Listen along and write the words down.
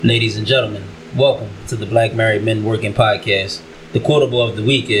Ladies and gentlemen, welcome to the Black Married Men Working Podcast. The quotable of the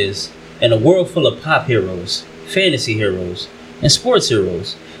week is, in a world full of pop heroes, fantasy heroes, and sports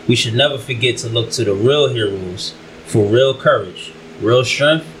heroes, we should never forget to look to the real heroes for real courage, real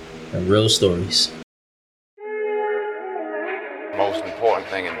strength, and real stories. The most important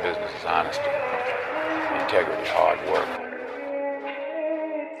thing in business is honesty, integrity, hard work.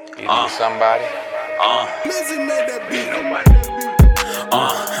 You need somebody?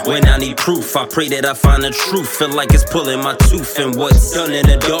 When I need proof, I pray that I find the truth. Feel like it's pulling my tooth, and what's done in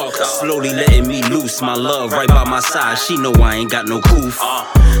the dark slowly letting me loose. My love right by my side, she know I ain't got no coof.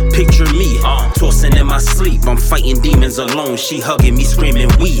 Picture me, tossing in my sleep. I'm fighting demons alone, she hugging me, screaming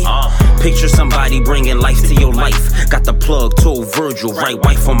we. Picture somebody bringing life to your life. Got the plug, told Virgil, right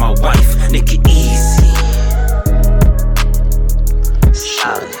wife on my wife. Nick it easy.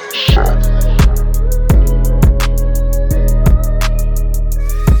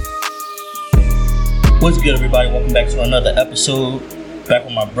 What's good, everybody? Welcome back to another episode. Back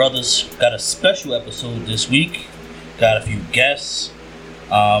with my brothers. Got a special episode this week. Got a few guests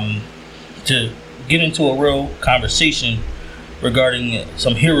to get into a real conversation regarding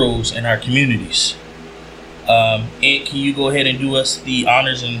some heroes in our communities. Ed, can you go ahead and do us the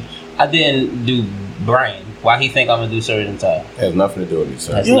honors? And I didn't do Brian. Why he think I'm gonna do Surge and Ty? It has nothing to do with me,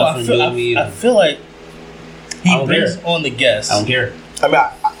 sir. That's you know, nothing to do with me I either. feel like he I don't brings care. on the guests. I don't care. I mean,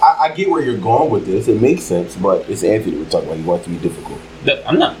 I get where you're going with this. It makes sense, but it's Anthony we're talking about. He wants to be difficult.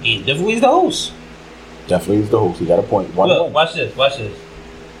 I'm not being difficult. He's the host. Definitely is the host. He got a point. Look, watch this.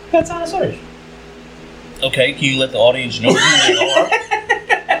 Got time to Surge. Okay, can you let the audience know who they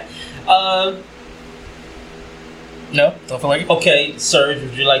are? No, don't feel like it. Okay, Surge,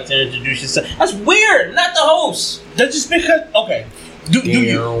 would you like to introduce yourself? That's weird. Not the host. That's just because. Okay, do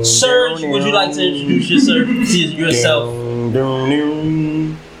you? Surge, would you like to introduce yourself?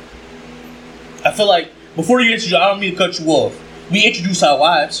 I feel like before you introduce, I don't mean to cut you off. We introduce our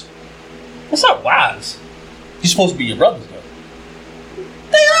wives. That's not wise. You're supposed to be your brothers, though.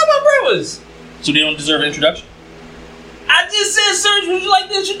 They are my brothers. So they don't deserve an introduction. I just said, Surge, would you like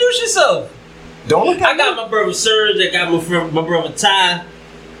to introduce yourself? Don't look I at got my brother Surge. I got my brother Ty.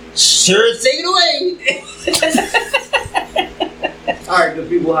 Surge, take it away. Alright, good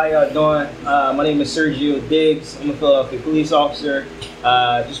people, how y'all doing? My name is Sergio Diggs. I'm a Philadelphia police officer.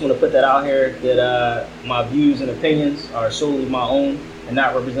 Just want to put that out here that my views and opinions are solely my own and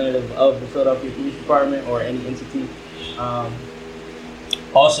not representative of the Philadelphia Police Department or any entity.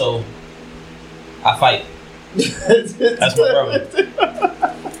 Also, I fight. That's my brother.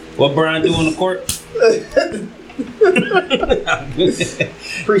 What Brian do on the court?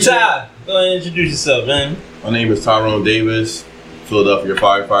 Ty, go ahead and introduce yourself, man. My name is Tyrone Davis, Philadelphia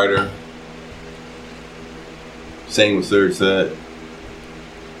firefighter. Same what Serge said.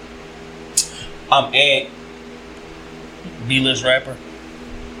 I'm Ed. B-list rapper.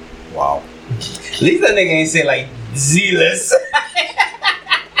 Wow. At least that nigga ain't say like Z-list.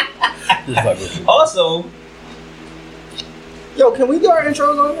 Also, Yo, can we do our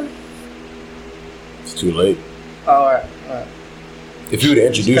intros on here? It's too late. Oh, alright. If you would have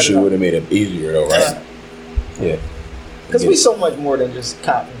introduced you, it would have made it easier, though, right? Yeah. Because we so much more than just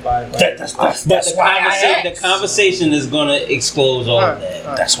cop and five. Right? That's the conversation is gonna expose all of that.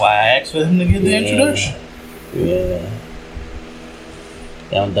 Alright. That's why I asked for him to give the introduction. Yeah.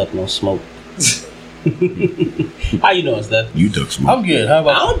 Y'all duck no smoke. How you doing, Steph? You took smoke. I'm good. How I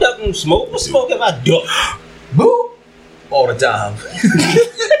about don't duck no smoke. What smoke have I ducked? Boo? All the time.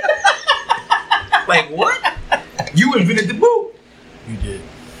 Like what? You invented the boot. You did.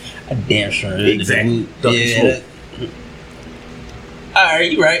 I damn sure. Exactly. Duck and smoke.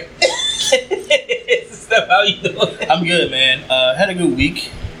 Alright, you right. Steph, how you doing? I'm good, man. Had a good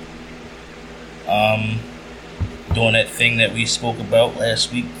week. Doing that thing that we spoke about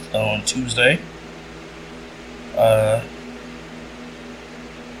last week on Tuesday.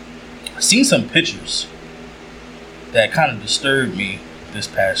 Seen some pictures that kind of disturbed me this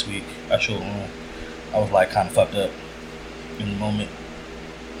past week. I showed them. I was like kind of fucked up in the moment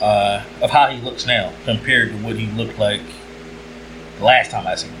of how he looks now compared to what he looked like the last time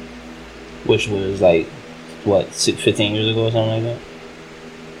I seen him. Which was like, what, 15 years ago or something like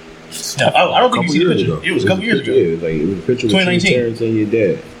that? I don't think you see the picture. It was a couple years ago. Yeah, it was a picture with 2019. Terrence and your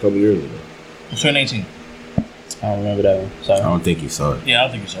dad a couple years ago. 2019. I don't remember that one. Sorry. I don't think you saw it. Yeah, I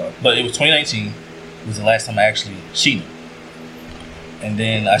don't think you saw it. But it was 2019. It was the last time I actually seen him. And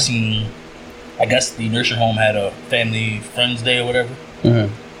then I seen, I guess the nursing home had a family friends day or whatever. Mm-hmm.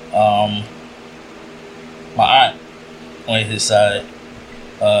 My aunt on his side,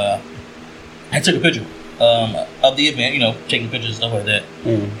 I took a picture of the event, taking pictures and stuff like that.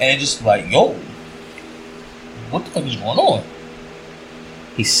 And it's just like, yo, what the fuck is going on?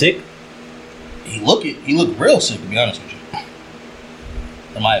 He's sick? He looked real sick, to be honest with you.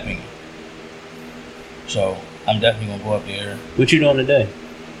 In my opinion. So I'm definitely gonna go up there. What you doing today?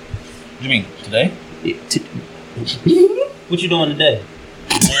 What do you mean? Today? What you doing today?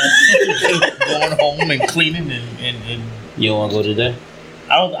 Going home and cleaning and You don't want to go today?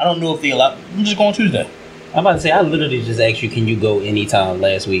 I don't know if they allow. I'm just going Tuesday. I'm about to say, I literally just asked you, can you go anytime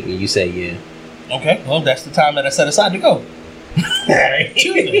last week, and you said yeah. Okay, well that's the time that I set aside to go. Alright.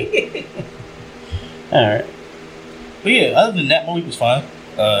 Tuesday. Alright. But yeah, other than that, my week was fine.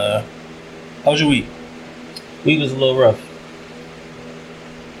 How was your week? Week was a little rough.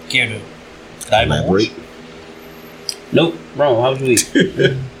 Care to elaborate? Nope, wrong. How was your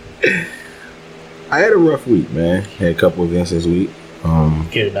week? I had a rough week, man. Had a couple events this week.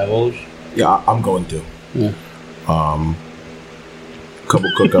 Care to divulge? Yeah, I'm going to. Yeah. Couple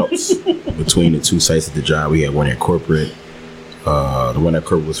cookouts between the two sites at the job. We had one at corporate. The one at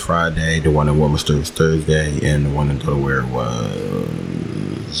corporate was Friday. The one in Warminster was Thursday, and the one in Delaware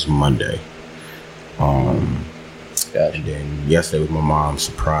was Monday. And then yesterday was my mom's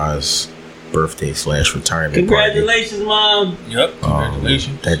surprise birthday / retirement Congratulations, party. Mom. Yep.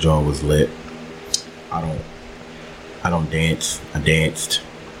 Congratulations. That joint was lit. I don't dance. I danced.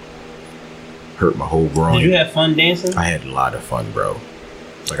 Hurt my whole groin. Did you have fun dancing? I had a lot of fun, bro.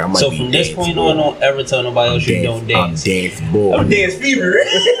 Like I might so be from this point bull. on, don't ever tell nobody else you don't dance. I'm dance bull. I'm dance fever.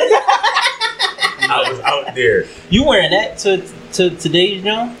 I was out there. You wearing that to today's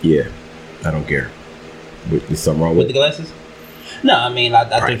John? Yeah, I don't care. Is something wrong With with the glasses? No, I mean I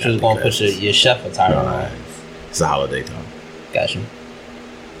thought you was not gonna the put your chef attire on. It's a holiday time. Gotcha.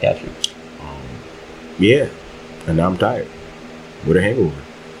 Yeah, and now I'm tired with a hangover.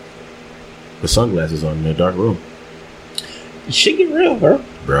 The sunglasses on in the dark room. Shit get real, Bro.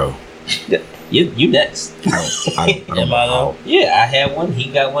 You next. I don't know how. Yeah, I had one. He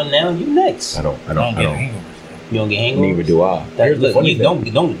got one now. You next. I don't. You don't get hangovers. Neither do I. Here's the funny thing.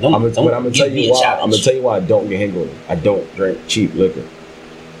 Don't I'm gonna tell give me you a why. challenge. I'm gonna tell you why I don't get hangovers. I don't drink cheap liquor.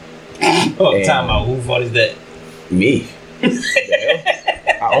 Oh, And- time out. Who fault is that? Me.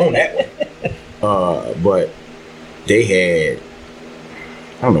 I own that one. But they had,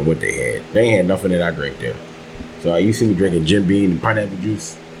 I don't know what they had. They ain't had nothing that I drink there. So you see me drinking Jim Beam and pineapple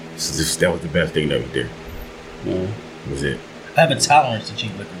juice. That was the best thing that was there. Yeah. That was it. I have a tolerance to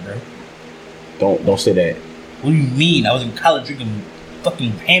cheap liquor, bro. Don't say that. What do you mean? I was in college drinking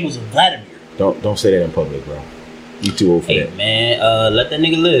fucking handles of Vladimir. Don't say that in public, bro. You too old for Hey that. man, let that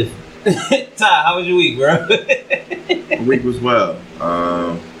nigga live. Ty, how was your week, bro? Week was well.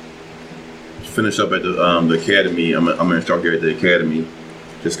 Finished up at the academy. I'm an instructor at the academy.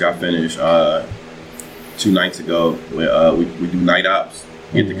 Just got finished 2 nights ago. We do night ops.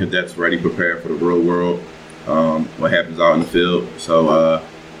 Get the cadets ready, prepare for the real world. What happens out in the field. So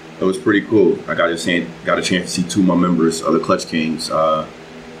it was pretty cool. I got a chance to see 2 of my members of the Clutch Kings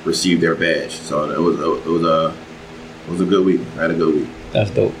receive their badge. So it was a good week. I had a good week.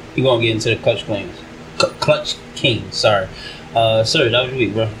 That's dope. You gonna get into the Clutch Kings? Clutch Kings. Sorry, sir. That was your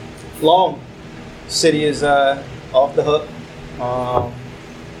week, bro. Long. City is off the hook.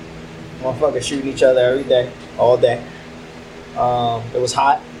 Motherfuckers shooting each other every day, all day. It was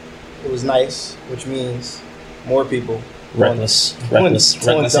hot. It was nice, which means more people. Reckless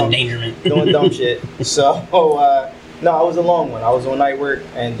endangerment. Doing dumb shit. So, no, I was a long one. I was on night work,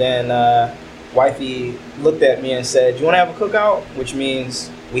 and then wifey looked at me and said, "You want to have a cookout?" Which means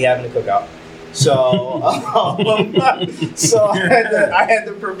we having a cookout. So, so I had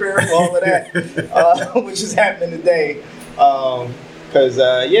to prepare for all of that, which is happening today. Because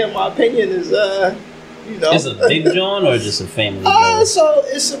my opinion is, Is it a big John or just a family John? So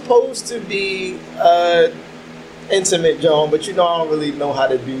it's supposed to be intimate John, but I don't really know how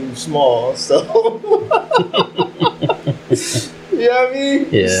to do small. So, you know what I mean?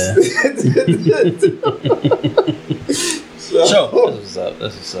 Yeah. So, That's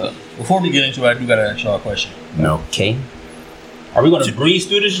what's up. before we get into it, I do gotta ask y'all a question. No. Okay. Are we gonna breeze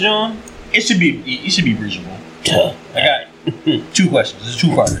through this, John? It should be reasonable. Duh. I got 2 questions. It's a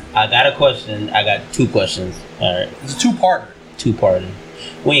 2-parter. I got a question. I got 2 questions. All right. It's a 2-parter. 2-parter.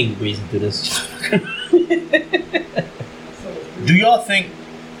 We ain't breezing through this. Do y'all think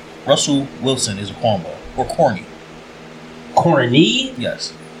Russell Wilson is a cornball or corny? Corny?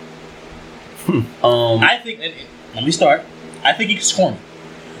 Yes. Um. I think. Let me start. I think he's corny,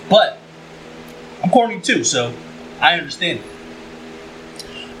 but I'm corny too, so I understand it.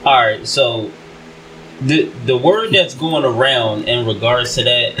 All right. So the word that's going around in regards to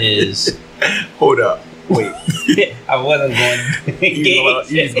that is Hold up. Wait, I wasn't going to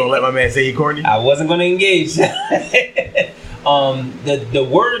engage. you just gonna let my man say he corny? I wasn't going to engage. The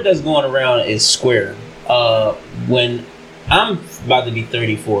word that's going around is square. When I'm about to be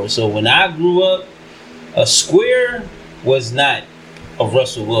 34, so when I grew up, a square was not a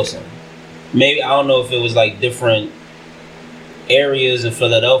Russell Wilson. Maybe I don't know if it was like different areas in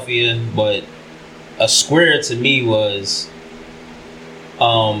Philadelphia, but a square to me was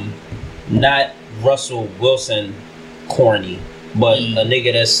not Russell Wilson corny, but a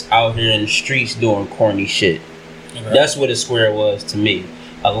nigga that's out here in the streets doing corny shit. Okay. That's what a square was to me.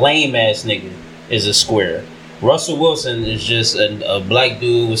 A lame ass nigga is a square. Russell Wilson is just a black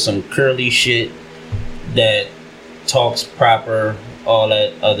dude with some curly shit that talks proper, all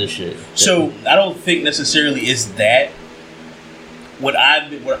that other shit. So I don't think necessarily is that what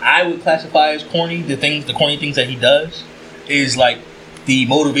I would classify as corny. The corny things that he does is like the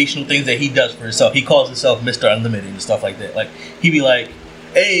motivational things that he does for himself. He calls himself Mr. Unlimited and stuff like that. Like he'd be like,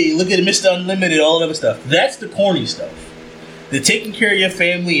 "Hey, look at Mr. Unlimited," all that other stuff. That's the corny stuff. The taking care of your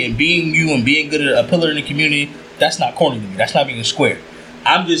family and being you and being good at a pillar in the community, that's not corny to me. That's not being a square.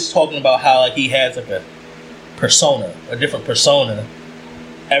 I'm just talking about how like he has like a persona, a different persona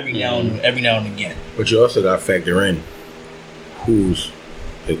every now and again. But you also got to factor in who's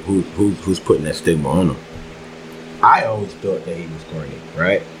putting that stigma on him. I always thought that he was corny,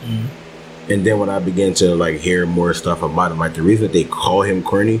 right? Mm-hmm. And then when I began to like hear more stuff about him, like the reason that they call him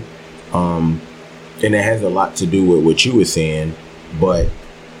corny, and it has a lot to do with what you were saying, but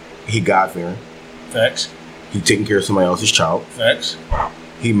he God-fearing. Facts. He taking care of somebody else's child. Facts.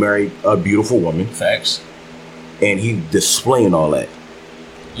 He married a beautiful woman. Facts. And he displaying all that.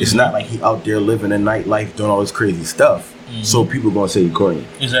 Mm-hmm. It's not like he out there living a nightlife doing all this crazy stuff. Mm-hmm. So people gonna say he corny.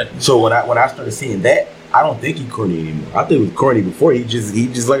 Exactly. So when I started seeing that, I don't think he corny anymore. I think he was corny before. He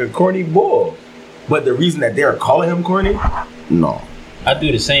just like a corny bull. But the reason that they're calling him corny, no. I do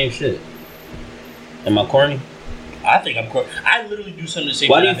the same shit. Am I corny? I think I'm corny. I literally do some of the same.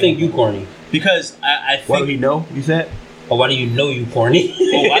 Why do you think you corny? Because I think. Why do he know? You said? Or why do you know you corny?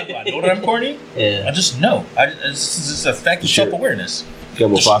 Why do I know that I'm corny? Yeah. I just know. It's just a fact of self-awareness. Got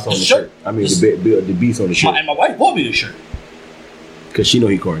more fox on the shirt. I mean, the beast on the shirt. And my wife bought me the shirt. Because she know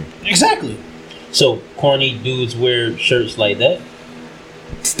he corny. Exactly. So corny dudes wear shirts like that?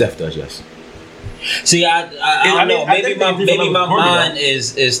 Steph does, yes. See, I don't know. Maybe my mind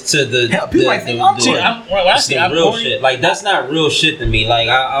is to the real shit. Like that's not real shit to me. Like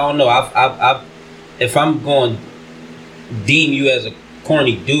I don't know. If I'm going deem you as a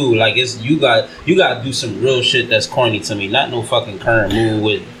corny dude, like you got to do some real shit that's corny to me. Not no fucking current move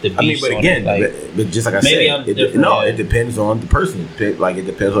with the beast. But again, but just like I said, it depends on the person. Like it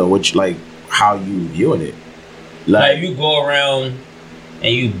depends on which how you viewing it. Like you go around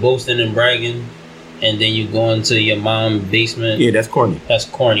and you boasting and bragging, and then you go into your mom's basement. Yeah, that's corny. That's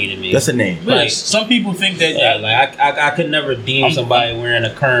corny to me. That's a name. Like some people think that. Yeah, like I could never deem somebody wearing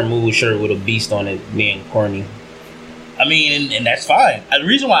a current mood shirt with a beast on it being corny. I mean, and that's fine. The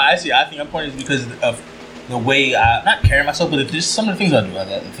reason why I think I'm corny is because of the way I not carry myself, but it's just some of the things I do. I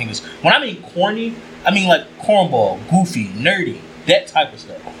think is when I mean corny, I mean like cornball, goofy, nerdy, that type of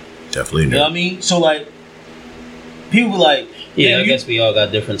stuff. Definitely. You know what I mean? So like, people be like, yeah, I guess we all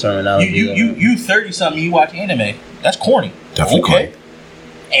got different terminology. You 30-something, you watch anime. That's corny. Definitely okay.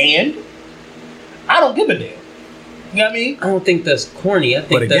 Corny. And I don't give a damn. You know what I mean? I don't think that's corny. I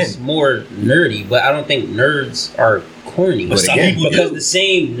think that's more nerdy. But I don't think nerds are corny. But again, because the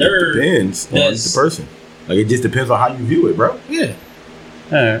same nerd depends on the person. Like it just depends on how you view it, bro. Yeah.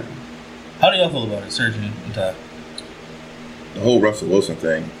 All right. How do y'all feel about it, Sergio and Ty? The whole Russell Wilson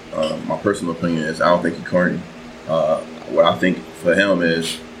thing. My personal opinion is I don't think he's corny. What I think for him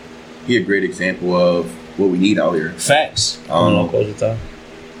is he a great example of what we need out here. Facts. I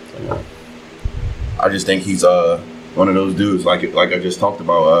just think he's one of those dudes like I just talked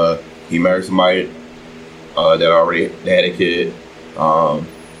about. He married somebody that already had a kid,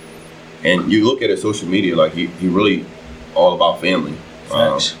 and you look at his social media like he really all about family.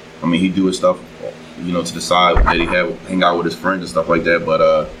 Facts. I mean, he do his stuff, to the side that he hang out with his friends and stuff like that.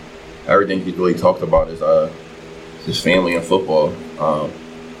 But everything he really talked about is his family and football. I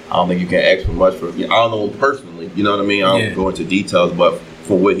don't think you can ask for much for. I don't know him personally. You know what I mean? I don't go into details, but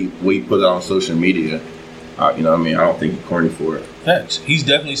for what he put out on social media, you know what I mean? I don't think he's corny for it. Facts. He's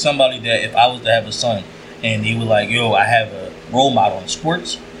definitely somebody that if I was to have a son and he was like, yo, I have a role model in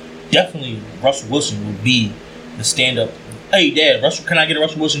sports, definitely Russell Wilson would be the stand-up. Hey, Dad, can I get a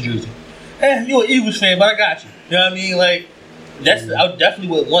Russell Wilson jersey? You're an Eagles fan, but I got you. You know what I mean? Like, I definitely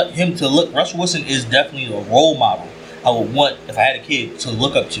would want him to look. Russell Wilson is definitely a role model I would want, if I had a kid, to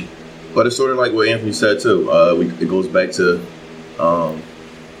look up to. But it's sort of like what Anthony said too. It goes back to,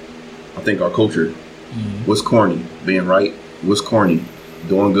 I think, our culture. What's corny? Being right. What's corny?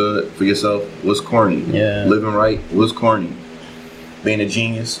 Doing good for yourself. What's corny? Yeah. Living right. What's corny? Being a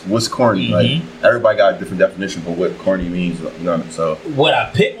genius. What's corny? Like everybody got a different definition for what corny means. You know, so would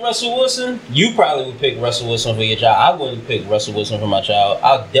I pick Russell Wilson? You probably would pick Russell Wilson for your child. I wouldn't pick Russell Wilson for my child.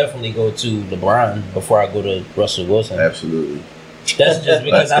 I'll definitely go to LeBron before I go to Russell Wilson. Absolutely. That's just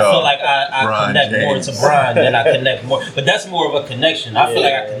because I feel like I Bron connect James. more to Bron than I connect more. But that's more of a connection. I feel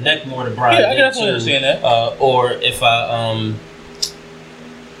like I connect more to Bron Yeah, I can than definitely understand that. or if I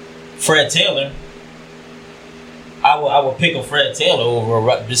Fred Taylor. I would pick a Fred Taylor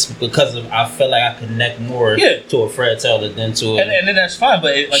over just because I feel like I connect more to a Fred Taylor than to a And then that's fine,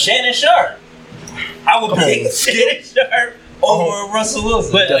 but Shannon Sharp. I would pick Shannon Sharp over Russell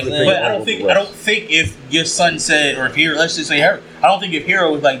Wilson. But I don't think if your son said, or if Hero, let's just say Hero, I don't think if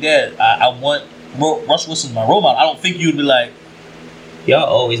Hero was like that, I want Russell Wilson my role model. I don't think you'd be like, y'all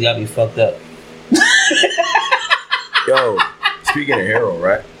always got me fucked up. Yo, speaking of Hero,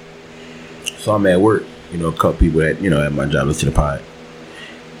 right? So I'm at work. You know, a couple people at my job listen to the pod.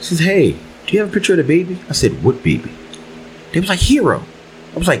 He says, "Hey, do you have a picture of the baby?" I said, "What baby?" They was like, "Hero."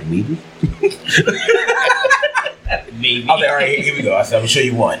 I was like, "Maybe." Maybe. I was like, "All right, here we go." I said, "I'm gonna show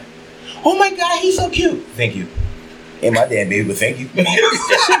you one." Oh my God, he's so cute. Thank you. And my damn baby, but thank you.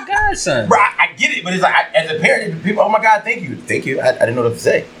 That's your godson. Bro, I get it, but it's like as a parent, people, oh my God, thank you, thank you. I didn't know what to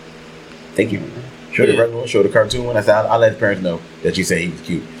say. Thank you. Show the regular one, show the cartoon one. I said, I'll let the parents know that you say he was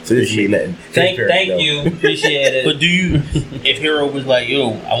cute. So this is me letting Thank parents know. you, appreciate it. but do you, if Hero was like,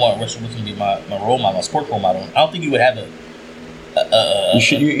 yo, I want Russell Wilson to be my role model, my sport role model, I don't think you would have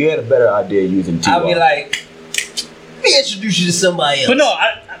You had a better idea using T. I'll be like, let me introduce you to somebody else. But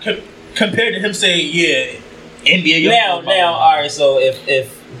no, compared to him saying, yeah, NBA. Now, all right. So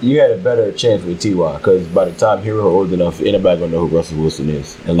if you had a better chance with T.Y. because by the time Hero old enough, anybody gonna know who Russell Wilson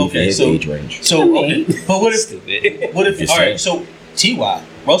is, at least in his age range. So okay, but what if? stupid. What if? Just All right, saying. so T.Y.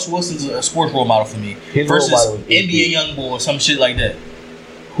 Russell Wilson's a sports role model for me His role versus model was NBA AP. young boy or some shit like that.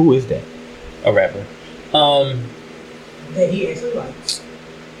 Who is that? A rapper. That he actually likes.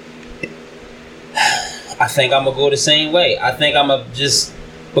 I think I'm gonna go the same way. I think I'm gonna just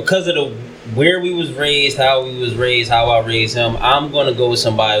because of the where we was raised, how we was raised, how I raised him. I'm gonna go with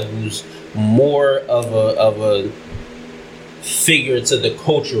somebody who's more of a figure to the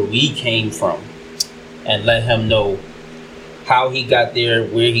culture we came from, and let him know how he got there,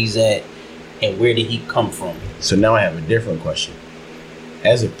 where he's at, and where did he come from. So now I have a different question.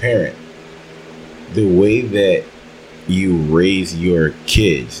 As a parent, the way that you raise your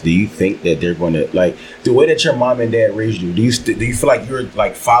kids, do you think that they're going to like the way that your mom and dad raised you? Do you feel like you're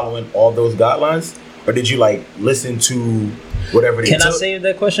like following all those guidelines, or did you like listen to whatever they Can took? I save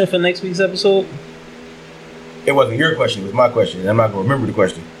that question for next week's episode? It wasn't your question; it was my question. And I'm not going to remember the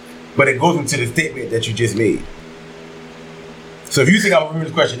question, but it goes into the statement that you just made. So if you think I'll remember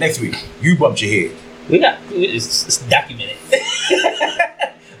the question next week, you bumped your head. It's documented.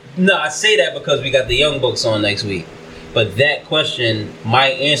 No, I say that because we got the Young Bucks on next week. But that question, my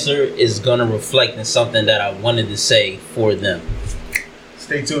answer is gonna reflect in something that I wanted to say for them.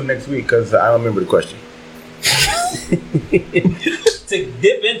 Stay tuned next week because I don't remember the question. To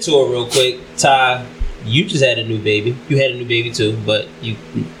dip into it real quick, Ty, you just had a new baby. You had a new baby too, but you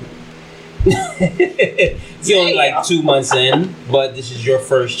you're only like 2 months in, but this is your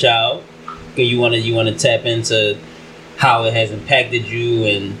first child. And you wanna tap into how it has impacted you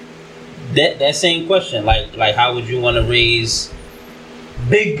and that same question, like how would you want to raise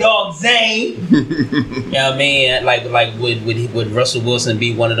Big Dog Zane? You know what I mean? Like would Russell Wilson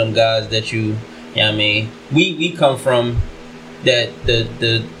be one of them guys that you know what I mean? We come from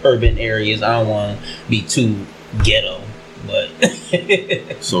the urban areas. I don't want to be too ghetto, but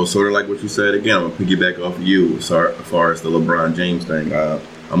So sort of like what you said again, I'm gonna piggyback off of you as far as the LeBron James thing.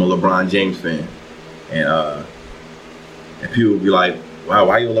 I'm a LeBron James fan, and people be like, "Wow,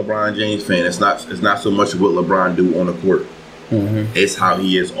 why you a LeBron James fan?" It's not so much what LeBron do on the court. Mm-hmm. It's how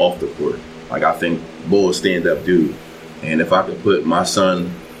he is off the court. Like I think Bull stand up dude, and if I could put my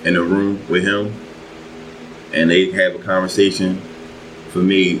son in a room with him, and they have a conversation, for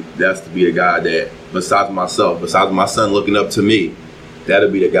me, that's to be the guy that besides my son looking up to me, that'll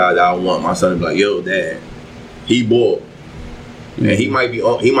be the guy that I want my son to be like, "Yo, Dad, he Bull." And he might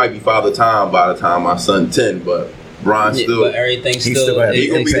be Father Time by the time my son 10, but Bron still. But everything's He still. still have- He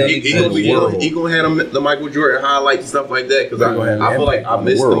gonna have the Michael Jordan highlights and stuff like that because I feel like I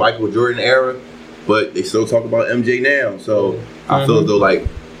missed the Michael Jordan era, but they still talk about MJ now. So I feel as though like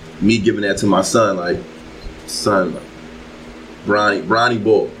me giving that to my son, like son, Bronny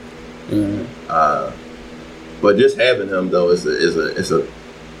Bull. But just having him though is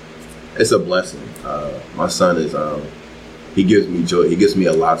a blessing. My son is he gives me joy. He gives me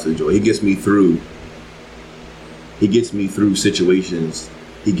a lot of joy. He gets me through situations.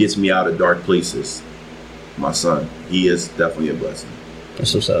 He gets me out of dark places. My son, he is definitely a blessing.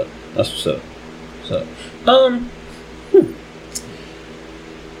 That's what's up. So,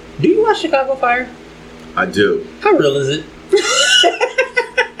 do you watch Chicago Fire? I do. How real is it?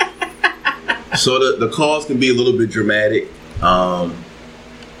 So the calls can be a little bit dramatic.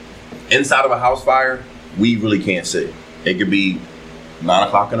 Inside of a house fire, we really can't see. It could be 9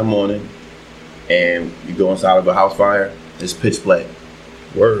 o'clock in the morning, and you go inside of a house fire. It's pitch black.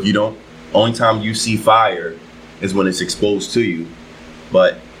 Word. You don't. Only time you see fire is when it's exposed to you.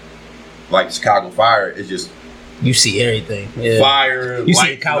 But like Chicago Fire, it's just you see everything. Yeah. Fire, you lights,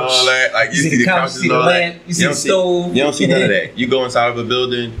 see the couch, and all that. Like you see the couch, you see the lamp, you see the stove. You don't see none of that. You go inside of a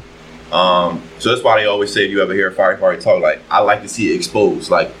building. So that's why they always say if you ever hear a firefighter talk, like I like to see it exposed.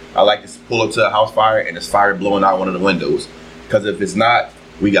 Like I like to pull up to a house fire and there's fire blowing out one of the windows. Because if it's not,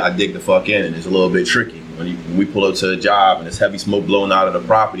 we gotta dig the fuck in, and it's a little bit tricky. When we pull up to a job and there's heavy smoke blowing out of the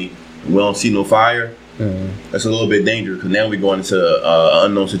property and we don't see no fire, that's a little bit dangerous. Because now we're going into an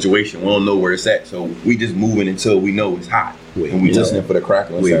unknown situation. We don't know where it's at, so we just moving until we know it's hot. And we listening for the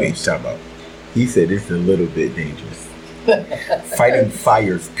crackling. Wait, what you talking about? He said it's a little bit dangerous. Fighting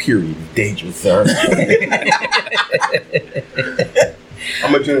fires, period, is dangerous, sir.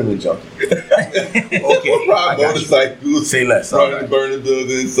 I'm a adrenaline junkie. Okay. Motorcycles. Say less. Running, burning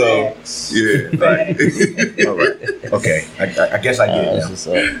buildings. So, yeah. Right. All right. Okay. I guess I get it now.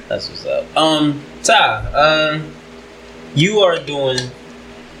 That's what's up. Ty, you are doing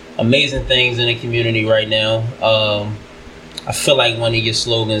amazing things in the community right now. I feel like one of your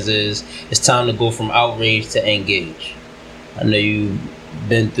slogans is, it's time to go from outrage to engage. I know you've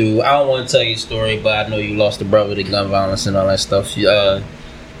been through, I don't want to tell your story, but I know you lost a brother to gun violence and all that stuff. Let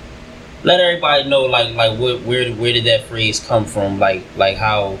everybody know, like where did that phrase come from? Like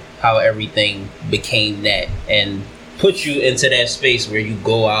how everything became that, and put you into that space where you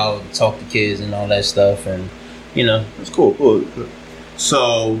go out and talk to kids and all that stuff, and you know. It's cool.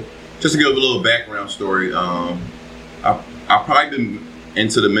 So, just to give a little background story, I've probably been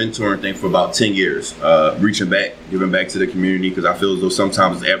into the mentoring thing for about 10 years, reaching back, giving back to the community, because I feel as though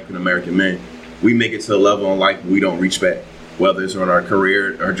sometimes as African-American men, we make it to a level in life we don't reach back, whether it's on our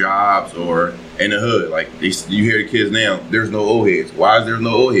career, our jobs, or in the hood. Like, you hear the kids now, there's no old heads. Why is there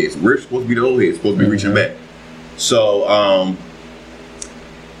no old heads? We're supposed to be the old heads, supposed to be reaching back. So,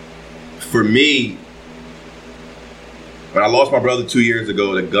 for me, when I lost my brother 2 years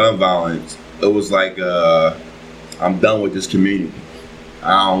ago to gun violence, it was like, I'm done with this community.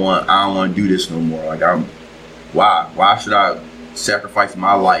 I don't want to do this no more. Like why should I sacrifice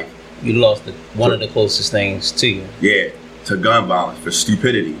my life? You lost one of the closest things to you. Yeah, to gun violence, for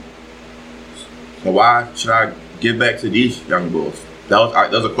stupidity. So why should I give back to these young boys? That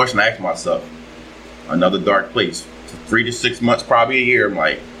was a question I asked myself. Another dark place. 3 to 6 months, probably a year. I'm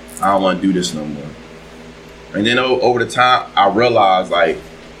like, I don't want to do this no more. And then over the time, I realized like,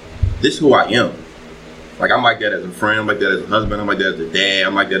 this is who I am. Like I'm like that as a friend, I'm like that as a husband, I'm like that as a dad,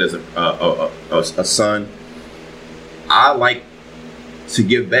 I'm like that as a son. I like to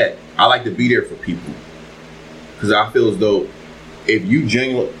give back. I like to be there for people. Because I feel as though if you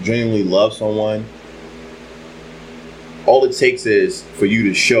genuinely love someone, all it takes is for you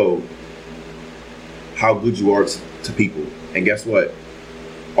to show how good you are to people. And guess what?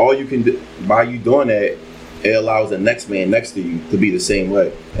 All you can do, by you doing that, it allows the next man next to you to be the same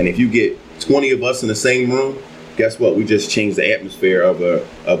way. And if you get 20 of us in the same room, guess what? We just changed the atmosphere of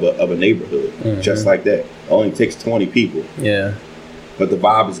a neighborhood, just like that. It only takes 20 people. Yeah. But the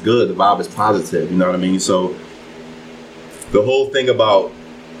vibe is good. The vibe is positive. You know what I mean? So the whole thing about,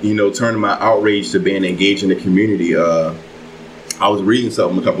 turning my outrage to being engaged in the community, I was reading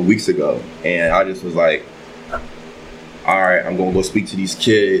something a couple weeks ago, and I just was like, all right, I'm going to go speak to these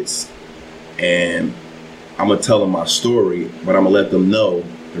kids, and I'm going to tell them my story, but I'm going to let them know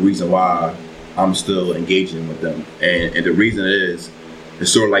the reason why I'm still engaging with them. And the reason is,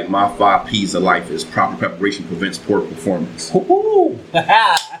 it's sort of like my 5 P's of life is proper preparation prevents poor performance. His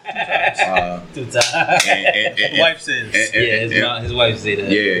wife says. His wife said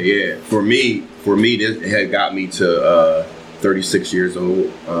that. Yeah. For me, this had got me to 36 years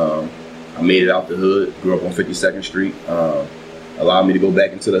old. I made it out the hood, grew up on 52nd Street. Allowed me to go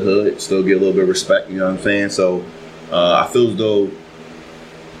back into the hood, still get a little bit of respect, you know what I'm saying? So I feel as though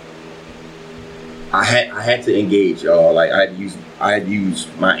I had to engage, y'all. Like I had to use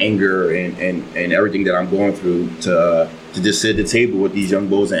my anger and everything that I'm going through to just sit at the table with these young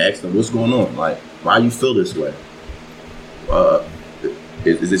bulls and ask them what's going on. Like, why you feel this way?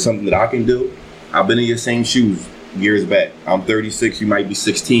 Is it something that I can do? I've been in your same shoes years back. I'm 36. You might be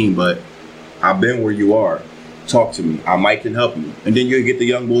 16, but I've been where you are. Talk to me. I might can help you. And then you'll get the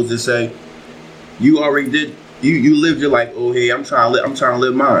young bulls that say, you already did. You lived your life. Oh, hey, I'm trying to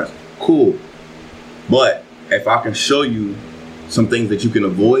live mine. Cool. But if I can show you some things that you can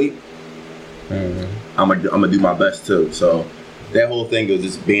avoid, I'm gonna do my best too. So that whole thing of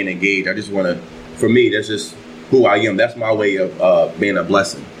just being engaged, I just want to, for me, that's just who I am. That's my way of being a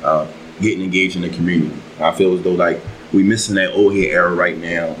blessing, getting engaged in the community. I feel as though like we missing that old head era right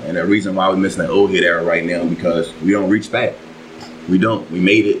now, and the reason why we missing that old head era right now because we don't reach back. We don't. We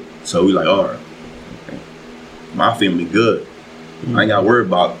made it, so we like, all right, okay. My family good. I ain't got to worry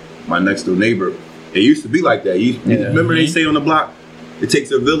about my next door neighbor. It used to be like that. You remember they say on the block, it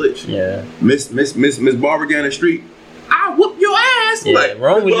takes a village. Yeah. Miss Barbara down the street, I'll whoop your ass. Yeah, like,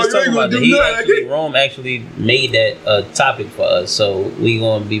 Rome was just talking about that. Rome actually made that a topic for us. So we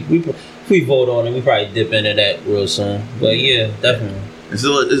gonna be if we vote on it, we probably dip into that real soon. But yeah, definitely. It's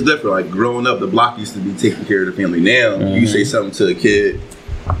different. Like growing up, the block used to be taking care of the family. Now you say something to a kid,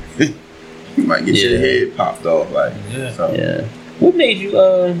 you might get your head popped off. Like so. What made you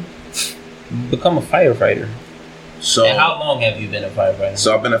become a firefighter? So, and how long have you been a firefighter?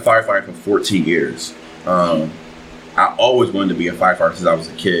 So I've been a firefighter for 14 years. I always wanted to be a firefighter since I was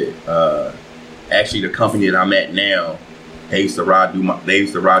a kid. Actually, the company that I'm at now, they used to ride down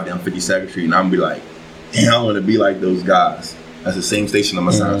 52nd Street, and I'm be like, damn, I want to be like those guys. That's the same station I'm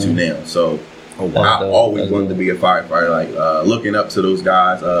assigned to now. So I always wanted to be a firefighter. Like looking up to those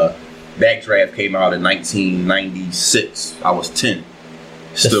guys. Backdraft came out in 1996. I was 10.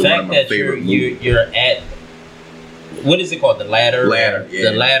 Still one of my favorite movies. You're at, what is it called? The ladder?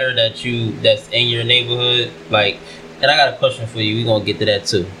 Yeah. The ladder that's in your neighborhood. Like, and I got a question for you. We're going to get to that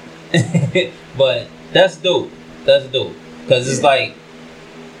too. But that's dope. That's dope. Because it's like,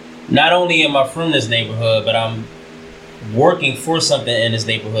 not only am I from this neighborhood, but I'm working for something in this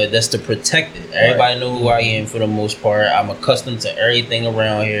neighborhood that's to protect it. Everybody know who I am for the most part. I'm accustomed to everything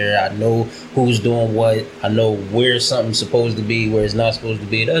around here. I know who's doing what. I know where something's supposed to be, where it's not supposed to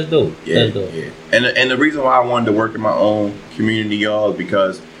be. That's dope. Yeah, that's dope. Yeah. And the reason why I wanted to work in my own community, y'all, is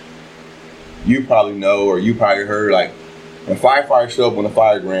because you probably know or you probably heard, like, when firefighters show up on the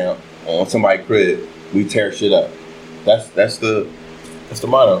fire ground on somebody's crib, we tear shit up. That's the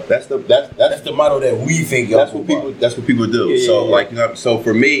motto. That's the motto that we think. That's what people do. Yeah, so like, you know, so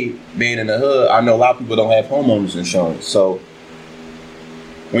for me, being in the hood, I know a lot of people don't have homeowners insurance. So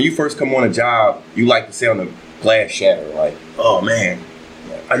when you first come on a job, you like to say on the glass shatter, like, oh man,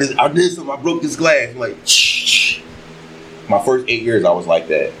 I did something, I broke this glass. Like, shh. My first 8 years, I was like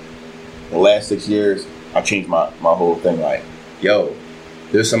that. The last 6 years, I changed my whole thing. Like, yo,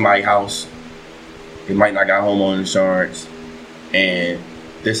 there's somebody's house. They might not got homeowner insurance. And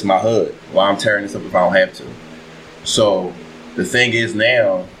this is my hood. Why I'm tearing this up if I don't have to? So the thing is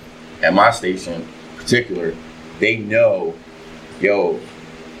now, at my station in particular, they know, yo,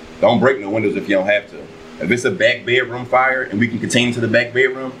 don't break no windows if you don't have to. If it's a back bedroom fire and we can contain to the back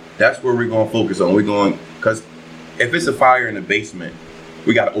bedroom, that's where we're going to focus on. Because if it's a fire in the basement,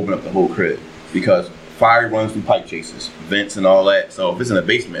 we got to open up the whole crib because fire runs through pipe chases, vents and all that. So if it's in the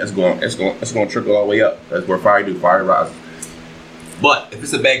basement, it's going to trickle all the way up. That's where fire rises. But if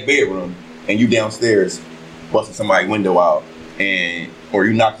it's a back bedroom and you downstairs busting somebody's window out or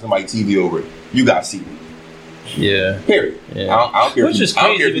you knocking somebody's TV over, you got seaweed. Yeah. Period. Yeah. I don't care. Which is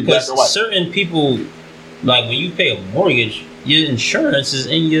crazy because certain people, like when you pay a mortgage, your insurance is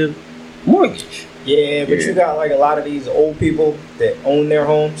in your mortgage. Yeah, but you got like a lot of these old people that own their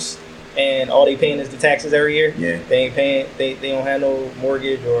homes and all they paying is the taxes every year. Yeah. They ain't paying. They don't have no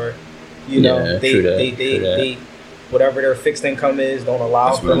mortgage or they whatever their fixed income is don't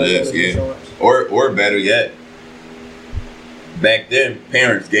allow for insurance. Or better yet, back then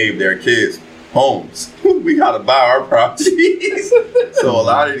parents gave their kids homes. We gotta buy our properties. So a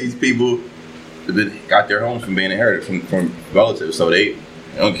lot of these people got their homes from being inherited from relatives. So they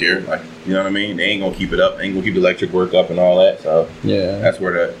don't care. Like, you know what I mean? They ain't gonna keep it up. They ain't gonna keep the electric work up and all that. So that's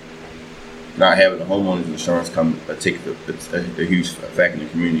where the not having the homeowners insurance take a huge effect in the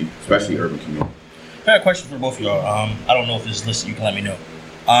community, especially urban community. I got a question for both of y'all. I don't know if it's listed. You can let me know.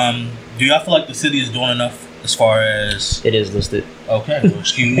 Do y'all feel like the city is doing enough as far as... It is listed. Okay, well,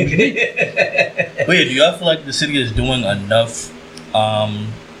 excuse me. But yeah, do y'all feel like the city is doing enough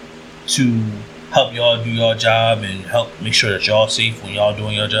to help y'all do your job and help make sure that y'all safe when y'all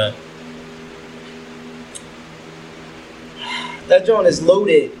doing your job? That joint is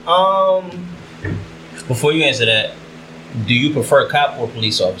loaded. Before you answer that, do you prefer cop or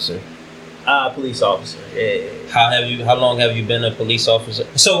police officer? Police officer. Yeah. How long have you been a police officer?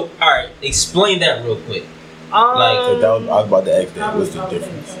 So, all right, explain that real quick. I was about to ask that. What's the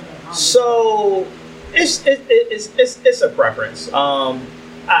difference? So it's a preference.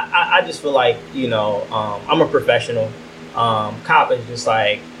 I just feel like, you know, I'm a professional. Cop is just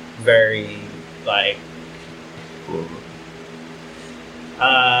like very like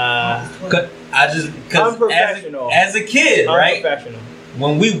I'm professional. As a kid, right? Professional.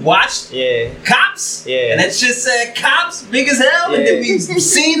 When we watched Cops, Yeah. and that shit said Cops big as hell, and then we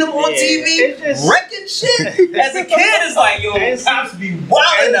seen them on TV It's just- wrecking shit. As a kid, it's like, yo, And see- Cops be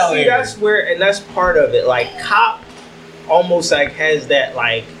wilding out here. That's where, and that's part of it. Like Cop, almost like has that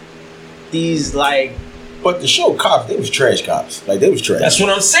like these like. But the show Cops, they was trash cops. Like, they was trash. That's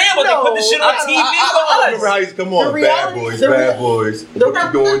what I'm saying, but No, they put the shit on TV I remember for us. how you used to come on, The reality- bad boys, the bad rea- boys. the- What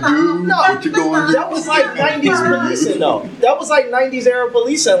you gonna do? No, What you gonna do? That was like 90s policing though. That was like 90s era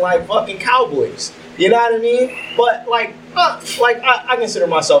policing, like fucking cowboys. You know what I mean? But like I consider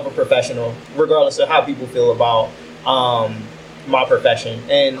myself a professional, regardless of how people feel about my profession.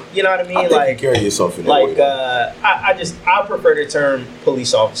 And you know what I mean? I think Like you carry yourself in that way. like I prefer the term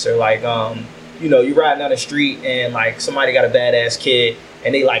police officer. Like you know, you riding down the street and like somebody got a badass kid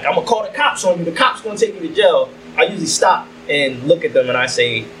and they like, I'm gonna call the cops on you, the cops gonna take you to jail. I usually stop and look at them and I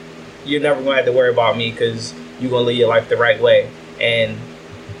say, you're never gonna have to worry about me because you're gonna live your life the right way and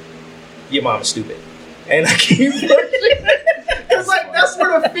your mom is stupid. And I keep pushing. It's like that's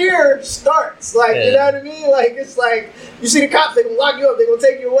where the fear starts. Like, you know what I mean? Like it's like you see the cops, they gonna lock you up, they gonna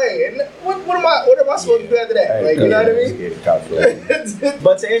take you away. And what am I supposed to do after that? Like, you know what I mean?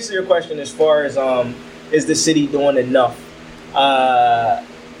 But to answer your question, as far as is the city doing enough?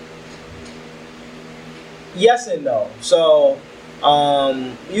 Yes and no. So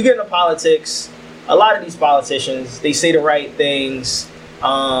you get into politics, a lot of these politicians, they say the right things,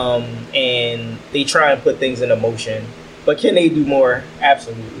 and they try and put things into motion. But can they do more?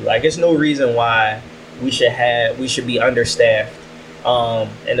 Absolutely. Like, there's no reason why we should be understaffed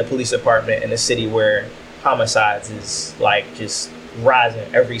in the police department in a city where homicides is like just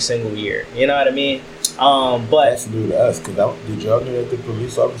rising every single year. You know what I mean? But that's new to us. Cause did y'all know that the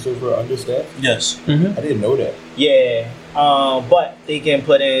police officers were understaffed? Yes. I didn't know that. Yeah. But they can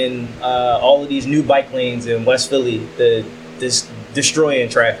put in all of these new bike lanes in West Philly, destroying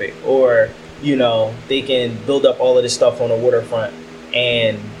traffic, or you know, they can build up all of this stuff on the waterfront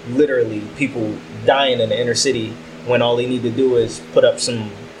and literally people dying in the inner city when all they need to do is put up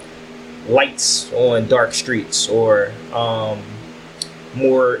some lights on dark streets or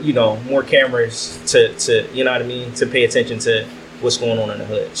more cameras to you know what I mean, to pay attention to what's going on in the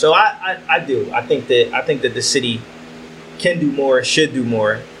hood. So I do. I think that the city can do more, should do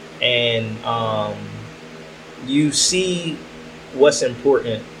more, and you see what's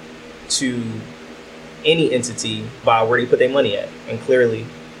important to any entity by where they put their money at, and clearly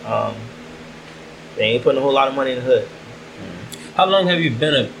they ain't putting a whole lot of money in the hood. How long have you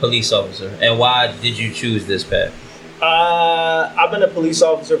been a police officer, and why did you choose this path? I've been a police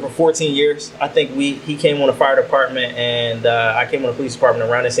officer for 14 years. I think he came on the fire department, and I came on the police department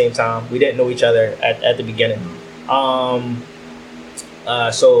around the same time. We didn't know each other at the beginning.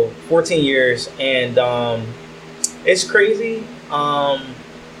 So 14 years, and it's crazy.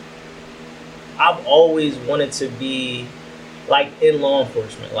 I've always wanted to be like in law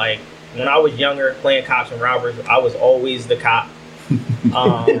enforcement. Like when I was younger, playing cops and robbers, I was always the cop.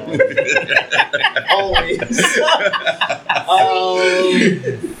 Always.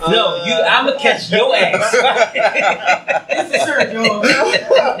 No, I'ma catch your ass.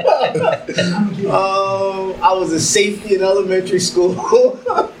 I was a safety in elementary school.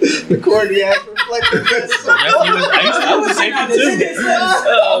 The corny ass reflective. I was a safety too.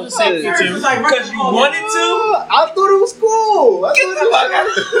 I was a safety too. Because you wanted to? I thought it was cool. I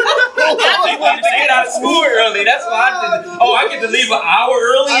wanted to get out of school early. That's why I did. Oh, I get to leave an hour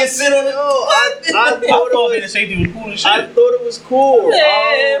early and sit on it. I thought being a safety was cool and shit. I thought it was cool.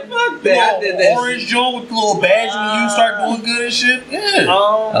 Man, fuck that. I did that. Orange joint with the little badge when you start doing good and shit. Yeah.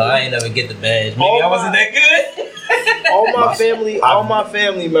 I ain't never get the badge. Maybe I wasn't that good. All my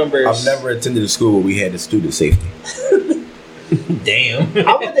family members. I've never attended a school where we had the student safety. Damn.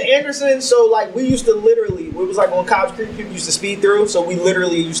 I went to Anderson, so like we used to literally, it was like on Cobbs Creek, people used to speed through, so we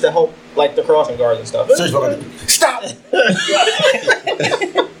literally used to help like the crossing guards and stuff. Stop!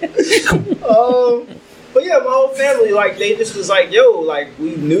 But yeah, my whole family, like they just was like, yo, like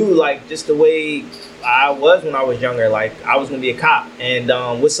we knew like just the way I was when I was younger, like I was gonna be a cop. And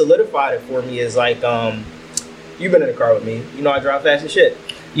what solidified it for me is like, You've been in the car with me. You know I drive fast as shit.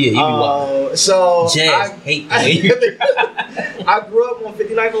 Yeah, you be wild. So Jazz hate the way you I grew up on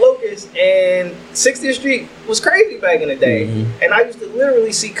 59th Locust, and 60th Street was crazy back in the day. Mm-hmm. And I used to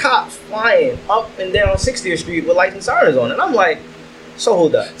literally see cops flying up and down 60th Street with lights and sirens on. And I'm like, so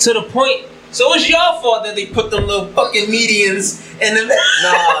hold up. to the point. So it's y'all fault that they put them little fucking medians in the. Nah,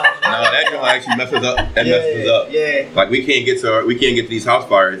 that joint actually messes up. That messes us up. Yeah. Like we can't get to these house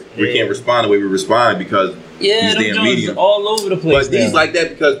fires. We Yeah. can't respond the way we respond because Yeah, these them damn joints mediums. all over the place. But these now. like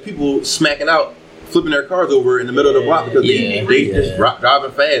that because people smacking out, flipping their cars over in the middle of the block because they just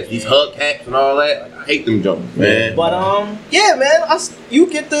driving fast. These hubcaps and all that. Like, I hate them jumps, man. But yeah, man, you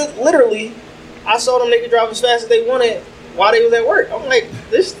get the literally. I saw them niggas drive as fast as they wanted while they was at work. I'm like,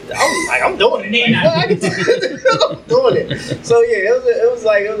 I'm doing it. I'm doing it. So yeah, it was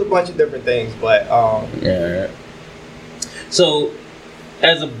a bunch of different things, but Yeah. So,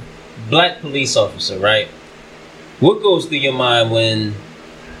 as a black police officer, right? What goes through your mind when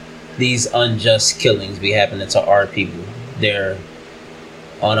these unjust killings be happening to our people? They're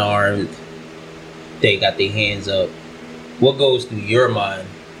unarmed. They got their hands up. What goes through your mind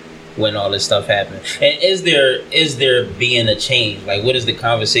when all this stuff happens? And is there being a change? Like, what is the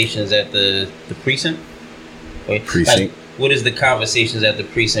conversations at the precinct? Wait, Precinct. like, what is the conversations at the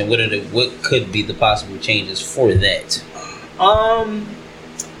precinct? What could be the possible changes for that?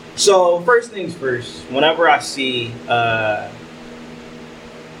 So first things first, whenever I see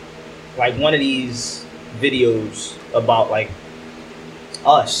like one of these videos about like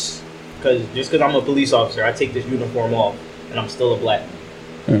us, because I'm a police officer, I take this uniform off and I'm still a black man.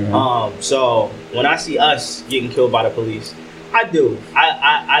 Mm-hmm. So when I see us getting killed by the police, I do.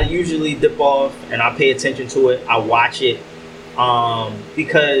 I usually dip off and I pay attention to it. I watch it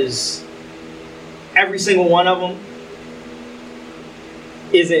because every single one of them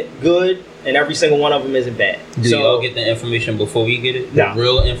isn't good and every single one of them isn't bad. Do y'all get the information before we get it? Nah. The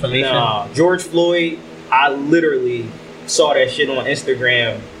real information? Nah. George Floyd, I literally saw that shit on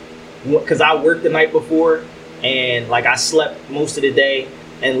Instagram because I worked the night before and like I slept most of the day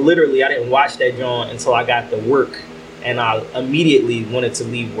and literally I didn't watch that joint until I got to work and I immediately wanted to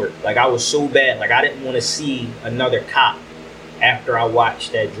leave work. Like I was so bad, like I didn't want to see another cop after I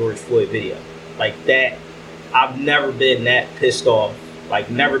watched that George Floyd video. Like that, I've never been that pissed off, like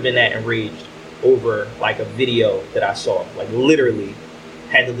never been that enraged over like a video that I saw. Like literally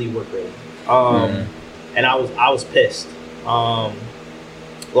had to leave work early. And I was pissed.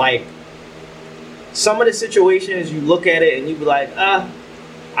 Like some of the situations you look at it and you be like,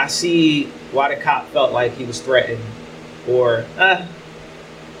 I see why the cop felt like he was threatened, or that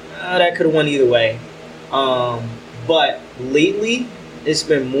could have went either way. But lately, it's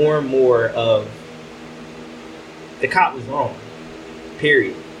been more and more of the cop was wrong.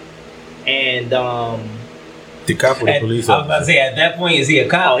 Period. And The cop or the police I was about to officer? say, at that point, is he a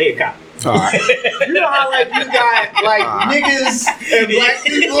cop? oh, he a cop. All right. You know how like you got like niggas and black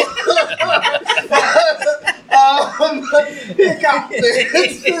people. He a cop.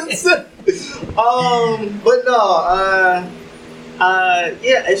 But no,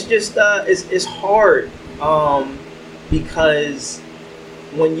 yeah, it's just it's hard because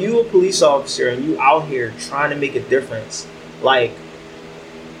when you a police officer and you out here trying to make a difference, like,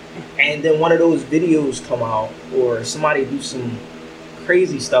 and then one of those videos come out or somebody do some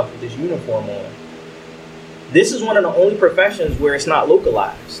crazy stuff with this uniform on. This is one of the only professions where it's not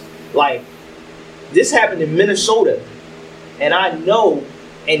localized. Like, this happened in Minnesota, and I know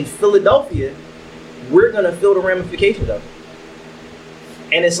in Philadelphia, we're gonna feel the ramifications of it.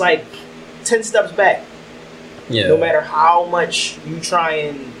 And it's like 10 steps back. Yeah. No matter how much you try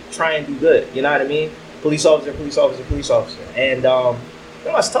and do good, you know what I mean? Police officer, police officer, police officer, and you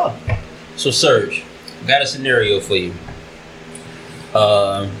know, it's tough. So Serge, got a scenario for you.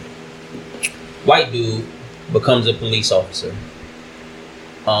 White dude becomes a police officer.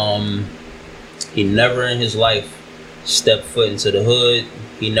 He never in his life stepped foot into the hood.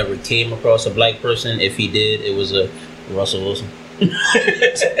 He never came across a black person. If he did, it was a Russell Wilson.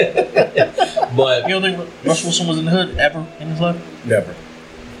 But You don't think Russell Wilson was in the hood ever in his life? Never.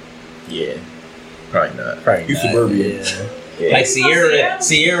 Yeah, probably not. Probably you suburban. Yeah. like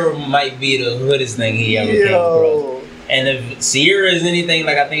Sierra might be the hoodest thing he ever came across. And if Sierra is anything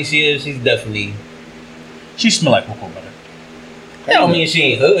like I think she is, she's definitely. She smell like cocoa butter. That don't mean she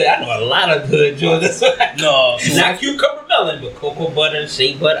ain't hood. I know a lot of hood joints. No. Not cucumber melon, but cocoa butter,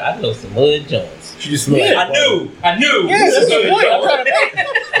 shea butter. I know some hood joints. She just smell I knew. Yeah, that's the point. I'm trying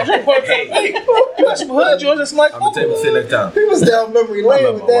to point out. You got some hood joints that smell like I'm gonna take cocoa. sit next time. He was down memory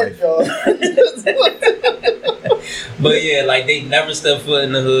lane with love my that, y'all. But yeah, like they never step foot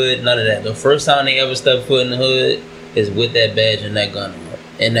in the hood, none of that. The first time they ever step foot in the hood is with that badge and that gun on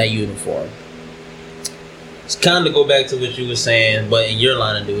and that uniform. It's kind of go back to what you were saying, but in your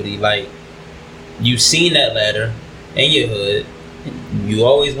line of duty, like you seen that ladder in your hood. You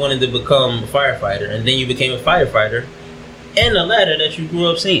always wanted to become a firefighter, and then you became a firefighter in a ladder that you grew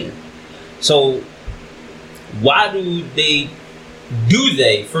up seeing. So why do they,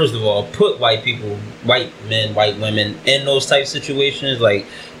 first of all, put white people, white men, white women in those type of situations? Like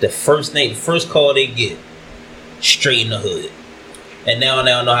the first call they get, straight in the hood. And now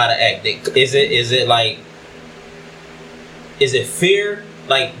they don't know how to act. Is it fear?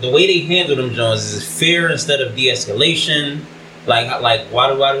 Like the way they handle them Jones, is it fear instead of de-escalation? Like why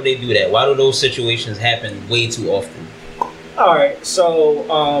do they do that? Why do those situations happen way too often? All right, so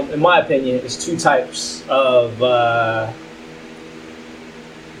in my opinion, it's two types of.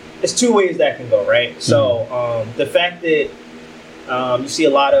 It's two ways that can go, right? So the fact that you see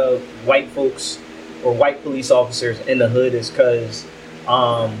a lot of white folks or white police officers in the hood is because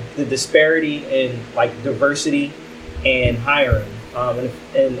the disparity in like diversity and hiring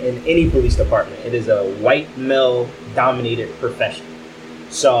in any police department. It is a white male dominated profession.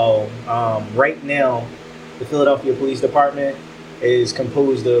 So right now, the Philadelphia Police Department is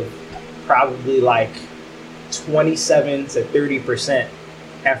composed of probably like 27 to 30%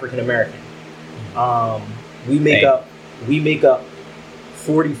 African American. We make up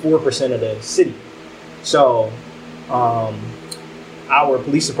 44% of the city. So our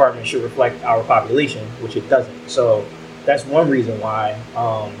police department should reflect our population, which it doesn't. So that's one reason why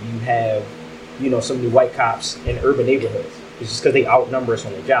you have, some new white cops in urban neighborhoods. It's just because they outnumber us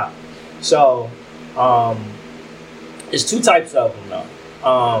on the job. So there's two types of them though.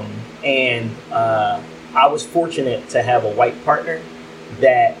 And I was fortunate to have a white partner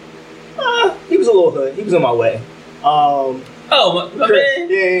that he was a little hood. He was in my way. My man,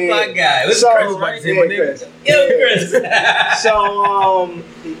 yeah. My guy. What's So, Chris, yeah, right? Chris. Yo, Chris. So,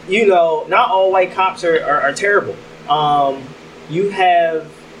 not all white cops are terrible. You have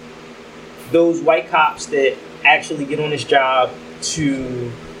those white cops that actually get on this job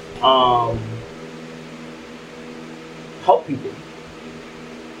to help people,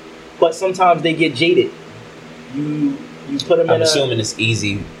 but sometimes they get jaded. You put them I'm assuming it's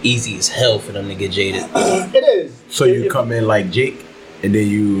easy as hell for them to get jaded. It is. So you come in like Jake, and then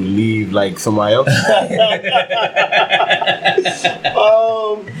you leave like somebody else.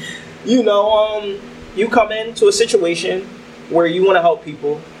 You come into a situation where you want to help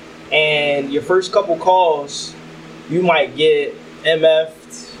people, and your first couple calls, you might get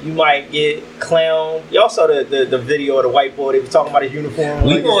MF'd, you might get clown. Y'all saw the video of the white boy. They was talking about his uniform.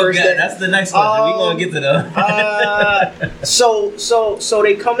 That's the next question. We gonna get to them. So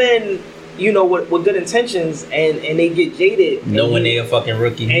they come in, with good intentions, and they get jaded, knowing they a fucking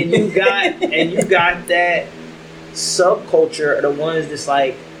rookie. And you got that subculture of the ones that's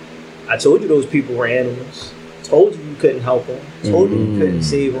like, I told you those people were animals. Told you couldn't help them. Told you couldn't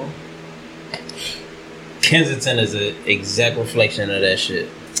save them. Kensington is an exact reflection of that shit.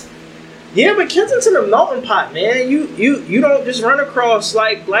 Yeah, but Kensington a melting pot, man. You don't just run across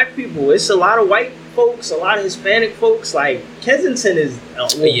like black people. It's a lot of white folks, a lot of Hispanic folks. Like Kensington is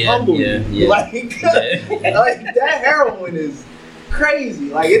humble. Yeah. Like that heroin is crazy.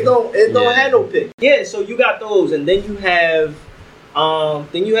 Like it don't have no pick. Yeah, so you got those, and then you have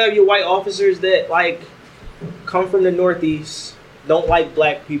your white officers that like come from the Northeast, don't like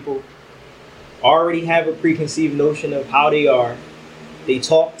black people, already have a preconceived notion of how they are. They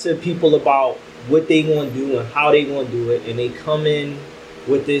talk to people about what they gonna do and how they gonna do it, and they come in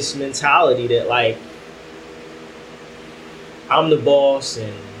with this mentality that like, I'm the boss,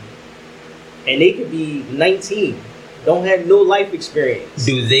 and they could be 19, don't have no life experience.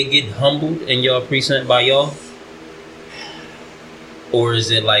 Do they get humbled in your precinct by y'all? Or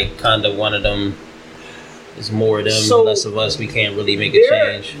is it like kind of one of them, it's more of them, less of us, we can't really make a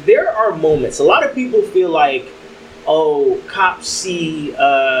change? There are moments. A lot of people feel like, cops see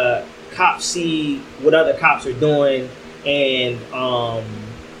what other cops are doing, and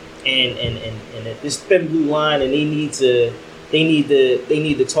this thin blue line, and they need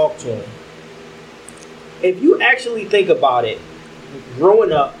to talk to them. If you actually think about it,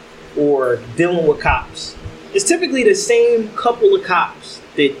 growing up or dealing with cops, it's typically the same couple of cops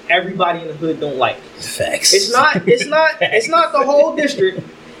that everybody in the hood don't like. Facts. It's not the whole district.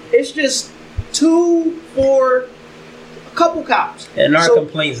 It's just 2, 4, a couple cops. And our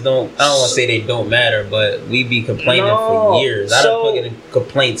complaints I don't want to say they don't matter, but we be complaining for years. I done put in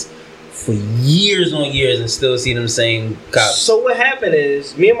complaints for years and still see them same cops. So what happened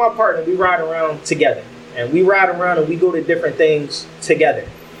is, me and my partner, we ride around together. and we ride around and we go to different things together.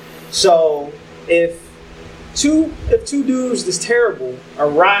 So if two dudes that's terrible are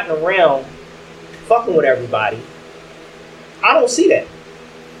riding around fucking with everybody, I don't see that.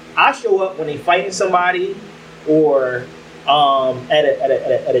 I show up when they fighting somebody or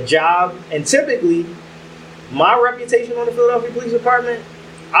at a job, and typically my reputation on the Philadelphia Police Department,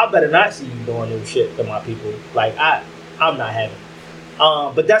 I better not see you doing no shit to my people. Like I'm not having it.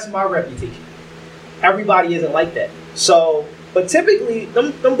 But that's my reputation. Everybody isn't like that. So, but typically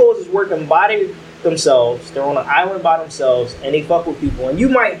them boys is working by themselves. They're on an island by themselves, and they fuck with people. And you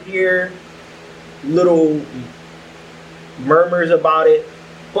might hear little murmurs about it,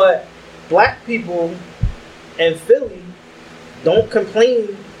 but black people in Philly don't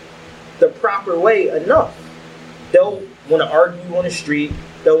complain the proper way enough. They'll want to argue on the street.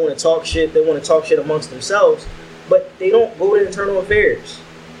 They'll want to talk shit. They want to talk shit amongst themselves, but they don't go to internal affairs.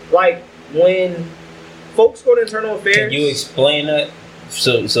 Like when folks go to internal affairs. Can you explain that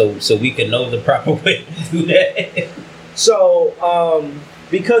so we can know the proper way to do that? So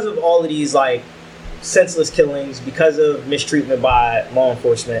because of all of these like senseless killings, because of mistreatment by law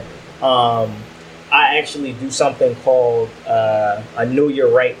enforcement, I actually do something called a Know Your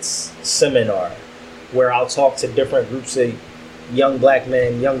Rights seminar, where I'll talk to different groups of young black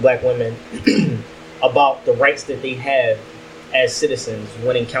men, young black women about the rights that they have as citizens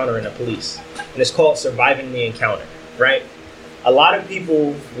when encountering the police. And it's called Surviving the Encounter, right? A lot of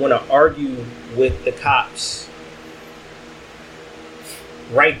people want to argue with the cops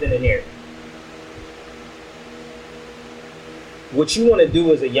right then and there. What you want to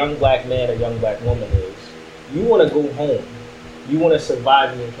do as a young black man or young black woman is you want to go home. You want to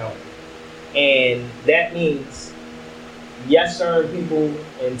survive the encounter. And that means yes sir people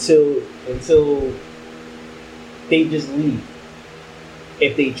until they just leave.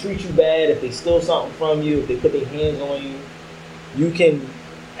 If they treat you bad, if they steal something from you, if they put their hands on you, you can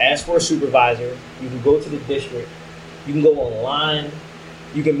ask for a supervisor. You can go to the district. You can go online.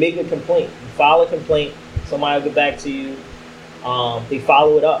 You can make a complaint. You file a complaint. Somebody will get back to you. They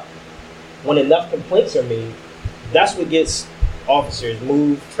follow it up. When enough complaints are made, that's what gets officers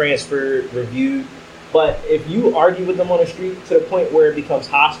moved, transferred, reviewed. But if you argue with them on the street to the point where it becomes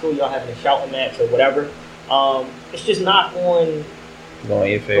hostile, y'all having a shouting match or whatever, it's just not going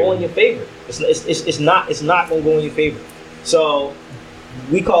in your favor. It's not going to go in your favor. So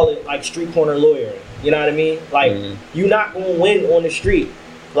we call it like street corner lawyering. You know what I mean? Like you're not going to win on the street.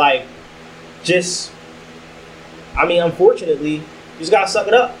 Like unfortunately, you just gotta suck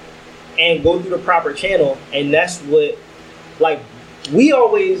it up and go through the proper channel. And that's what, like, we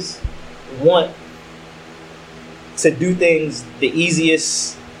always want to do things the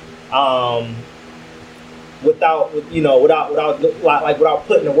easiest, without putting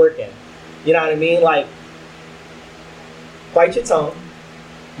the work in. You know what I mean? Like, bite your tongue.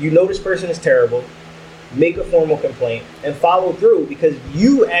 You know this person is terrible. Make a formal complaint and follow through, because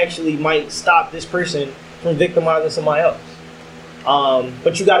you actually might stop this person from victimizing somebody else.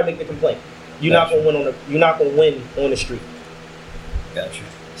 But you got to make the complaint. You're not going to win on the street. Gotcha.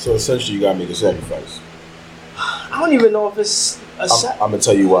 So essentially, you got to make a sacrifice. I don't even know if it's I'm gonna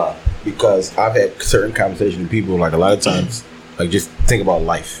tell you why. Because I've had certain conversations with people. Like a lot of times, like just think about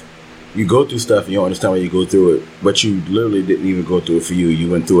life. You go through stuff and you don't understand why you go through it, but you literally didn't even go through it for you. You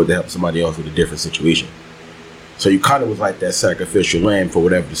went through it to help somebody else with a different situation. So you kind of was like that sacrificial lamb for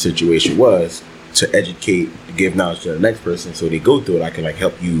whatever the situation was, to educate, to give knowledge to the next person, so they go through it. I can like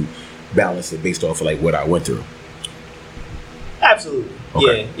help you balance it based off of like what I went through. Absolutely.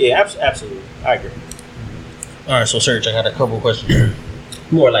 Okay. Yeah, absolutely. I agree. All right, so Serge, I got a couple of questions.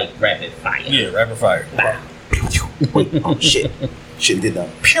 More like rapid fire. Yeah, rapid fire. Wait, oh shit. Shit did that.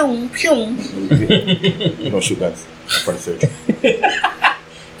 Pew, pew. You don't shoot guns in front of Serge.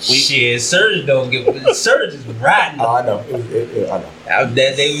 Shit, Serge don't give. Serge is riding. Oh, I know. I know.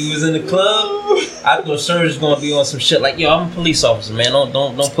 That day we was in the club, I thought Serge was gonna be on some shit like, yo, I'm a police officer, man.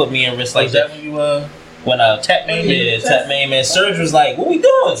 Don't put me in risk like that. When you when Tap Man? Yeah, Tap Man. Serge was like, what we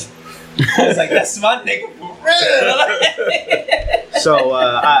doing? I was like, that's my nigga for real. So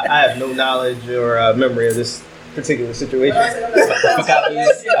I have no knowledge or memory of this particular situation. I forgot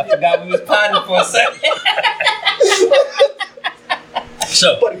we was potting for a second.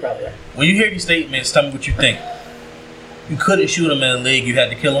 So, when you hear these statements, tell me what you think. You couldn't shoot him in the leg, you had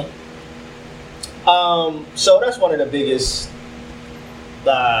to kill him? So that's one of the biggest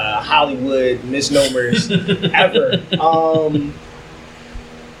Hollywood misnomers ever.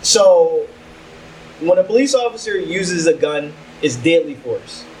 So when a police officer uses a gun, it's deadly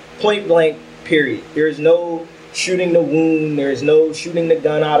force. Point blank, period. There is no shooting the wound. There is no shooting the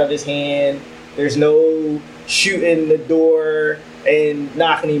gun out of his hand. There's no shooting the door and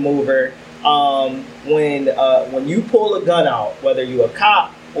knocking him over. When you pull a gun out, whether you're a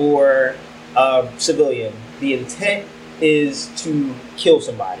cop or a civilian, the intent is to kill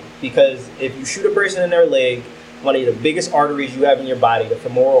somebody. Because if you shoot a person in their leg, one of the biggest arteries you have in your body, the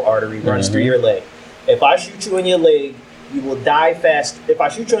femoral artery, runs through your leg. If I shoot you in your leg, you will die fast. If I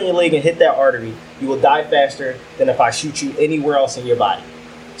shoot you in your leg and hit that artery, you will die faster than if I shoot you anywhere else in your body.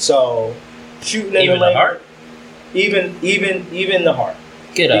 So, shooting in Even the leg, the heart? even the heart.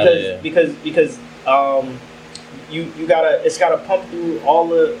 Get out of here. Because you gotta, it's gotta pump through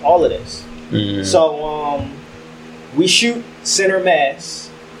all of this. So we shoot center mass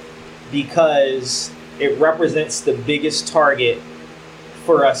because it represents the biggest target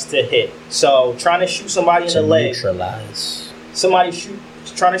for us to hit. So trying to shoot somebody in the leg, neutralize. Trying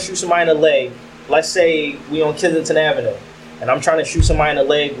to shoot somebody in the leg. Let's say we on Kensington Avenue, and I'm trying to shoot somebody in the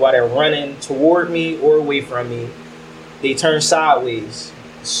leg while they're running toward me or away from me. They turn sideways.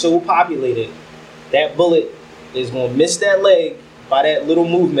 It's so populated, that bullet is gonna miss that leg by that little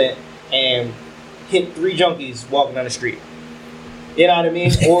movement and hit 3 junkies walking down the street. You know what I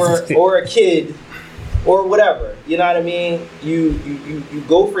mean? Or a kid, or whatever. You know what I mean? You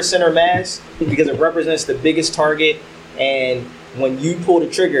go for center mass because it represents the biggest target, and when you pull the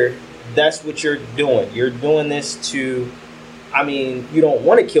trigger, that's what you're doing. You're doing this to, I mean, you don't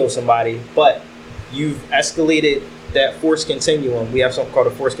want to kill somebody, but you've escalated that force continuum. We have something called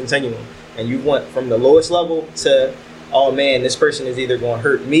a force continuum, and you went from the lowest level to, oh man, this person is either going to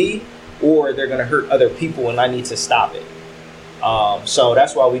hurt me or they're going to hurt other people, and I need to stop it. So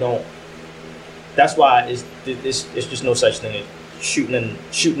that's why we don't. That's why it's just no such thing as shooting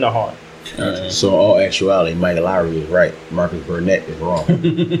a harm. So in all actuality, Michael Lowry is right. Marcus Burnett is wrong.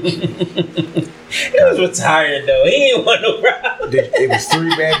 He was retired though. He ain't want no problem. It was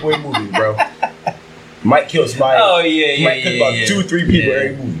 3 Bad Boy movies, bro. Mike killed somebody. Oh yeah. Mike killed about 2 or 3 people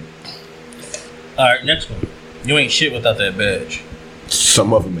every movie. All right, next one. You ain't shit without that badge.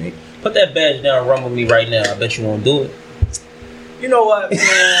 Some of them ain't. Put that badge down and run with me right now. I bet you won't do it. You know what,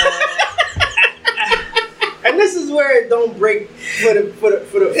 man? And this is where it don't break for the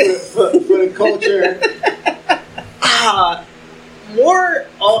culture. More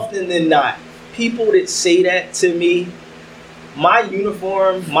often than not, people that say that to me, my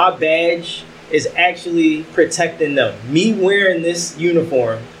uniform, my badge is actually protecting them. Me wearing this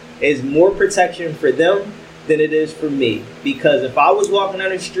uniform is more protection for them than it is for me. Because if I was walking down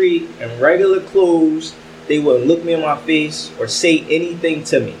the street in regular clothes, they wouldn't look me in my face or say anything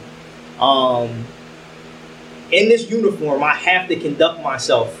to me. In this uniform, I have to conduct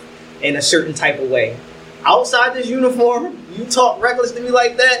myself in a certain type of way. Outside this uniform, you talk reckless to me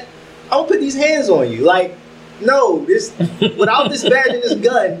like that, I'll put these hands on you. Like, no, this without this badge and this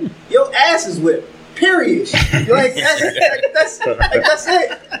gun, your ass is whipped. Period. Like that's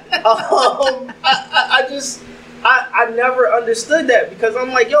it. I never understood that, because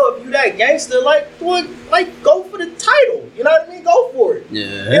I'm like, yo, if you that gangster, like go for the title. You know what I mean? Go for it.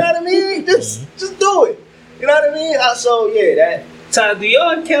 Yeah. You know what I mean? Just do it. You know what I mean? So yeah, that. Ty, do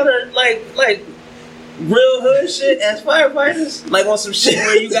y'all encounter like real hood shit as firefighters? Like on some shit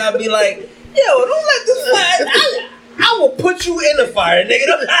where you gotta be like, yo, don't let this fire. I will put you in the fire,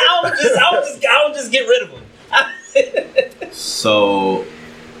 nigga. I'll just get rid of him. So,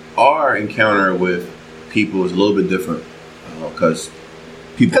 our encounter with people is a little bit different because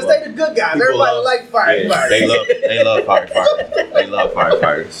they the good guys. Everybody like firefighters. Yeah, they love firefighters. They love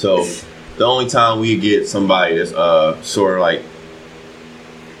firefighters. So, the only time we get somebody that's sort of like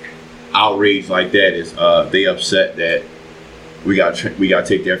outraged like that is they upset that we got to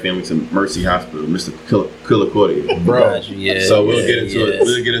take their family to Mercy Hospital, Mr. Killicordia. Bro, yeah. So we'll get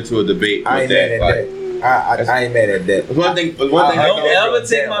into a debate with that. I ain't mad at that. One thing. Don't ever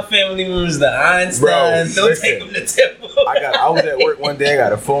take my family members to Einstein. Don't take them to Temple. I was at work one day. I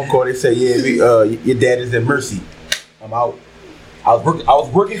got a phone call. They said, "Yeah, your dad is in Mercy." I'm out. I was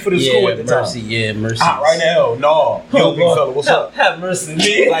working for the school at the Mercy, time. Yeah, Mercy. Right now, no. Yo, big fella, what's up? Have mercy on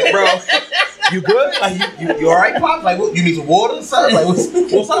me. Like, bro, you good? Like, you all right, Pop? Like, what, you need some water or something? Like,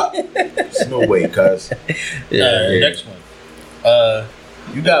 what's up? There's no way, cuz. Next one.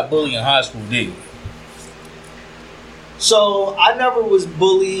 You got bullied in high school, did you? So I never was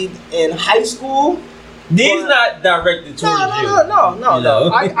bullied in high school. These not directed towards you.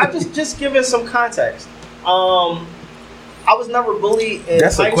 No. I just giving some context. I was never bullied in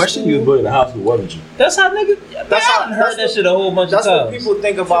That's high a question. school. You was bullied in high school, wasn't you? That's how niggas. That's how I heard that shit a whole bunch of times. That's what people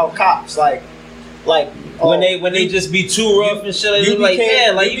think about cops. Like when they just be too rough and shit. You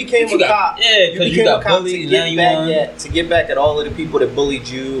became a cop. Yeah, because you got bullied and now you to get back at all of the people that bullied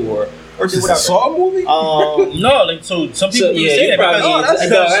you, or or do Is this a whatever. Saw movie? No, like so some people do say that because No, that's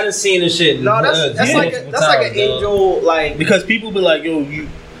I done seen this shit. No, that's like an angel, like because people be like, yo, you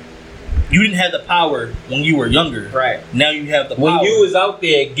didn't have the power when you were younger. Right. Now you have the power. When you was out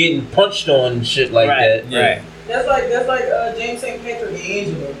there getting punched on and shit like that. Right. That's like James St. Patrick and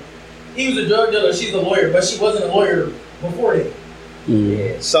Angela. He was a drug dealer, she's a lawyer, but she wasn't a lawyer before that.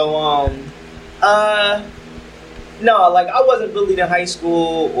 Yeah. So no, like I wasn't bullied in high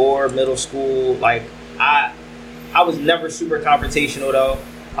school or middle school. Like I was never super confrontational though.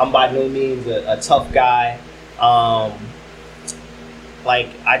 I'm by no means a tough guy. Like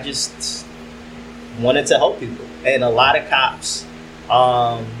I just wanted to help people, and a lot of cops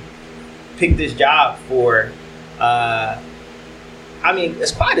picked this job for. I mean,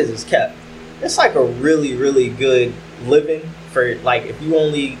 as quiet as it's kept, it's like a really, really good living for like if you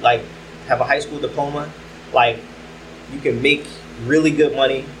only like have a high school diploma, like you can make really good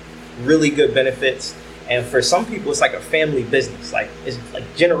money, really good benefits, and for some people it's like a family business. Like it's like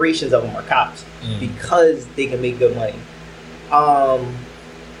generations of them are cops because they can make good money.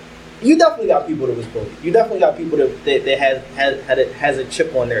 You definitely got people that was bullied. You definitely got people that has a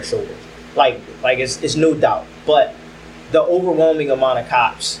chip on their shoulders. Like it's no doubt. But the overwhelming amount of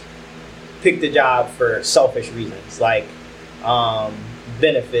cops pick the job for selfish reasons, like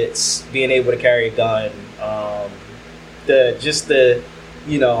benefits, being able to carry a gun,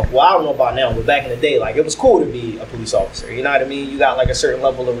 you know, well, I don't know about now, but back in the day, like it was cool to be a police officer. You know what I mean? You got like a certain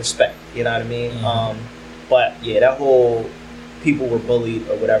level of respect. You know what I mean? But yeah, that whole people were bullied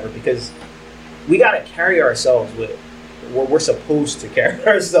or whatever because we got to carry ourselves with what we're supposed to carry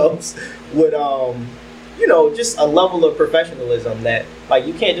ourselves with. You know, just a level of professionalism that like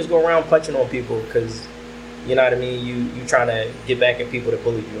you can't just go around punching on people because you know what I mean. You trying to get back at people that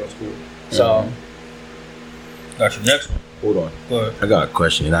bullied you in school. So. Got your next one. Hold on. Go ahead. I got a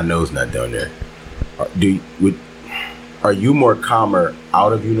question, and I know it's not down there. Are you more calmer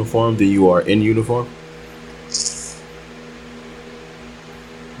out of uniform than you are in uniform?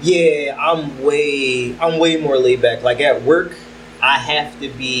 Yeah, I'm way more laid back. Like at work, I have to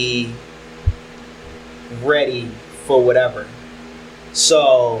be ready for whatever.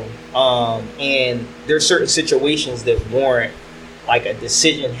 So, and there's certain situations that warrant like a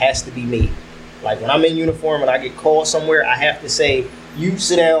decision has to be made. Like when I'm in uniform and I get called somewhere, I have to say, you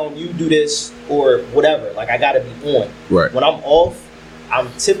sit down, you do this, or whatever. Like I gotta be on. Right. When I'm off, I'm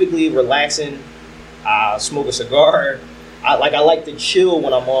typically relaxing, smoke a cigar. I like to chill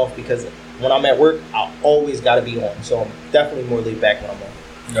when I'm off because when I'm at work, I always gotta be on. So I'm definitely more laid back when I'm on.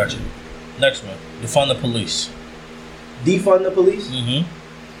 Gotcha. Next one. Defund the police. Defund the police? Mm-hmm.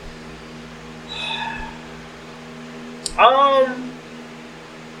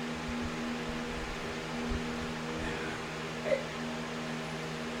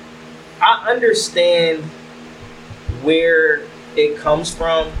 I understand where it comes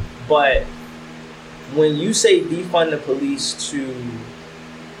from, but when you say defund the police to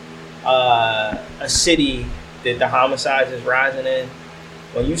a city that the homicides is rising in,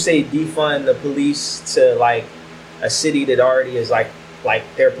 when you say defund the police to like a city that already is like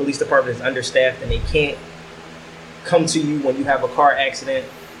their police department is understaffed and they can't come to you when you have a car accident,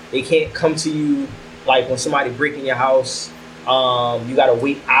 they can't come to you like when somebody breaking your house, you gotta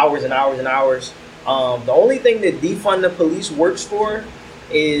wait hours and hours and hours. The only thing that defund the police works for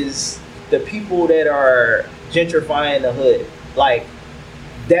is the people that are gentrifying the hood. Like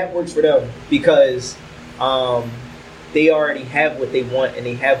that works for them because they already have what they want and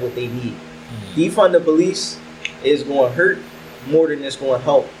they have what they need. Defund the police is going to hurt more than it's going to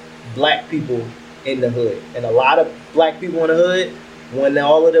help black people in the hood. And a lot of black people in the hood, when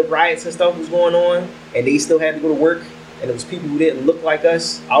all of the riots and stuff was going on and they still had to go to work and it was people who didn't look like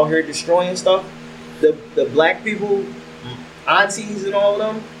us out here destroying stuff, the black people, aunties and all of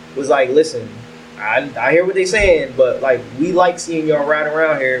them, was like, listen, I hear what they saying, but like we like seeing y'all ride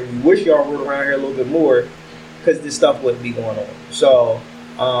around here. We wish y'all rode around here a little bit more because this stuff wouldn't be going on. So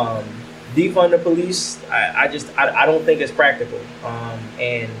defund the police, I don't think it's practical.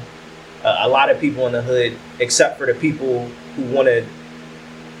 And a lot of people in the hood, except for the people who want to,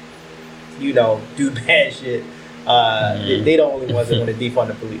 you know, do bad shit, they the only ones that want to defund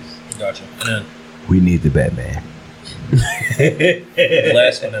the police. Gotcha. And We need the Batman. the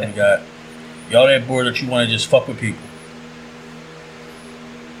last one that we got. Y'all that bored that you want to just fuck with people.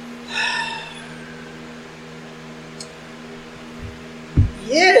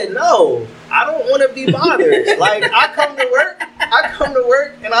 Yeah, no, I don't want to be bothered. Like I come to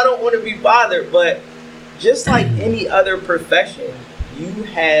work and I don't want to be bothered, but just like any other profession, you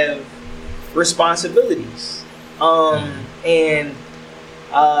have responsibilities. And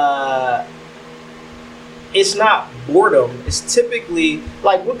it's not boredom. It's typically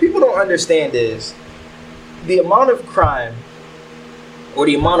like what people don't understand is the amount of crime or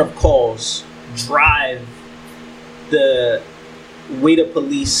the amount of calls drive the way the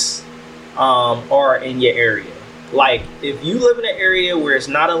police are in your area. Like if you live in an area where it's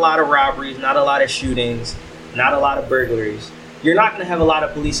not a lot of robberies, not a lot of shootings, not a lot of burglaries, you're not going to have a lot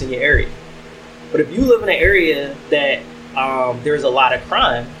of police in your area. But if you live in an area that there's a lot of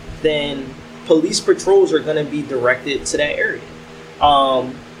crime, then police patrols are going to be directed to that area.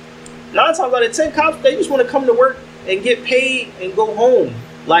 9 times out of 10, cops, they just want to come to work and get paid and go home.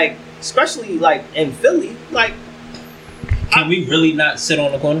 Like, especially like in Philly, like. Can we really not sit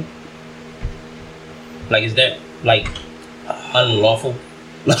on the corner? Like, is that like unlawful?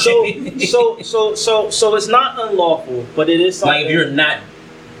 So it's not unlawful, but it is something. Like if you're not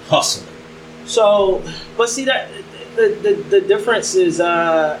hustling. So, but see that the difference is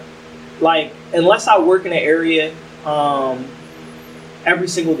like unless I work in an area every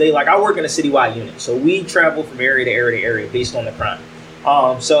single day, like I work in a citywide unit, so we travel from area to area to area based on the crime.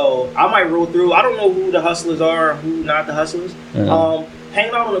 So I might roll through. I don't know who the hustlers are, who not the hustlers. Mm-hmm.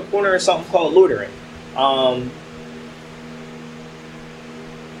 Hanging out on the corner is something called loitering.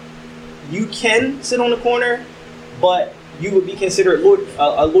 You can sit on the corner, but you would be considered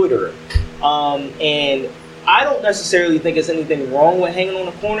a loiterer. And I don't necessarily think it's anything wrong with hanging on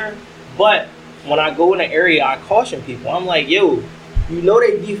the corner, but when I go in an area, I caution people. I'm like, yo, you know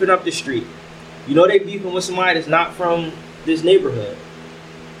they beefing up the street. You know they beefing with somebody that's not from this neighborhood.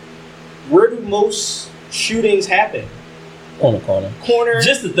 Where do most shootings happen? On the corner.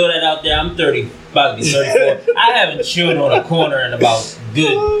 Just to throw that out there, I'm 30, about to be 34. I haven't chilled on a corner in about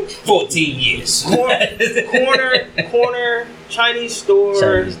good 14 years. Corner, Chinese store.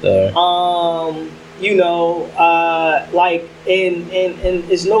 You know, like, and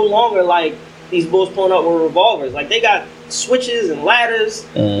it's no longer like these bulls pulling up with revolvers. Like, they got switches and ladders.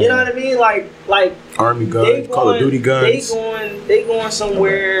 You know what I mean? Like army guns, Call of Duty guns. They going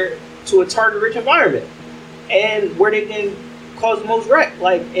somewhere to a target-rich environment, and where they can cause the most wreck.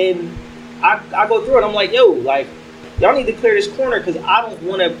 Like, and I go through it. I'm like, yo, like, y'all need to clear this corner because I don't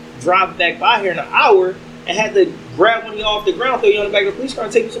want to drive back by here in an hour and have to grab one of y'all off the ground, throw you on the back of the police car,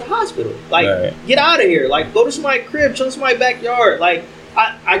 and take you to the hospital. Like, Get out of here. Like, go to somebody's crib, chill in somebody's backyard. Like,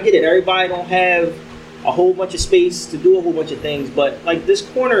 I get it. Everybody don't have a whole bunch of space to do a whole bunch of things, but like this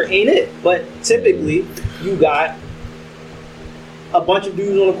corner ain't it. But typically, you got a bunch of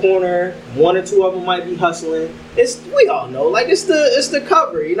dudes on the corner. 1 or 2 of them might be hustling. We all know, like it's the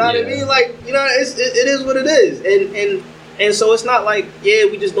cover. You know what I mean? Like, you know, it is what it is. And so it's not like, yeah,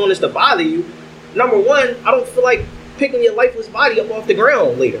 we just doing this to bother you. Number one, I don't feel like picking your lifeless body up off the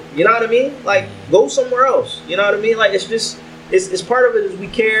ground later. You know what I mean? Like, go somewhere else. You know what I mean? Like, it's just. It's part of it is we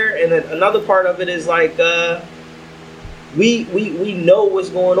care, and then another part of it is like we know what's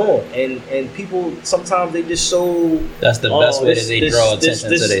going on, and people sometimes they just so. That's the best way that they draw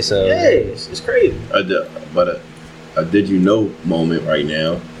attention to themselves. Yeah, it's crazy. But a did you know moment right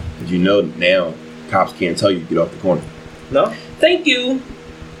now? Did you know now cops can't tell you to get off the corner? No. Thank you.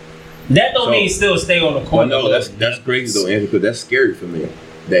 That don't mean still stay on the corner. Well, no, that's crazy though, Andrew, because that's scary for me.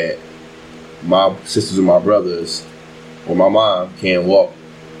 That my sisters and my brothers. Or my mom can't walk.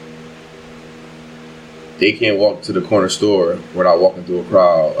 They can't walk to the corner store without walking through a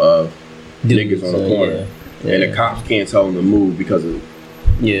crowd of niggas on the corner. Yeah. And the cops can't tell them to move because of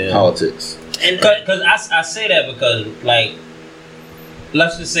politics. And because I say that because, like,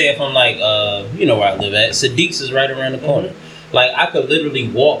 let's just say if I'm like, you know where I live at, Sadiq's is right around the corner. Mm-hmm. Like, I could literally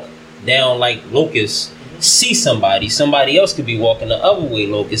walk down, like, Locust, see somebody else could be walking the other way,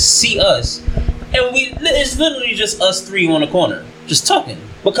 Locust, see us. And it's literally just us 3 on the corner, just talking.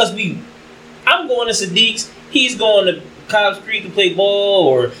 Because I'm going to Sadiq's, he's going to Cobb's Creek to play ball,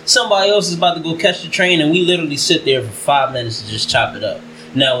 or somebody else is about to go catch the train, and we literally sit there for 5 minutes to just chop it up.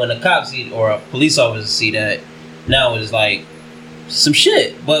 Now, when a cop see or a police officer see that, now it's like some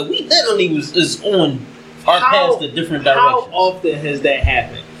shit. But we literally is on our paths to different directions. How often has that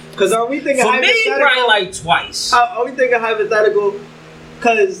happened? Because are we thinking hypothetical? For me, probably like twice. Are we thinking hypothetical?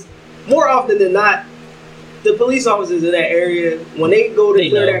 Because more often than not, the police officers in that area, when they go to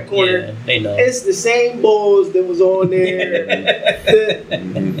clear that corner, they know. It's the same bulls that was on there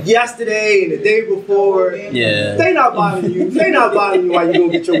yesterday and the day before. Yeah. They not bothering you. They not bothering you while you go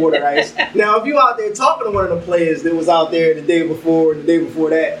get your water ice. Now, if you out there talking to one of the players that was out there the day before and the day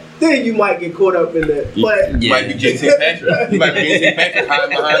before that, then you might get caught up in the. But you might be James St. Patrick. You might be James St. Patrick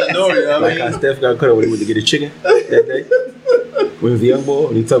hiding behind the door. You know what I mean? Like how Steph got caught up when he went to get a chicken that day. When he was a young boy,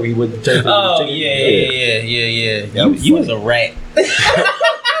 and he told me he went to church. Oh, yeah. You was a rat.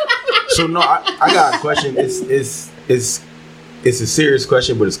 So no, I got a question. It's a serious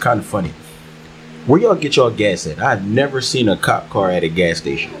question, but it's kind of funny. Where y'all get y'all gas at? I've never seen a cop car at a gas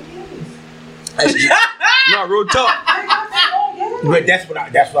station. No, real talk. But that's what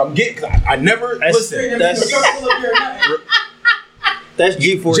I'm getting. Cause I never listen. That's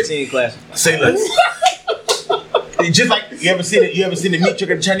G14 class. Say less. Just like you ever seen the meat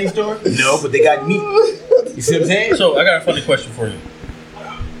truck at the Chinese store? No, but they got meat. You see what I'm saying? So I got a funny question for you.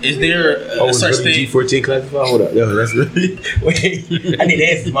 Is there a such thing? G14 classified? Hold up, yo, that's really. Wait, I need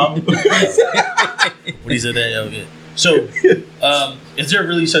answers, mom. When he said that, yeah. So, is there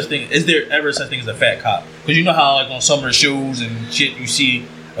really such thing? Is there ever such thing as a fat cop? Because you know how like on some of the shows and shit, you see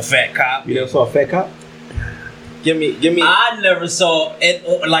a fat cop. You never saw a fat cop? Give me. I never saw it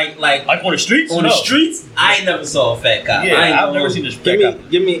like on the streets. On the streets, I ain't never saw a fat cop. Yeah, I've never seen a fat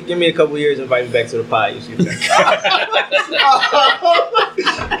cop. Give me a couple years. Invite me back to the pod. You see a fat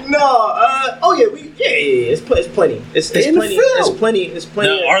cop. No. It's plenty. It's plenty. It's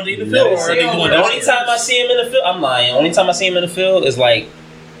plenty. Now, are they in the field or are they going? The only time I see him in the field, I'm lying. Only time I see him in the field is like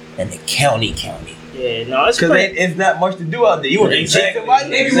in the county. Yeah, no, it's because plenty. it's not much to do out there. You want to chase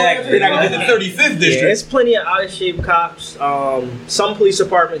somebody? Exactly. They're not gonna do the 35th district. Yeah, there's plenty of out of shape cops. Some police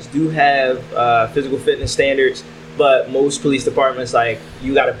departments do have physical fitness standards, but most police departments, like,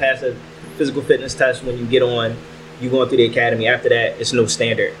 you got to pass a physical fitness test when you get on. You going through the academy. After that, it's no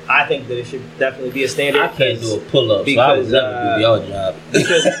standard. I think that it should definitely be a standard. I can't do a pull-up, so I would never do your job.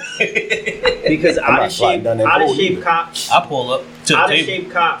 Because out of shape cops, I pull up to the out of table.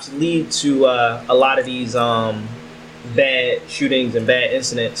 shape cops lead to a lot of these bad shootings and bad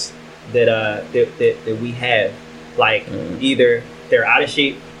incidents that we have. Like, either they're out of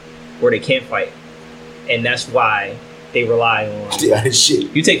shape or they can't fight, and that's why they rely on out of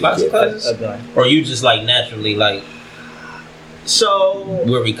shape. You take boxing classes, a gun. or you just like naturally like. So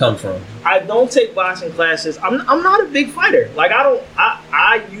where we come from. I don't take boxing classes. I'm not a big fighter. Like,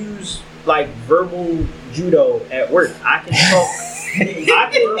 I use like verbal judo at work. I can talk.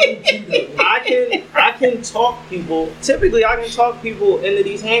 I can talk people. Typically, I can talk people into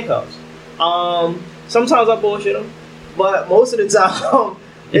these handcuffs. Sometimes I bullshit them, but most of the time,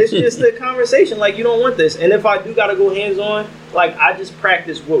 it's just a conversation. Like, you don't want this. And if I do gotta go hands on, like, I just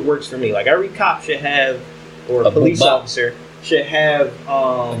practice what works for me. Like, every cop should have, or a police officer should have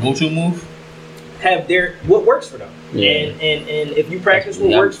a go-to move. Have their what works for them. Yeah. And if you practice what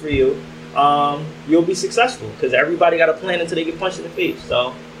works for you, you'll be successful, because everybody got a plan until they get punched in the face.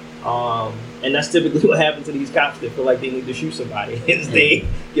 So, and that's typically what happens to these cops that feel like they need to shoot somebody. Is they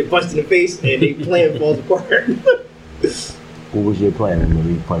get punched in the face and their plan falls apart. What was your plan when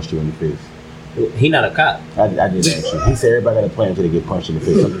he punched you in the face? He not a cop. I didn't ask you. He said everybody got a plan until they get punched in the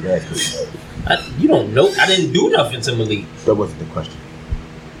face. I'm just asking. You don't know. I didn't do nothing to Malik. That wasn't the question.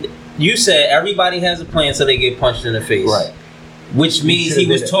 You said everybody has a plan until they get punched in the face. Right. Which means he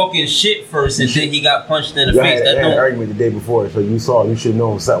was talking shit first and then he got punched in the face. That had an argument the day before, so you should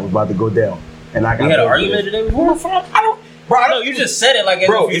know something was about to go down. And I got. We had an argument the day before? No, you just said it like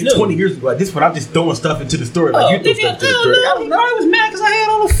it's 20 years ago. At this point, I'm just throwing stuff into the story. Like, you throw stuff into the story. I was mad because I had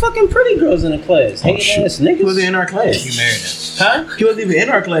all the fucking pretty girls in the class. Hating ass niggas. He wasn't in our class. You married us. Huh? He wasn't even in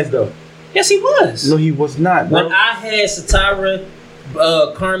our class, though. Yes, he was. No, he was not, bro. When I had Satara,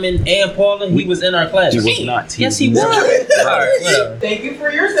 Carmen, and Paula, he was in our class. He was not. Yes, he was. All right, whatever. Thank you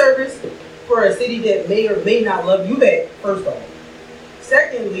for your service for a city that may or may not love you back, first off.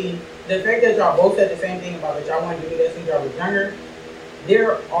 Secondly, the fact that y'all both said the same thing about that y'all want to do that since y'all was younger.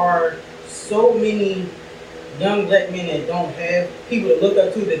 There are so many young black men that don't have people to look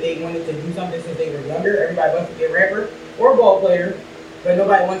up to that they wanted to do something since they were younger. Everybody wants to be a rapper or a ball player, but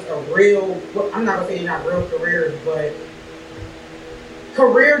nobody wants a real, well, I'm not going to say they're not real careers, but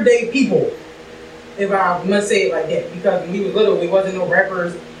career day people, if I must say it like that. Because when we was little, we wasn't no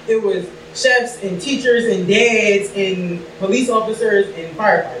rappers. It was chefs and teachers and dads and police officers and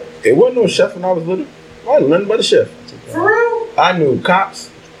firefighters. It wasn't no chef when I was little. I wasn't nothing but a chef. For real? I knew cops.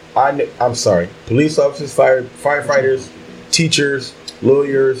 Police officers, firefighters, teachers,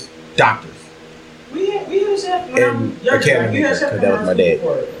 lawyers, doctors. We had a chef when I was younger. Academy, We had a chef that was my dad.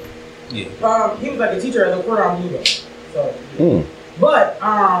 Yeah. He was like a teacher at the Cordon Bleu. So. But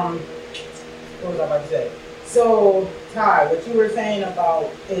what was I about to say? So Ty, what you were saying about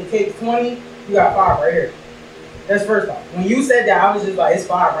it takes 20, you got 5 right here. That's first off. When you said that, I was just like, it's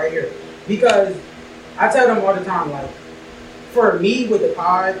 5 right here, because I tell them all the time, like, for me with the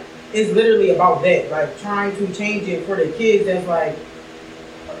pod, it's literally about that, like trying to change it for the kids. That's like,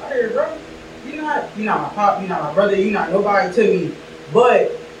 fuck out here, bro. You're not my pop, you're not my brother, you're not nobody to me.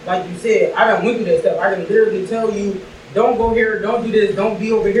 But like you said, I done went through that stuff. I can literally tell you, don't go here, don't do this, don't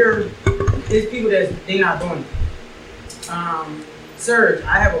be over here. it's people they not doing it. Serge,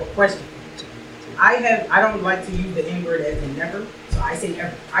 I have a question. I don't like to use the N-word as in never, so I say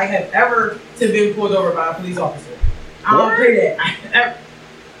ever. I have ever been pulled over by a police officer. I don't say that.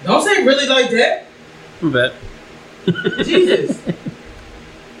 Don't say really like that. I'm bad. Jesus.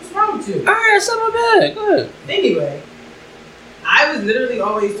 What's wrong with you? Alright, it's not bad. Go ahead. Anyway, I was literally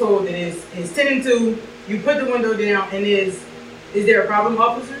always told that it's 10 and 2, you put the window down, and is there a problem,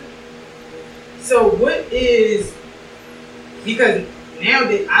 officer? So what is, because now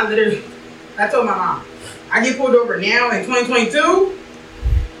that I told my mom, I get pulled over now in 2022,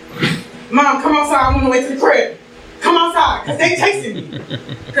 Mom, come outside, I'm on the way to the crib. Come outside, because they chasing me.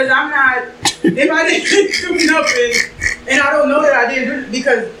 Because I'm not, if I didn't do nothing, and I don't know that I didn't do it,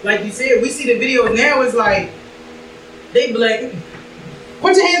 because like you said, we see the videos now, it's like, they black,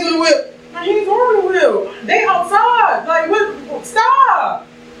 put your hands on the wheel. My hands are on the wheel. They outside. Like, what? Stop.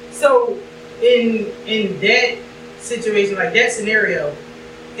 So, in that situation, like that scenario,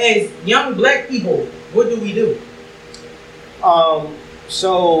 as young black people, what do we do?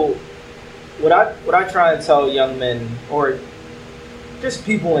 So what I try and tell young men, or just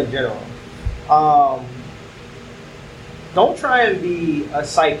people in general, don't try and be a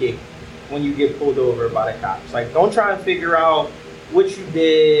psychic when you get pulled over by the cops. Like, don't try and figure out what you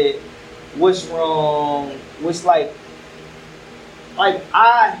did, what's wrong, what's like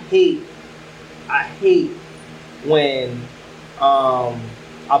I hate when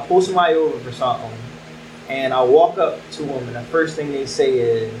I pull somebody over for something and I walk up to them and the first thing they say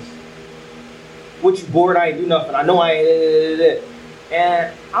is, "What, you bored? I ain't do nothing. I know I ain't."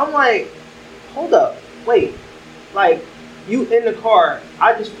 And I'm like, hold up, wait, like, you in the car,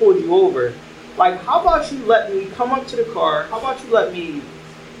 I just pulled you over. Like, how about you let me come up to the car? How about you let me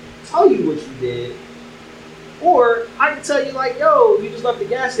tell you what you did? Or I can tell you, like, yo, you just left the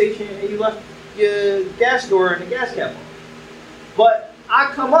gas station and you left your gas door and the gas cap on. But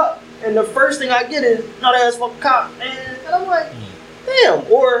I come up and the first thing I get is, "No, that's fucking cop." And I'm like, damn.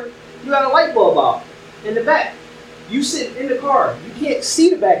 Or you got a light bulb out in the back. You sit in the car. You can't see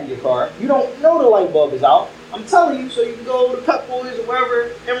the back of your car. You don't know the light bulb is out. I'm telling you, so you can go to Pep Boys or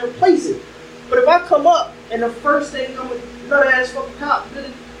wherever and replace it. But if I come up and the first thing I'm with, "Nut ass fucking cop,"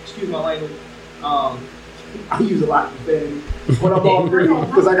 excuse my language. I use a lot of profanity when I'm on duty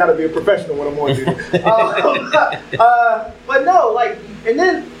because I gotta be a professional when I'm on duty. But no, like, and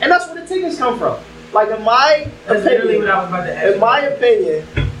that's where the tickets come from. Like, in my opinion,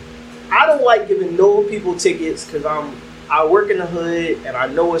 I don't like giving no people tickets because I work in the hood and I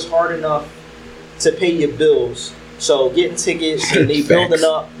know it's hard enough to pay your bills. So getting tickets and they building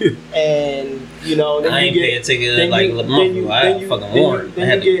up, and you know, then I ain't pay a ticket like a month ago. I had a fucking warrant. I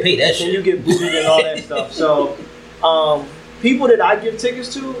had to pay that shit. Then you get booted and all that stuff. So people that I give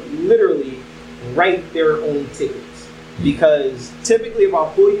tickets to literally write their own tickets, because typically if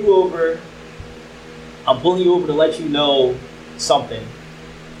I pull you over, I'm pulling you over to let you know something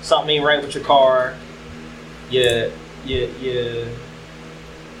ain't right with your car. Yeah.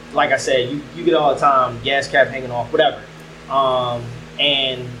 Like I said, you get all the time, gas cap hanging off, whatever.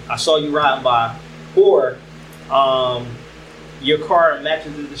 And I saw you riding by, or your car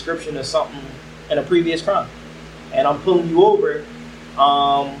matches the description of something in a previous crime, and I'm pulling you over.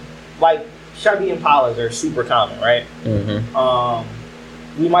 Like Chevy Impalas are super common, right?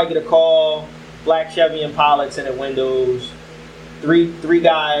 Mm-hmm. We might get a call, black Chevy Impala, tinted windows, three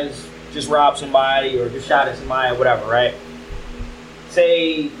guys just robbed somebody or just shot at somebody or whatever, right?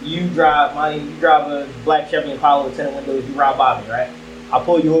 Say you drive a black Chevy Impala with tinted windows, you ride by me, right? I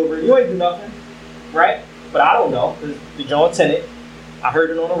pull you over, you ain't do nothing, right? But I don't know, because the joint tinted. I heard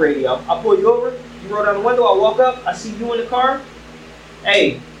it on the radio. I pull you over, you roll down the window, I walk up, I see you in the car.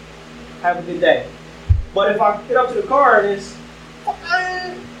 Hey, have a good day. But if I get up to the car and it's,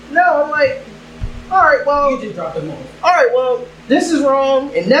 no, I'm like, all right, well, You just dropped them off. all right, well, this is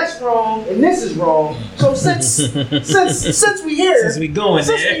wrong, and that's wrong, and this is wrong. So since we here, Since we going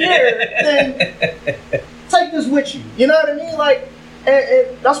there, then take this with you. You know what I mean? Like,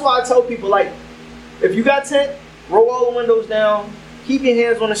 and that's why I tell people, like, if you got tint, roll all the windows down, keep your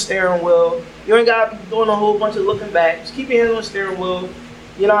hands on the steering wheel. You ain't got to be doing a whole bunch of looking back. Just keep your hands on the steering wheel.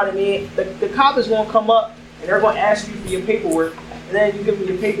 You know what I mean? The cop is going to come up, and they're going to ask you for your paperwork, and then you give them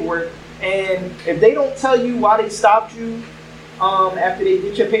your paperwork. And if they don't tell you why they stopped you after they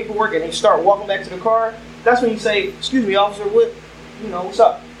get your paperwork and they start walking back to the car, that's when you say, "Excuse me, officer, what's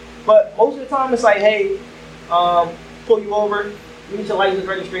up?" But most of the time it's like, "Hey, pull you over, you need your license,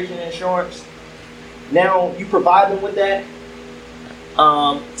 registration, and insurance." Now you provide them with that.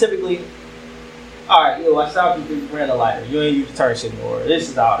 Typically, all right, yo, I stopped you because you ran a lighter. You ain't use the turn signal, or this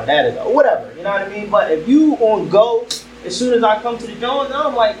is out, or that is out, whatever. You know what I mean? But if you on go, as soon as I come to the joint, now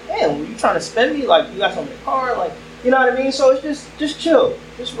I'm like, damn, you trying to spend me? Like, you got something in the car? Like, you know what I mean? So it's just chill.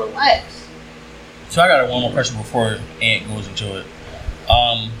 Just relax. So I got one more question before Ant goes into it.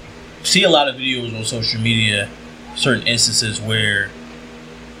 See a lot of videos on social media, certain instances where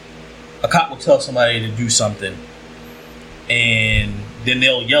a cop will tell somebody to do something, and then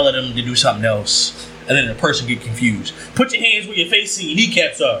they'll yell at them to do something else, and then the person get confused. Put your hands where your face and your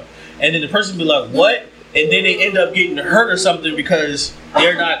kneecaps are, and then the person be like, "What?" And then they end up getting hurt or something because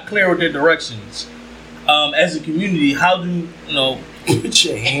they're not clear with their directions. As a community, how do you know? Put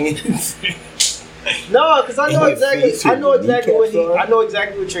your hands. No, because I know exactly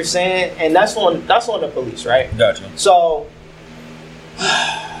what you're saying, and that's on the police, right? Gotcha. So,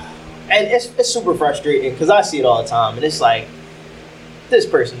 and it's super frustrating because I see it all the time, and it's like this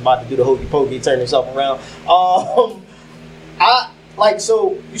person's about to do the hokey pokey, turn himself around.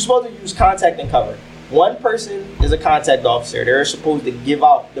 So you're supposed to use contact and cover. One person is a contact officer; they're supposed to give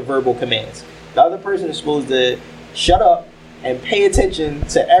out the verbal commands. The other person is supposed to shut up and pay attention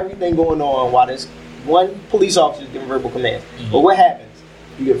to everything going on while this one police officer is giving verbal commands. Mm-hmm. But what happens?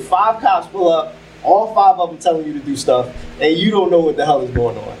 You get 5 cops pull up, all 5 of them telling you to do stuff, and you don't know what the hell is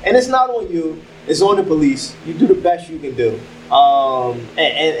going on. And it's not on you; it's on the police. You do the best you can do,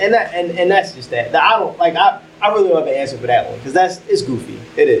 and that's just that. I really don't have an answer for that one because it's goofy.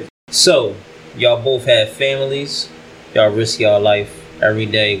 It is. So, y'all both have families. Y'all risk y'all life every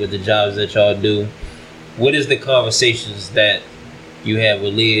day with the jobs that y'all do. What is the conversations that you have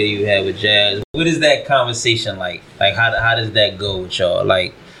with Leah, you have with Jazz? What is that conversation like? Like, how does that go with y'all?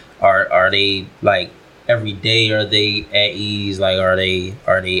 Like, are they like every day? Are they at ease? Like, are they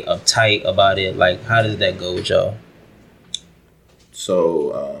uptight about it? Like, how does that go with y'all?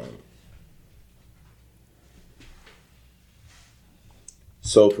 So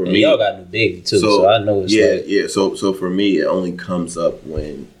for me, y'all got a new baby too, so I know it's yeah. So for me, it only comes up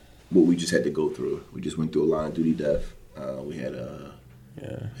when what we just had to go through. We just went through a line of duty death. We had a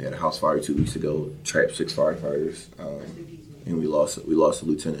house fire 2 weeks ago. Trapped 6 firefighters, and we lost a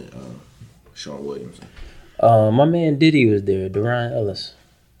lieutenant, Sean Williams. My man Diddy was there, Dorian Ellis.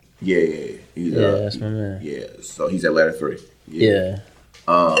 Yeah. That's my man. Yeah, so he's at ladder 3. Yeah.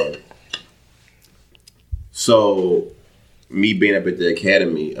 So me being up at the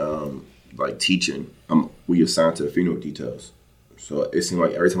academy, like teaching, we assigned to the funeral details. So it seemed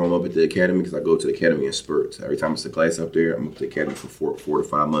like every time I'm up at the academy, because I go to the academy in spurts. Every time it's a class up there, I'm up at the academy for 4 to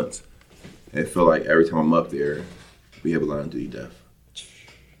 5 months. And it felt like every time I'm up there, we have a line of duty death.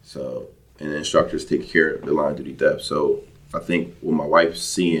 So, and the instructors take care of the line of duty death. So I think with my wife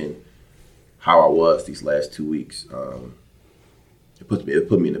seeing how I was these last 2 weeks, it put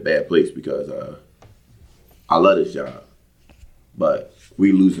me in a bad place because I love this job, but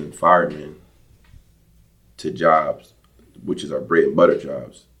we losing firemen to jobs, which is our bread and butter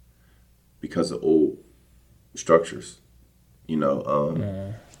jobs, because of old structures, you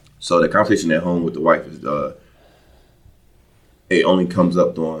know. So the conversation at home with the wife is, it only comes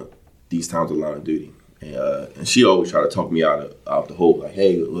up during these times of line of duty, and she always try to talk me out the hole, like,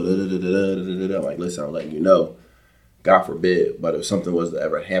 hey, I'm like, listen, I'm letting you know, God forbid, but if something was to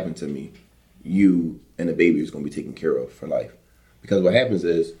ever happen to me, you and the baby is going to be taken care of for life. Because what happens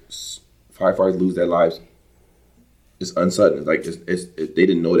is firefighters lose their lives. It's unsudden. It's like they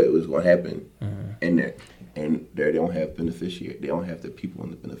didn't know that it was going to happen, and they don't have beneficiary. They don't have the people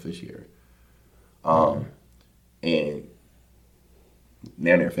in the beneficiary, and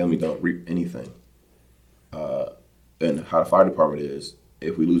now their family don't reap anything. And how the fire department is,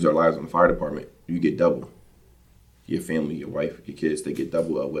 if we lose our lives in the fire department, you get double. Your family, your wife, your kids, they get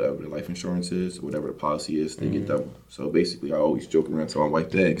double of whatever the life insurance is, whatever the policy is, they get double. So basically, I always joke around to my wife,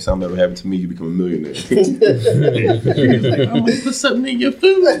 Dad, because something ever happened to me, you become a millionaire. Like, I'm going to put something in your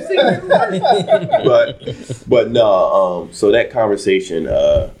food. But no, so that conversation,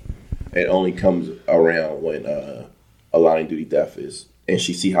 it only comes around when a line of duty death is, and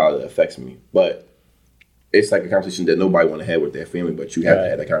she see how it affects me. But it's like a conversation that nobody want to have with their family, but you have to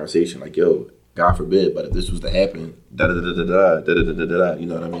have that conversation, like, yo, God forbid, but if this was to happen, you know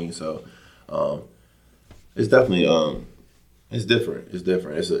what I mean? So, it's definitely, it's different. It's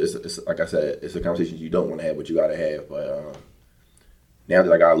different. It's like I said, it's a conversation you don't want to have, but you got to have. But now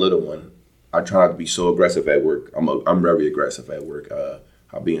that I got a little one, I try not to be so aggressive at work. I'm very aggressive at work.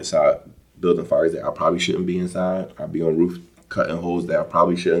 I'll be inside building fires that I probably shouldn't be inside. I'll be on roof cutting holes that I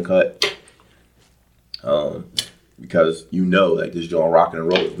probably shouldn't cut. Because you know, like, this joint rocking and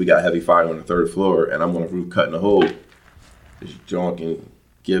rolling. We got heavy fire on the 3rd floor, and I'm on the roof cutting a hole. This joint can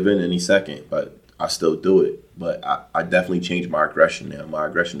give in any second, but I still do it, but I definitely changed my aggression now. My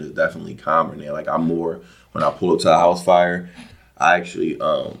aggression is definitely calmer now. Like I'm more, when I pull up to a house fire, I actually,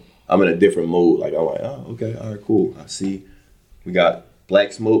 I'm in a different mode. Like I'm like, oh, okay, all right, cool. I see we got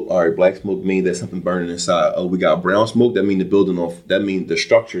black smoke. All right, black smoke means there's something burning inside. Oh, we got brown smoke. That means that means the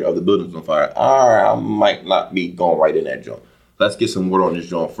structure of the building's on fire. All right, I might not be going right in that joint. Let's get some water on this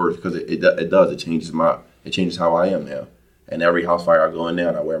joint first, because it changes how I am now. And every house fire I go in now,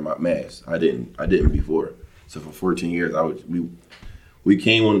 I wear my mask. I didn't before. So for 14 years, we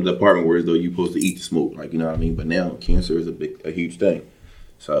came on the department where as though you're supposed to eat the smoke, like, you know what I mean. But now cancer is a huge thing.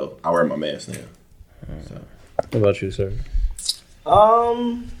 So I wear my mask now. So. What about you, sir?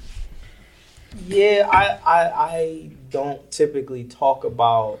 Yeah, I don't typically talk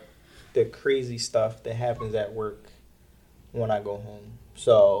about the crazy stuff that happens at work when I go home.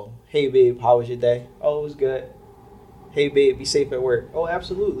 So, hey babe, how was your day? Oh, it was good. Hey babe, be safe at work. Oh,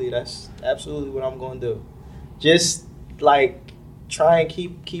 absolutely. That's absolutely what I'm going to do. Just like try and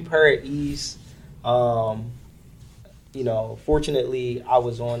keep her at ease. You know, fortunately, I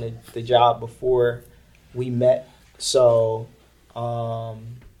was on the job before we met, so. I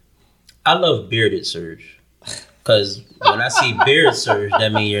love bearded Surge, because when I see beard Surge,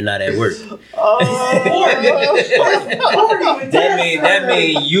 that means you're not at work. That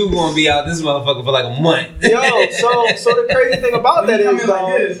mean you gonna be out this motherfucker for like a month. Yo, so the crazy thing about that is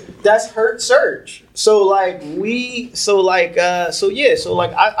though, that's hurt Surge. I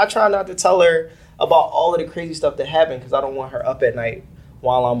try not to tell her about all of the crazy stuff that happened, because I don't want her up at night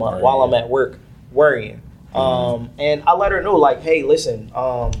while I'm at work worrying. And I let her know, like, hey, listen,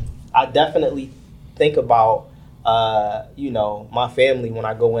 I definitely think about, my family when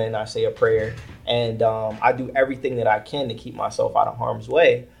I go in, I say a prayer, and I do everything that I can to keep myself out of harm's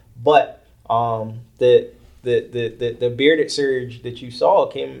way. But the bearded Surge that you saw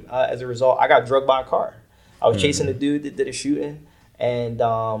came as a result. I got drugged by a car. I was chasing the dude that did a shooting, and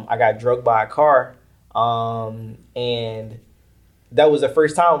I got drugged by a car, and that was the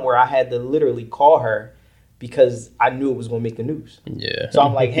first time where I had to literally call her, because I knew it was going to make the news. Yeah. So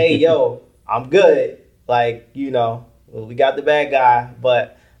I'm like, hey, yo, I'm good. Like, we got the bad guy,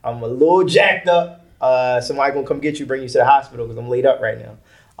 but I'm a little jacked up. Somebody going to come get you, bring you to the hospital, because I'm laid up right now.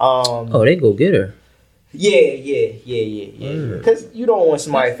 They go get her. Yeah. Because you don't want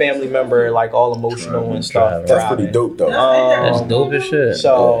somebody, family member, like all emotional and stuff. That's pretty dope, though. That's dope as shit.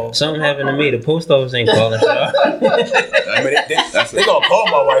 So something happened to me. The post office ain't calling shit out. I mean, they gonna call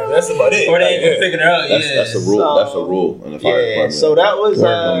my wife. That's about it. Or they ain't gonna figure it out. That's a rule. That's a rule in the fire department. So that was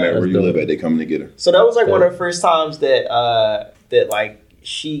no matter where you live at, they coming to get her. So that was like one of the first times that like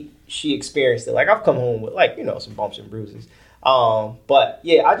she experienced it. Like I've come home with like some bumps and bruises. But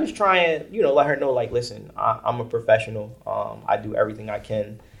yeah, I just try and let her know, like, listen, I'm a professional. I do everything I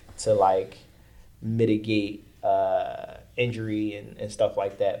can to like mitigate injury and stuff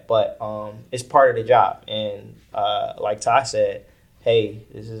like that. But it's part of the job. And like Ty said, hey,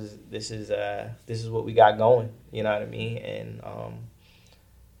 this is what we got going. You know what I mean? And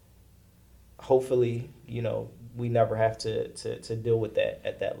hopefully, we never have to deal with that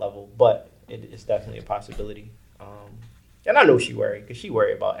at that level. But it's definitely a possibility. And I know she worried, because she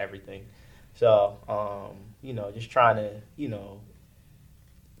worried about everything. So, just trying to,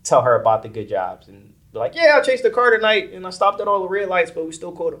 tell her about the good jobs. And be like, yeah, I chased the car tonight, and I stopped at all the red lights, but we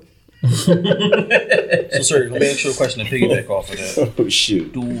still caught him. So, sir, let me ask you a question to piggyback off of that. Oh,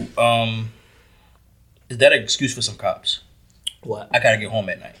 shoot. Is that an excuse for some cops? What? I got to get home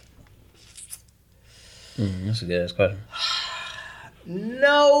at night. That's a good ass question.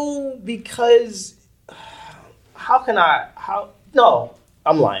 No, because... No,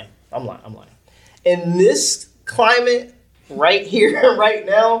 I'm lying. In this climate right here, right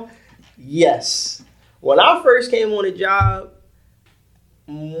now, yes. When I first came on the job,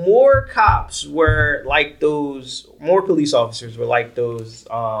 more cops were like those, more police officers were like those,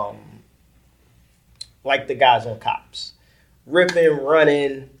 like the guys on Cops. Ripping,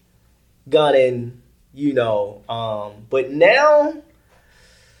 running, gunning, but now...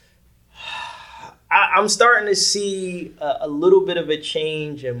 I'm starting to see a little bit of a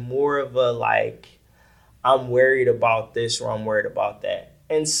change and more of a like, I'm worried about this or I'm worried about that.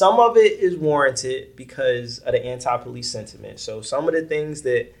 And some of it is warranted because of the anti-police sentiment. So some of the things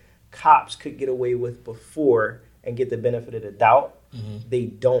that cops could get away with before and get the benefit of the doubt, they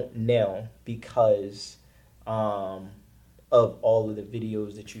don't now because of all of the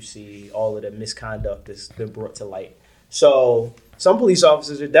videos that you see, all of the misconduct that's been brought to light. So some police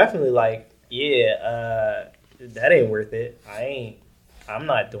officers are definitely like, yeah, that ain't worth it. I'm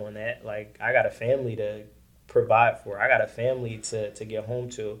not doing that. Like, I got a family to provide for. I got a family to get home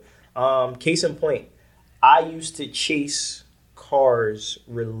to. Case in point, I used to chase cars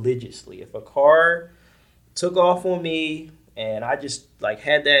religiously. If a car took off on me and I just like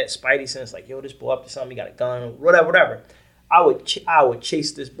had that spidey sense, like, yo, this bull up to something, he got a gun, whatever, I would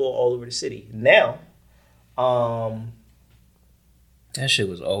chase this bull all over the city. Now, that shit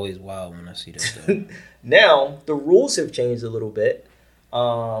was always wild when I see that stuff. now the rules have changed a little bit.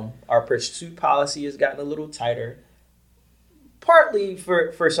 Our pursuit policy has gotten a little tighter, partly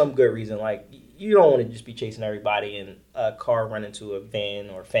for some good reason. Like, you don't want to just be chasing everybody and a car run into a van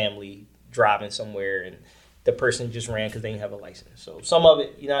or family driving somewhere and the person just ran because they didn't have a license. So some of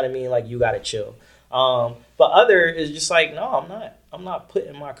it, you know what I mean? Like, you got to chill. But other is just like, no, I'm not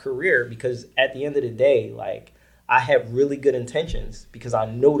putting my career, because at the end of the day, like, I have really good intentions because I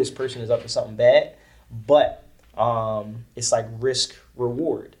know this person is up to something bad, but it's like risk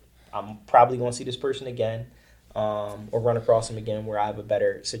reward. I'm probably going to see this person again, or run across him again where I have a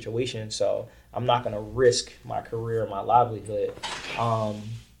better situation. So I'm not going to risk my career, my livelihood,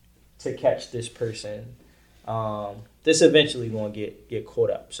 to catch this person. This eventually going to get caught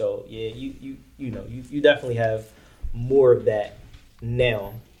up. So yeah, you definitely have more of that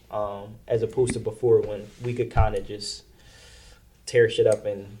now, as opposed to before when we could kind of just tear shit up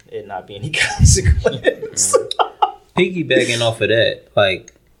and it not be any consequence. Piggybacking off of that,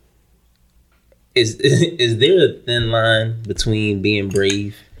 like, is there a thin line between being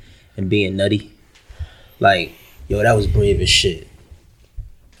brave and being nutty? Like, yo, that was brave as shit.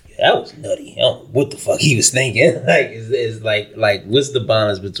 That was nutty. I don't know what the fuck he was thinking. Like, is like what's the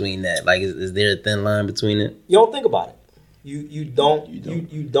balance between that? Like, is there a thin line between it? You don't think about it. You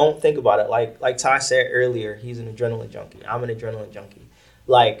don't think about it. Like Ty said earlier, he's an adrenaline junkie. I'm an adrenaline junkie.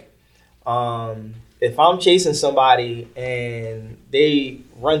 Like, if I'm chasing somebody and they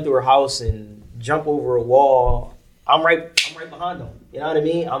run through a house and jump over a wall, I'm right behind them. You know what I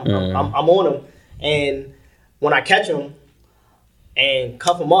mean? I'm on them, and when I catch them and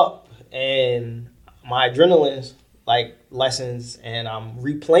cuff them up, and my adrenaline's like lessens, and I'm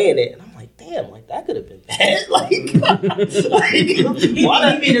replaying it, and I'm like, damn, like that could have been bad. Like why the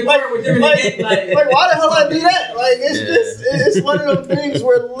hell I do that? Like, it's one of those things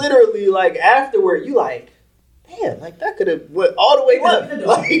where literally, like, afterward, you like, damn, like that could have went all the way left.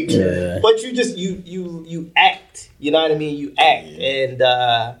 Like, but you just you act. You know what I mean? You act,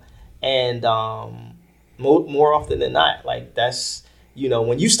 and more often than not, like, that's, you know,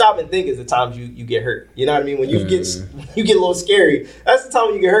 when you stop and think is the times you get hurt. You know what I mean? When you get a little scary, that's the time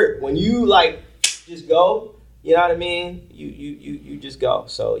when you get hurt. When you like just go, you know what I mean? You just go.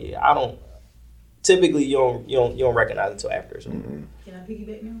 So yeah, I don't typically you don't recognize until after. So. Can I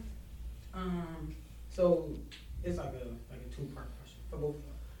piggyback now? So it's like a two-part question for both of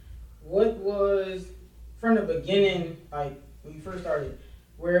you. What was from the beginning, like when you first started,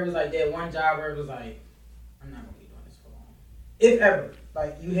 where it was like that one job where it was like, I'm not gonna be doing this for long, if ever.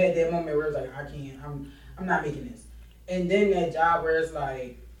 Like, you had that moment where it's like, I'm not making this, and then that job where it's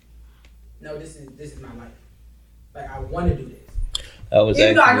like, no, this is my life. Like, I want to do this.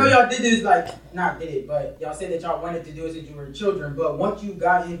 Even though I know y'all did this, like, not did it, but y'all said that y'all wanted to do it since you were children. But once you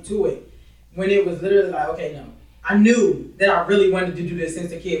got into it, when it was literally like, okay, no, I knew that I really wanted to do this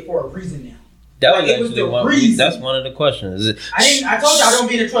since a kid for a reason now. That was actually that's one of the questions. I told you I don't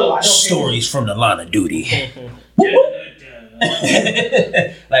be in trouble. I don't stories from the line of duty.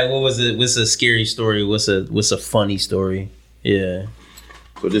 Like, what was it? What's a scary story? What's a funny story? Yeah.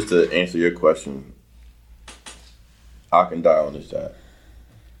 So just to answer your question, I can die on this job.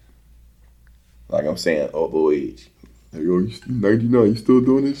 Like I'm saying, old age. Like, oh, you 99, you still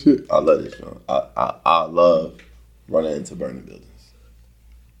doing this shit? I love this, John. I love running into burning buildings.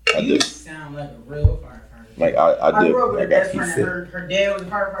 You sound like a real firefighter. Like I do. grew up with a best friend. Her dad was a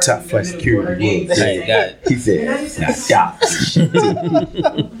firefighter. Top flight security. He said, yeah.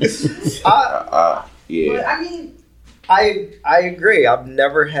 But I mean, I agree. I've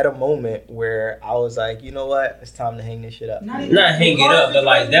never had a moment where I was like, you know what, it's time to hang this shit up. Not hang it up, but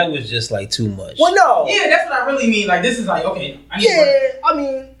like that was just like too much. Well, no. Yeah, that's what I really mean. Like, this is like, okay. I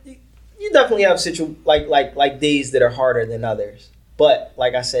mean, you definitely have like days that are harder than others. But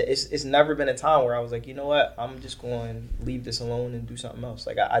like I said, it's never been a time where I was like, you know what, I'm just going to leave this alone and do something else.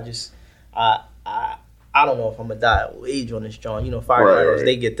 Like I don't know if I'm gonna die of age on this joint. You know, firefighters, right.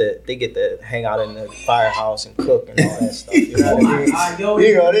 They get to hang out in the firehouse and cook and all that stuff. You know what I mean?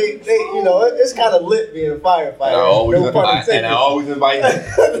 You know, they you know, it's kind of lit being a firefighter. I always invite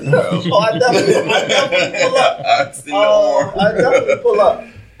them. Oh, I definitely pull up. I definitely pull up.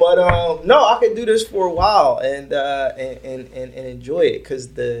 But no, I could do this for a while and enjoy it, because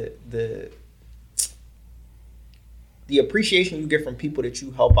the the appreciation you get from people that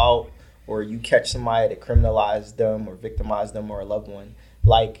you help out, or you catch somebody that criminalized them or victimized them or a loved one,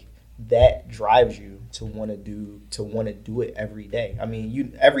 like that drives you to want to do it every day. I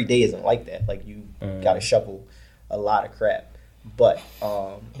mean, every day isn't like that. Like you got to shovel a lot of crap, but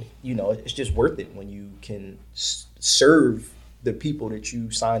you know, it's just worth it when you can serve the people that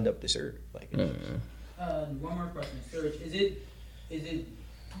you signed up to serve. Like, one more question, Serge. Is it?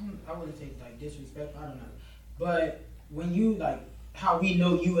 I wouldn't say like disrespect. I don't know, but when you like how we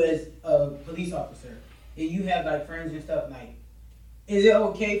know you as a police officer, and you have like friends and stuff, like, is it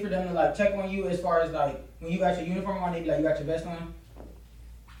okay for them to like check on you as far as like when you got your uniform on, they be like, you got your vest on?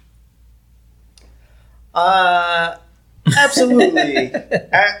 Absolutely.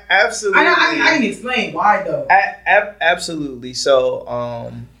 Absolutely. I can explain why though. Absolutely.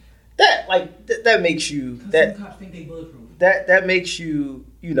 So that makes you that some cops think they bulletproof. That makes you,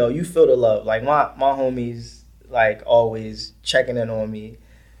 you know, you feel the love. Like my homies like always checking in on me.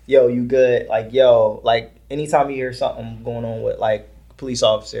 Yo, you good? Like, yo, like anytime you hear something going on with like a police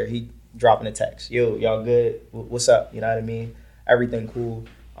officer, he dropping a text. Yo, y'all good? What's up? You know what I mean? Everything cool.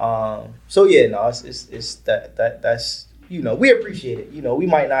 So yeah, no, it's that's, you know, we appreciate it. You know, we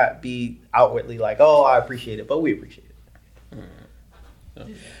might not be outwardly like, oh, I appreciate it, but we appreciate it.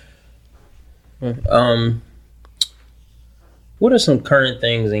 What are some current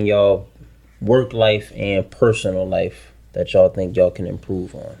things in y'all work life and personal life that y'all think y'all can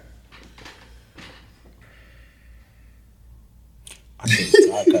improve on? I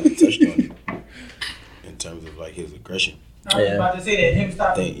think I kind of touched on it in terms of like his aggression. I was about to say that him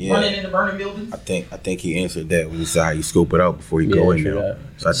stopping running into burning buildings. I think he answered that when he said how you scope it out before you go in there.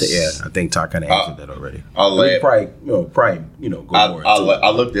 So I think Ty kind of answered that already. I laughed. Probably go more. I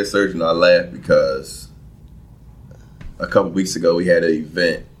looked at Serge and I laughed because a couple weeks ago we had an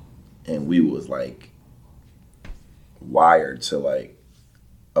event and we was like wired to like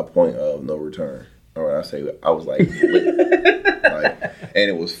a point of no return. Or when I say I was like, like, and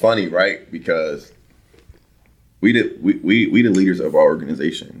it was funny, right? Because we the leaders of our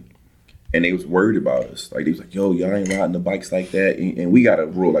organization, and they was worried about us. Like they was like, "Yo, y'all ain't riding the bikes like that." And we got a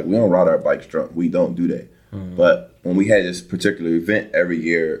rule, like we don't ride our bikes drunk. We don't do that. But when we had this particular event every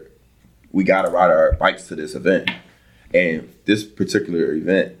year, we got to ride our bikes to this event. And this particular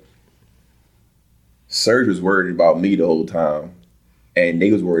event, Serge was worried about me the whole time, and they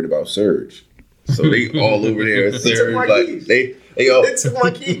was worried about Serge. So they all over there. Serge, like they all. They took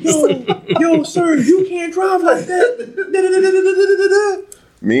my keys. Yo, Serge, you can't drive like that.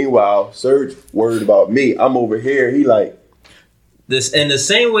 Meanwhile, Serge worried about me. I'm over here. He like this, and the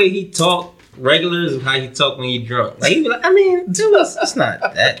same way he talk regular is how he talk when he drunk. Like he be like, I mean, dude, it's not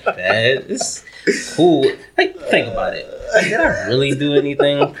that bad. It's cool. Like, think about it. Like, did I really do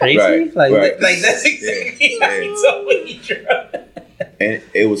anything crazy? Right, like that's exactly how he talk when he drunk. And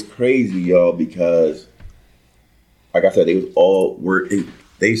it was crazy, y'all, because like I said, they was all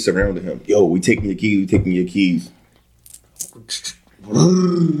they surrounded him. Yo, we taking your keys. We taking your keys.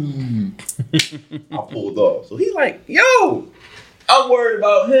 I pulled off. So he's like, yo, I'm worried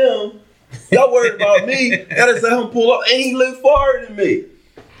about him. Y'all worried about me. Gotta let him pull up, and he lived farther than me.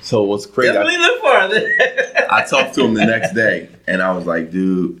 So what's crazy? Definitely lived farther. I talked to him the next day, and I was like,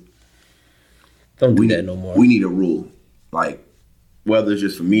 dude, don't do that no more. We need a rule. Like, whether it's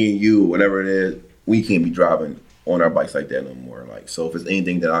just for me and you or whatever it is, we can't be driving on our bikes like that no more. Like, so if it's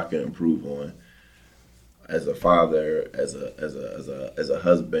anything that I can improve on as a father, as a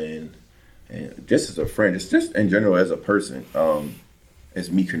husband, and just as a friend, just in general as a person, it's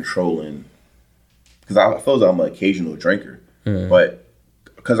me controlling, because I feel like I'm an occasional drinker, but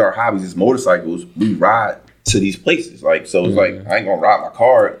because our hobbies is motorcycles, we ride to these places. Like, so it's like, I ain't gonna ride my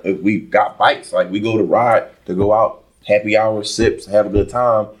car if we got bikes. Like, we go to ride, to go out, happy hour, sips, have a good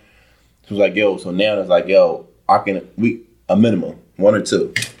time. So it's like, yo, so now it's like, yo, a minimum, 1 or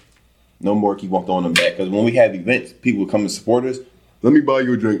 2. No more keep on throwing them back. Because when we have events, people come and support us. Let me buy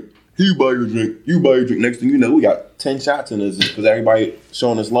you a drink. You buy your drink. You buy your drink. Next thing you know, we got 10 shots in this because everybody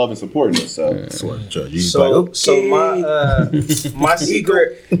showing us love and supporting us. So, my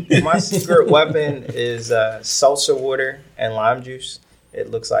secret weapon is seltzer water and lime juice.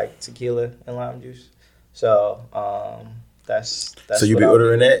 It looks like tequila and lime juice. So that's so you be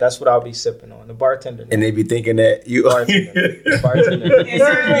ordering that? That's what I'll be sipping on. The bartender. And they be thinking that you bartender. And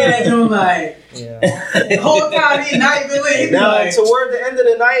Serge like, the whole time he's not even leaving. Now, toward the end of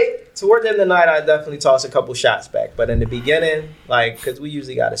the night, I definitely toss a couple shots back. But in the beginning, like, because we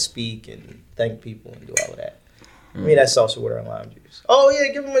usually got to speak and thank people and do all of that. I mean, that's salsa water and lime juice. Oh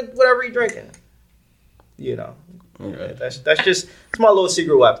yeah, give him whatever he's drinking. You know, that's my little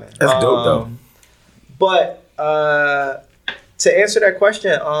secret weapon. That's dope though. But To answer that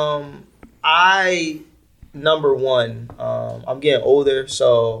question, number one, I'm getting older,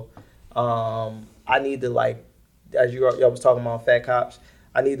 so I need to, like, as y'all was talking about fat cops,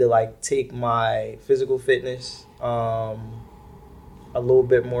 I need to, like, take my physical fitness a little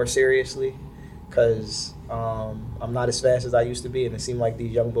bit more seriously, because I'm not as fast as I used to be, and it seems like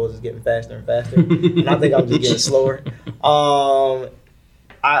these young boys is getting faster and faster, and I think I'm just getting slower.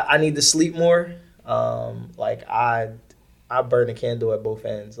 I need to sleep more. Like, I burn a candle at both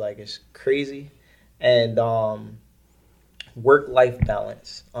ends. Like, it's crazy. And work-life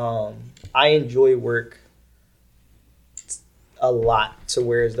balance. I enjoy work a lot, to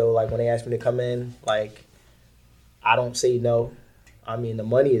where as though, like, when they ask me to come in, like, I don't say no. I mean, the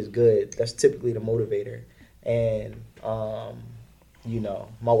money is good. That's typically the motivator. And, you know,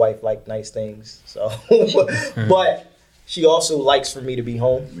 my wife likes nice things. So, but she also likes for me to be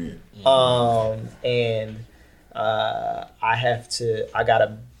home. Yeah. And I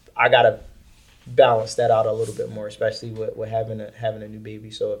gotta balance that out a little bit more, especially with having a new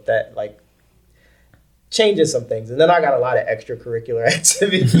baby. So if that, like, changes some things, and then I got a lot of extracurricular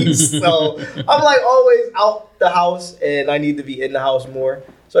activities. So I'm, like, always out the house, and I need to be in the house more.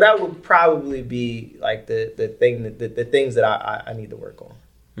 So that would probably be, like, the things that I need to work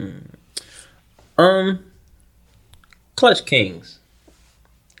on. Clutch Kings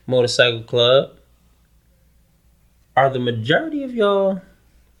Motorcycle Club. Are the majority of y'all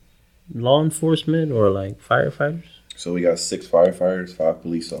law enforcement or, like, firefighters? So we got 6 firefighters, 5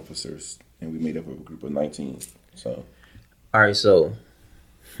 police officers, and we made up of a group of 19. So, all right. So,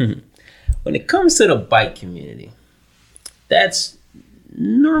 when it comes to the bike community, that's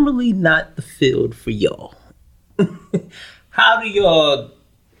normally not the field for y'all. How do y'all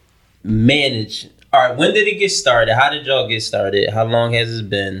manage? All right, when did it get started? How did y'all get started? How long has it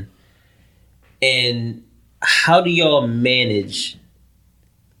been? And how do y'all manage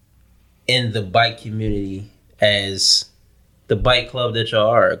in the bike community as the bike club that y'all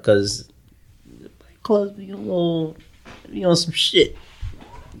are? Because the bike clubs be on some shit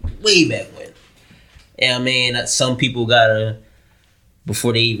way back when. And I mean, some people gotta,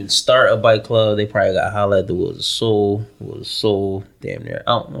 before they even start a bike club, they probably gotta holler at the Wheels of Soul, damn near.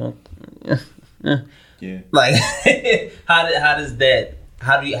 I don't know. Yeah. Like, how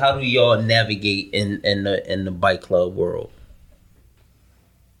do y'all navigate in the bike club world?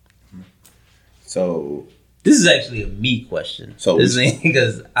 So this is actually a me question. So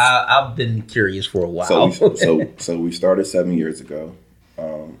because I've been curious for a while. So we started 7 years ago,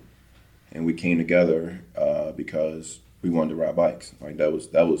 and we came together because we wanted to ride bikes. Like, that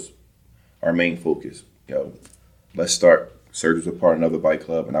was our main focus. Let's start. Serge was a part of another bike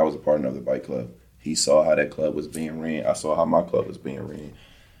club, and I was a part of another bike club. He saw how that club was being ran. I saw how my club was being ran.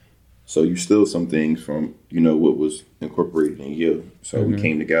 So you steal some things from, what was incorporated in you. So we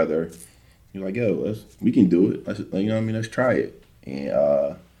came together. You're like, yo, we can do it. Let's try it. And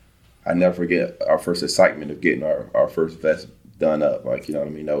I never forget our first excitement of getting our first vest done up. Like,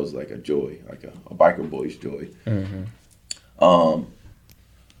 that was like a joy, like a biker boy's joy. Mm-hmm.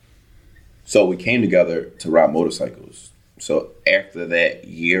 So we came together to ride motorcycles. So after that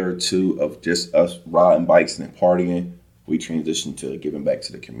year or two of just us riding bikes and partying, we transitioned to giving back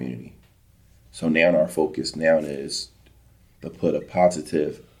to the community. So now our focus is to put a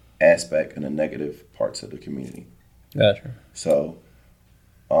positive aspect in the negative parts of the community. Gotcha. So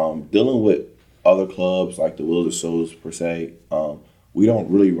dealing with other clubs like the Wheels of Souls per se, we don't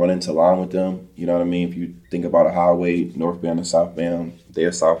really run into line with them. You know what I mean? If you think about a highway, northbound and southbound,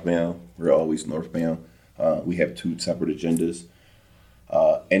 they're southbound. We're always northbound. We have 2 separate agendas.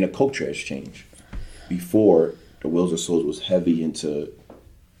 And the culture has changed. Before, the Wheels of Souls was heavy into,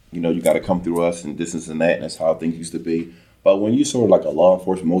 you got to come through us and this and that, and that's how things used to be. But when you sort of like a law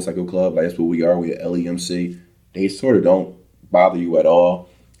enforcement motorcycle club, like that's what we are, we're LEMC, they sort of don't bother you at all.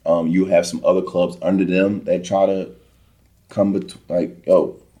 You have some other clubs under them that try to come like,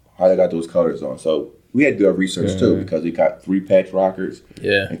 yo, how they got those colors on? So we had to do our research too, because we got 3-patch rockers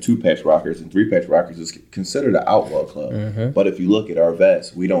and 2-patch rockers, and 3-patch rockers is considered an outlaw club. But if you look at our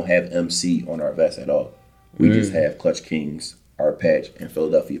vests, we don't have MC on our vest at all. We just have Clutch Kings, our patch, and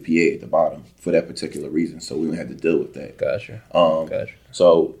Philadelphia, PA at the bottom for that particular reason. So we don't have to deal with that. Gotcha.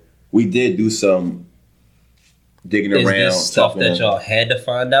 So we did do some digging around. Is this stuff that y'all had to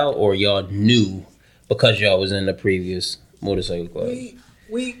find out, or y'all knew because y'all was in the previous motorcycle club?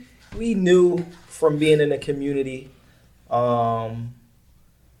 We knew from being in the community. I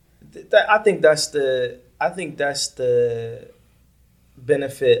think that's the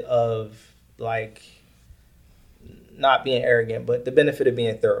benefit of, like, not being arrogant, but the benefit of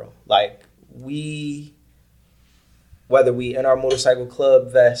being thorough. Like, we whether we in our motorcycle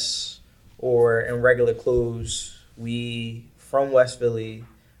club vests or in regular clothes, we from West Philly,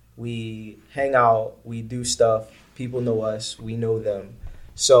 we hang out, we do stuff. People know us, we know them.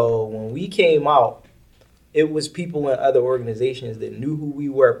 So when we came out, it was people in other organizations that knew who we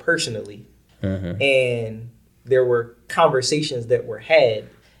were personally. Mm-hmm. And there were conversations that were had,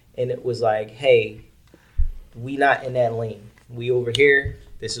 and it was like, hey, we not in that lane. We over here.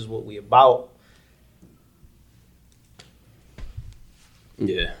 This is what we about.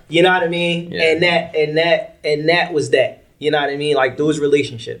 Yeah. You know what I mean? Yeah. And that was that. You know what I mean? Like those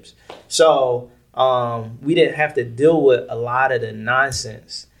relationships. So we didn't have to deal with a lot of the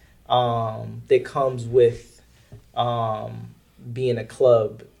nonsense that comes with being a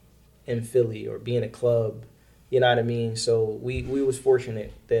club in Philly or being a club. You know what I mean? So we was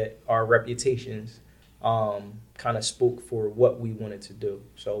fortunate that our reputations kind of spoke for what we wanted to do.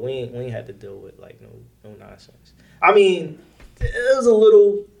 So we ain't had to deal with like no nonsense. I mean, it was a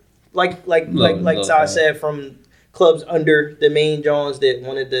little like Ty said, from clubs under the main Jones that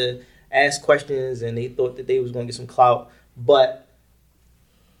wanted to ask questions and they thought that they was gonna get some clout, but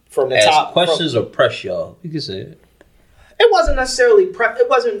from the top questions or press y'all. You can say it. It wasn't necessarily it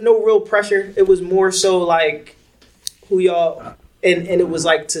wasn't no real pressure. It was more so like who y'all and it was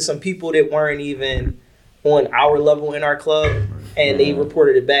like to some people that weren't even on our level in our club, and they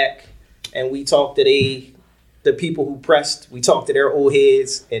reported it back, and we talked to the people who pressed. We talked to their old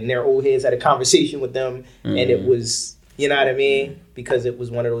heads, and their old heads had a conversation with them, and it was, you know what I mean, because it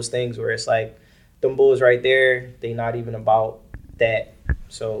was one of those things where it's like them bulls right there, they not even about that,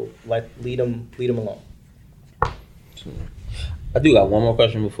 so lead them alone. I do got one more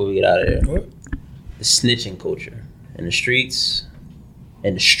question before we get out of here. What? The snitching culture in the streets.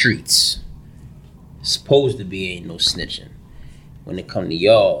 Supposed to be ain't no snitching. When it come to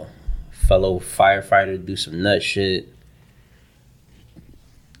y'all, fellow firefighters do some nut shit.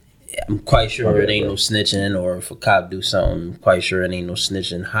 I'm quite sure it ain't no snitching, or if a cop do something, I'm quite sure it ain't no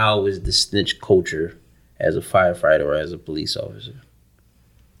snitching. How is the snitch culture as a firefighter or as a police officer?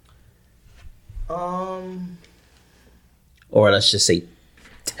 Or let's just say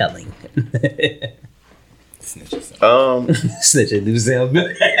telling. Snitching do sound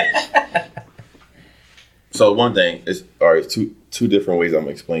good. So one thing is, two different ways I'm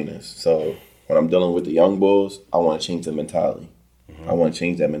gonna explain this. So when I'm dealing with the young bulls, I want to change the mentality. Mm-hmm. I want to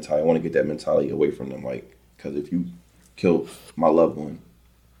change that mentality. I want to get that mentality away from them. Like, because if you kill my loved one,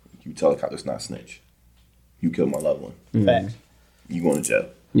 you tell the cop it's not snitch. You killed my loved one. Mm-hmm. Facts. You going to jail.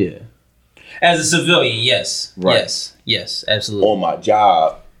 Yeah. As a civilian, yes. Right. Yes, absolutely. On my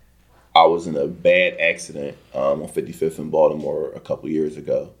job, I was in a bad accident on 55th in Baltimore a couple years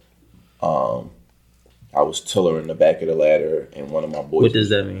ago. I was tillering the back of the ladder, and one of my boys... What does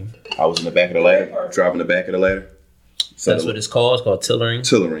that mean? I was in the back of the ladder, driving the back of the ladder. So that's what it's called? It's called tillering?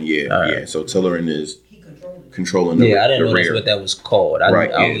 Tillering, yeah. Right. Yeah, so tillering is controlling the rear. Yeah, I didn't know that's what that was called. I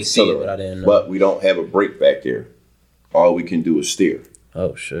always see it, but I didn't know. But we don't have a brake back there. All we can do is steer.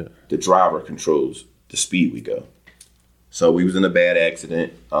 Oh, shit. The driver controls the speed we go. So we was in a bad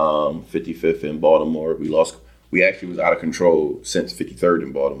accident, 55th in Baltimore. We actually was out of control since 53rd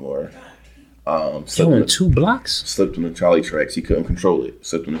in Baltimore. In 2 blocks? Slipped on the trolley tracks. He couldn't control it.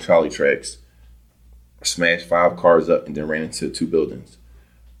 Slipped on the trolley tracks. Smashed 5 cars up and then ran into 2 buildings.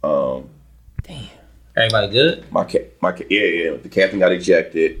 Damn. Everybody good? Yeah. The captain got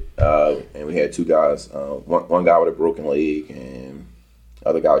ejected, and we had 2 guys. One guy with a broken leg, and the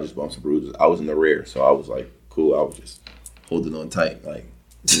other guy with just bumps and bruises. I was in the rear, so I was like, cool. I was just holding on tight, like.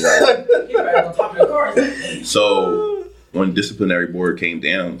 You know. So when disciplinary board came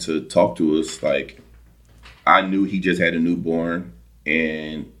down to talk to us, like, I knew he just had a newborn,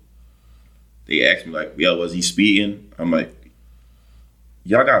 and they asked me like, "Yo, was he speeding?" I'm like,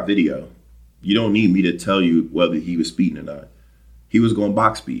 "Y'all got video. You don't need me to tell you whether he was speeding or not. He was going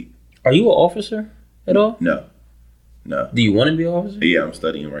box speed." Are you an officer at all? No. Do you want to be an officer? Yeah, I'm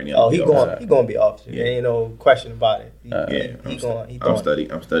studying right now. Oh, he going to be officer. Yeah. There ain't no question about it. I'm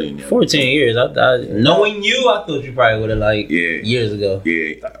studying. 14 years. Knowing you, I thought you probably would have years ago.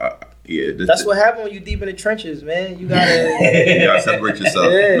 Yeah. That's what happened when you deep in the trenches, man. You gotta separate yourself.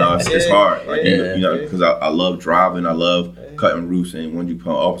 No, it's hard. Like you know, because I love driving. I love cutting roofs, and when you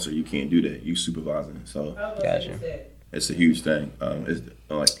become an officer, you can't do that. You supervising. So gotcha. It's a huge thing. It's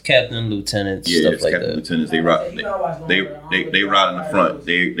like captain, lieutenants, stuff like that. Lieutenants, they ride in the front.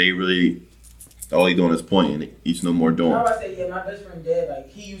 They really all they doing is pointing. Each no more doing. I was say, my best friend Dad, like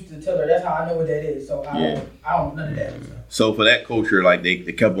he used to tell her. That's how I know what that is. So I don't none of that. So for that culture, like they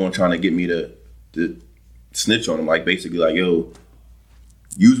kept on trying to get me to snitch on him. Like basically, like, yo,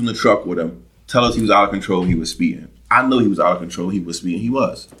 using the truck with him. Tell us he was out of control. He was speeding. I know he was out of control. He was speeding. He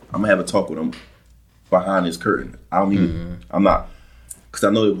was. I'm gonna have a talk with him behind his curtain. I don't need. I'm not, because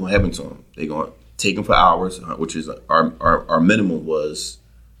I know it won't happen to him. They're gonna take him for hours, which is our minimum was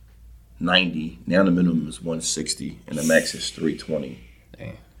 90. Now the minimum is 160, and the max is 320.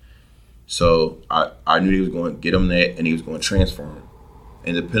 Damn. So I knew he was going to get him that, and he was going to transfer him.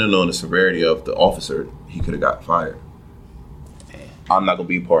 And depending on the severity of the officer, he could have got fired. Damn. I'm not going to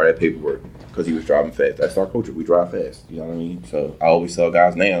be part of that paperwork because he was driving fast. That's our culture. We drive fast. You know what I mean? So I always tell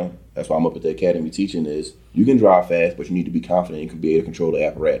guys now, that's why I'm up at the academy teaching is, you can drive fast, but you need to be confident you can be able to control the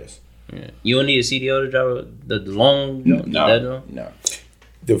apparatus. Yeah. You don't need a CDO to drive the long jump? No.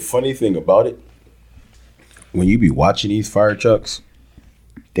 The funny thing about it, when you be watching these fire trucks,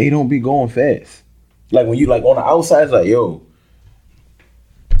 they don't be going fast. Like when you like on the outside, it's like, yo.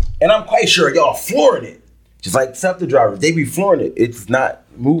 And I'm quite sure y'all flooring it. Just like SEPTA drivers, they be flooring it. It's not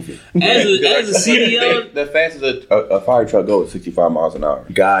moving. As a CDO, the fastest a fire truck goes is 65 miles an hour.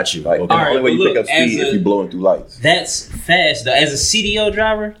 Got you. Like, Okay. the only Alright, way you but pick up look, speed if you're blowing through lights. that's fast though. As a CDO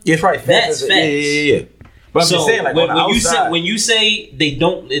driver, Yeah, it's right. Fast That's as fast. Yeah. But I'm so just saying, like when, on the when you outside, say when you say it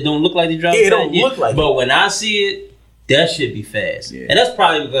don't look like they drive Yeah, it fast. don't look like but it. when I see it, that shit be fast. Yeah. And that's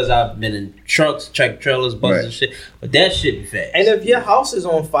probably because I've been in trucks, tractor trailers, buses Right. and shit. But that shit be fast. And if your house is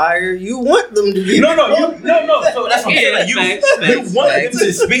on fire, you want them to be. No. So that's what I'm saying. Like, you want them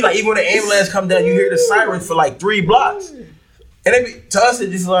to speed. Like even when the ambulance come down, you hear the siren for like 3 blocks, and they be, to us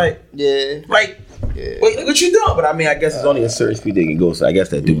it's just like, wait, what you doing? But I mean, I guess it's only a certain speed they can go. So I guess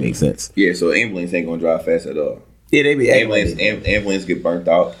that do make sense. Yeah, so ambulance ain't gonna drive fast at all. Yeah, they be Ambulance get burnt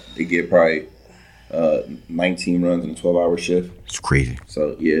out. They get probably 19 runs in a 12-hour shift. It's crazy.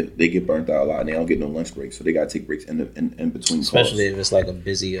 So yeah, they get burnt out a lot, and they don't get no lunch breaks. So they gotta take breaks in between. Especially if it's like a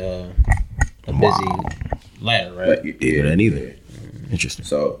busy busy ladder, right? But, Yeah, that either. Interesting.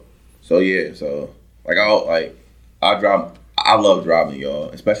 So like I love driving,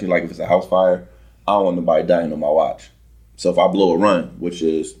 y'all. Especially like if it's a house fire, I don't want nobody dying on my watch. So if I blow a run, which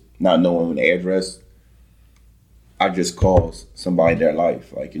is not knowing the address, I just cost somebody their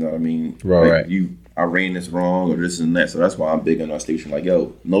life. Like, you know what I mean? Right. I ran this wrong or this and that. So that's why I'm big on our station. Like,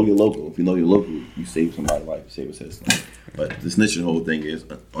 yo, know your local. If you know your local, you save somebody's life, you save a citizen. But the snitching whole thing is,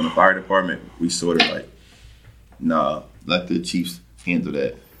 on the fire department, we sort of like, nah, let the chiefs handle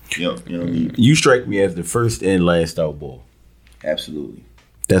that. You know what I mean? You strike me as the first and last out ball. Absolutely.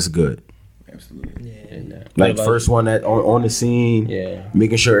 That's good. Absolutely. Like first one that on the scene,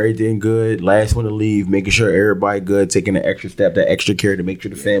 making sure everything good. Last one to leave, making sure everybody good, taking the extra step, that extra care to make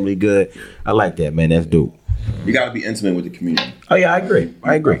sure the family good. I like that, man. That's dope. You got to be intimate with the community. Oh yeah, I agree.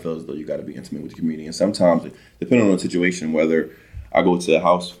 I feel as though you got to be intimate with the community, and sometimes, depending on the situation, whether I go to a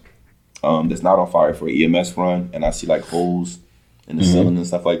house that's not on fire for an EMS run, and I see like holes in the ceiling and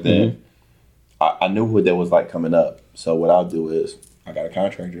stuff like that, I knew what that was like coming up. So what I'll do is, I got a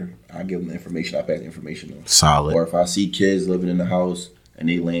contractor. I give them the information. I pass the information on. Solid. Or if I see kids living in the house and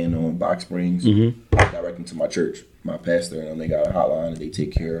they laying on box springs, I direct them to my church, my pastor, and they got a hotline that they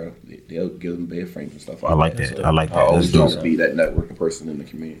take care of. They'll give them bed frames and stuff. I like that. So I like that. I always That's try to be that networking person in the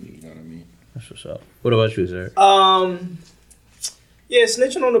community. You know what I mean? That's what's up. What about you, sir? Yeah,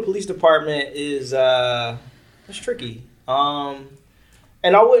 snitching on the police department is it's tricky.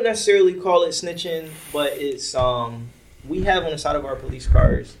 And I wouldn't necessarily call it snitching, but it's we have on the side of our police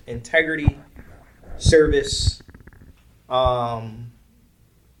cars integrity, service, and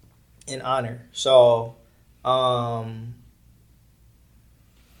honor. So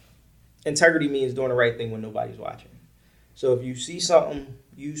integrity means doing the right thing when nobody's watching. So if you see something,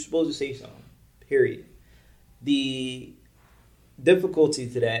 you're supposed to say something, period. The difficulty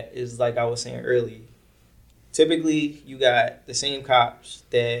to that is, like I was saying earlier, typically you got the same cops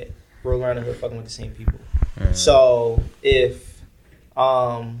that roll around the hood fucking with the same people. So if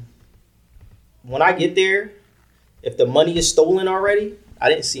when I get there, if the money is stolen already, I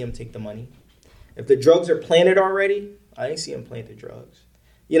didn't see him take the money. If the drugs are planted already, I didn't see him plant the drugs.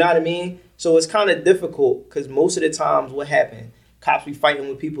 You know what I mean? So it's kind of difficult because most of the times what happened, cops be fighting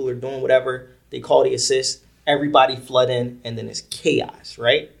with people or doing whatever, they call the assist, everybody flood in, and then it's chaos,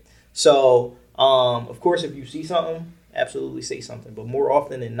 right? So, of course, if you see something, absolutely say something. But more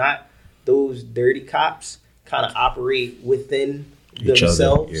often than not, those dirty cops kind of operate within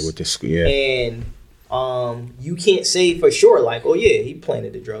themselves. Yeah, with the And you can't say for sure, like, oh yeah, he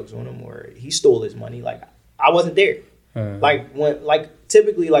planted the drugs on him or he stole his money. Like, I wasn't there.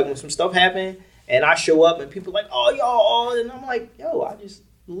 Typically when some stuff happened and I show up and people like, oh y'all, and I'm like, yo, I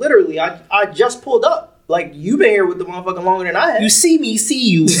just pulled up. Like, you been here with the motherfucker longer than I have. You see me, see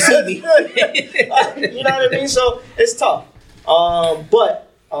you, see me. You know what I mean? So it's tough.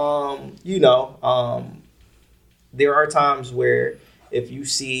 there are times where if you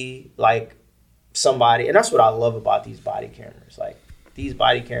see like somebody, and that's what I love about these body cameras. Like these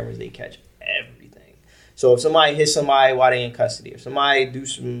body cameras, they catch everything. So if somebody hits somebody while they in custody, if somebody do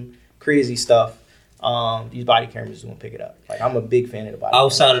some crazy stuff, these body cameras gonna pick it up. Like I'm a big fan of the body.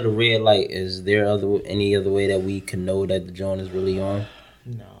 Outside of the red light, is there any other way that we can know that the joint is really on?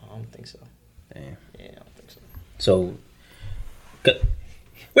 No, I don't think so. Damn. Yeah, I don't think so. So, where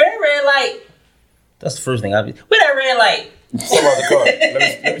that red light? That's the first thing I'll be. Where that red light? Step out the car.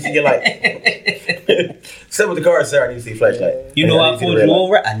 Let me see your light. Step with the car, sir. I need to see flashlight. You know I pulled you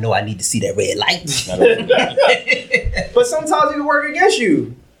over. I know I need to see that red light. But sometimes it can work against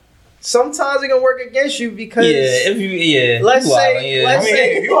you. Sometimes it can work against you because let's say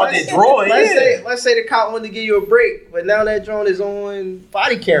if you out there drawing, let's say the cop wanted to give you a break, but now that drone is on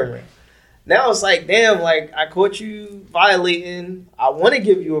body camera. Now it's like, damn, like I caught you violating. I want to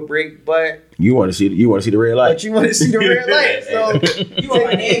give you a break, but you want to see the red light. But you want to see the red light, so You want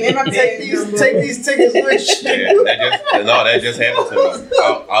my name and my take these tickets with you. That just happened to me.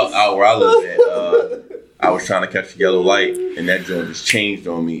 Out where I live at, I was trying to catch the yellow light, and that drone just changed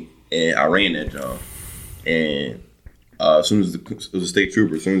on me, and I ran that drone. And as soon as it was a state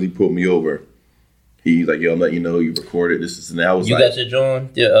trooper, as soon as he pulled me over, he's like, "Yo, I'm letting you know you recorded this." And I was you like, got your drone,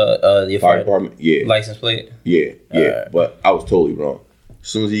 your fire department, yeah, license plate, yeah. But I was totally wrong. As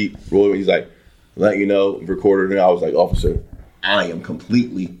soon as he rolled, he's like, "Let you know, recorded." And I was like, "Officer, I am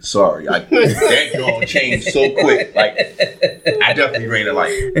completely sorry. That drone changed so quick. Like, I definitely ran a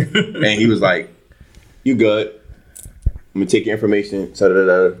light." And he was like, "You good? I'm gonna take your information."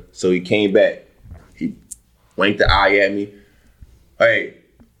 So he came back. He winked the eye at me. Hey,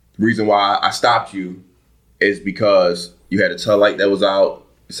 the reason why I stopped you is because you had a tail light that was out,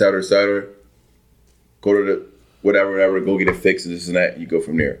 et cetera, et cetera. Go to the whatever, go get it fixed, this and that. You go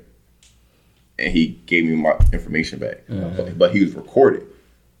from there. And he gave me my information back. Mm-hmm. But he was recorded.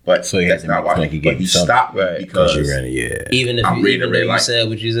 But so that's not why he stopped me because you ran it, even if you said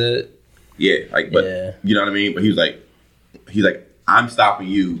what you said. Yeah, you know what I mean? But he's like, I'm stopping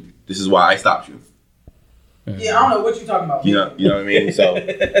you. This is why I stopped you. Yeah, I don't know what you're talking about. You know what I mean? So,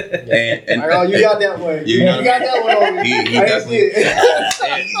 and you got that one. You got that one on me. He definitely.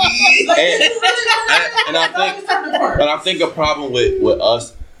 I think a problem with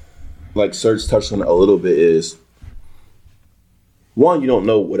us, like Serge touched on it a little bit, is one, you don't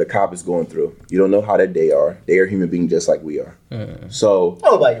know what a cop is going through. You don't know how that they are. They are human beings just like we are. So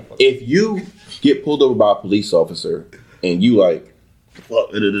if you get pulled over by a police officer and you like,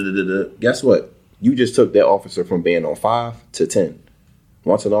 guess what? You just took that officer from being on 5 to 10.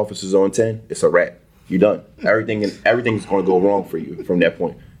 Once an officer's on 10, it's a wrap. You're done. Everything's going to go wrong for you from that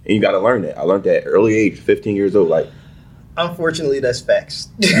point. And you got to learn that. I learned that at early age, 15 years old. Like, unfortunately, that's facts.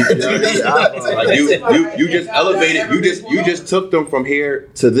 You just elevated. You just took them from here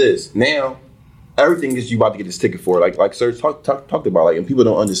to this. Now, everything is you about to get this ticket for. Like Serge talked about. Like, and people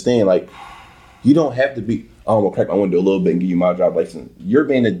don't understand. Like, you don't have to be. Oh, I'm gonna crack my window a little bit and give you my driver's license. You're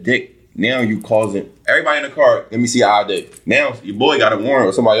being a dick. Now you causing everybody in the car. Let me see how I did. Now your boy got a warrant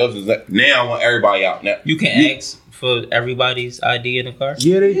or somebody else's. Now I want everybody out. Now you can ask for everybody's ID in the car.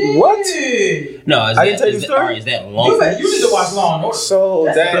 Yeah, what? No, I didn't tell you the story. Is that long? You need to watch Law and Order. So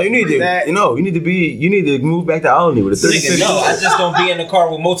you need to move back to Albany with a 36. No, I just don't be in the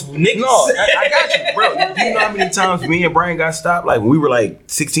car with multiple niggas. No, I got you, bro. Do you know how many times me and Brian got stopped? Like when we were like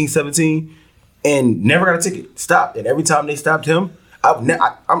 16, 17, and never got a ticket. Stopped, and every time they stopped him,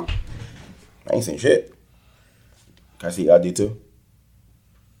 I ain't saying shit. Can I see ID too?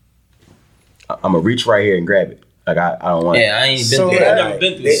 I'm gonna reach right here and grab it. Like I don't want. Yeah, I ain't been through. I've never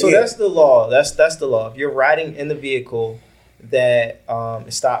been through. So that's the law. That's the law. If you're riding in the vehicle that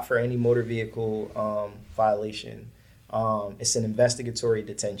is stopped for any motor vehicle violation, it's an investigatory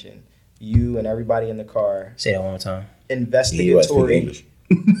detention. You and everybody in the car. Say that one more time. Investigatory. English.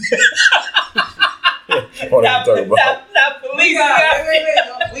 Not police.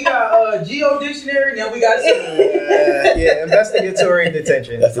 We got Geo Dictionary. Now we got investigatory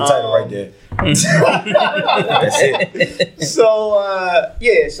detention. That's the title right there. That's it. So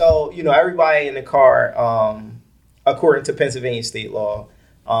so everybody in the car, according to Pennsylvania state law,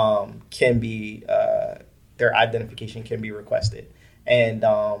 can be their identification can be requested, and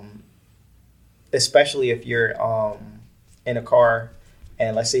especially if you're in a car.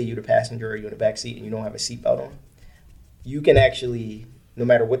 And let's say you're the passenger or you're in the back seat and you don't have a seatbelt on, you can actually, no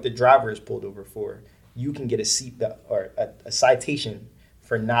matter what the driver is pulled over for, you can get a seatbelt or a citation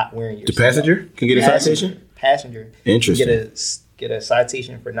for not wearing your seatbelt. The passenger can get a citation? Passenger. Interesting. Get a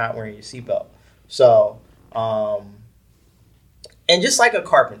citation for not wearing your seatbelt. So, and just like a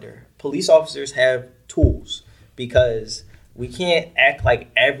carpenter, police officers have tools. because we can't act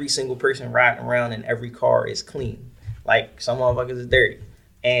like every single person riding around in every car is clean. Like, some motherfuckers is dirty.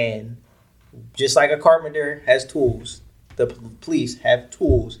 And just like a carpenter has tools, the police have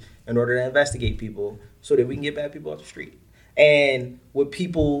tools in order to investigate people so that we can get bad people off the street. And what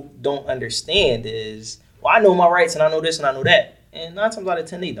people don't understand is, well, I know my rights and I know this and I know that. And 9 times out of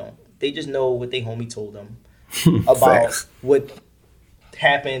 10, they don't. They just know what they homie told them about what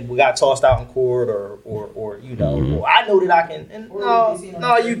happened. We got tossed out in court or you know, well, I know that I can. And no, you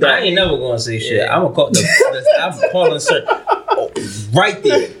don't. I ain't never gonna say shit. I'm gonna call I'm calling sir right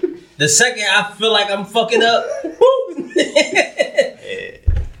there. The second I feel like I'm fucking up,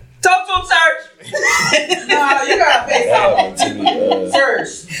 talk to him, Serge. No, you gotta face out. Serge.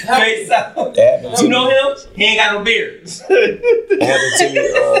 Face out. You know him? He ain't got no beard. Happened to me.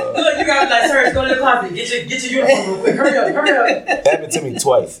 Look, you gotta be like, Serge, go to the closet. Get your uniform real quick. Hurry up. Happened to me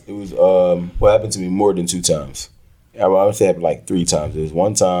twice. It was well, happened to me more than 2 times. I would say it happened like 3 times. There was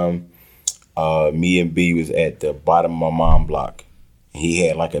one time, me and B was at the bottom of my mom's block. He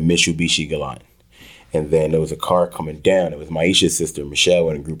had like a Mitsubishi Galant. And then there was a car coming down. It was Maisha's sister, Michelle,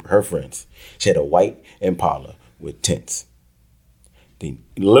 and a group of her friends. She had a white Impala with tints.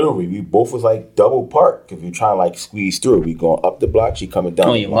 Literally, we both was like double parked because we were trying to like squeeze through. We going up the block, she coming down.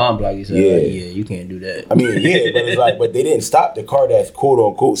 On the your block. mom block, you said, yeah, you can't do that. I mean, yeah, but it's like, but they didn't stop the car that's quote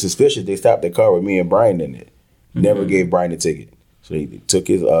unquote suspicious. They stopped the car with me and Brian in it. Never gave Brian a ticket. So they took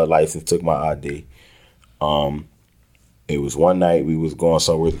his license, took my ID. It was one night we was going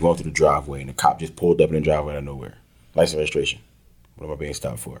somewhere, going through the driveway, and the cop just pulled up in the driveway out of nowhere. License registration. What am I being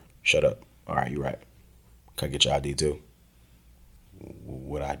stopped for? Shut up. All right, you're right. Can I get your ID too?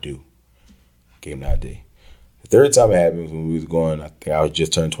 What I do? Gave him the ID. The 3rd time it happened was when we was going, I think I was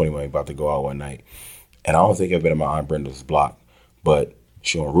just turned 21, about to go out one night. And I don't think I've been in my Aunt Brenda's block, but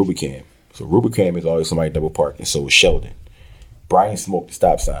she on Rubicam. So Rubicam is always somebody double parked, and so was Sheldon. Brian smoked the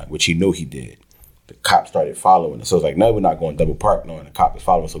stop sign, which he knew he did. The cop started following us. So it's like, no, we're not going double park. No, and the cop is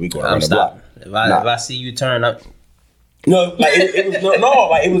following, so we going around the block. If I see you turn up. No, like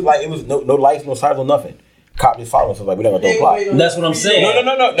it was it was no lights, no sirens, no nothing. Cop just following us, so like we're not gonna double park. That's what I'm saying.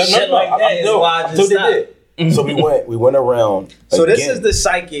 No. Shit like that is why I just stopped. So we went around. So again. this is the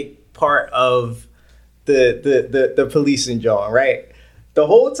psychic part of the policing, John, right? The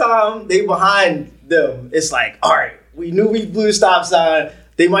whole time they behind them, it's like, all right, we knew we blew the stop sign.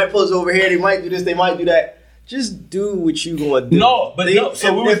 They might pull us over here. They might do this. They might do that. Just do what you gonna do. No, but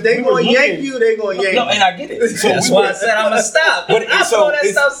if they gonna yank you, they gonna yank you. No, and I get it. So that's why I said I'm gonna stop. But I saw that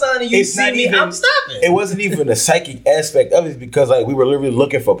stop sign and you see me, I'm stopping. It wasn't even a psychic aspect of it because like we were literally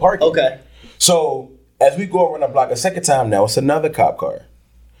looking for parking. Okay. So as we go around the block a second time now, it's another cop car.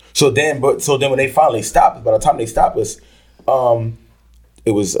 So then when they finally stopped us, by the time they stopped us,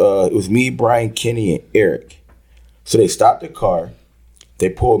 it was me, Brian, Kenny, and Eric. So they stopped the car. They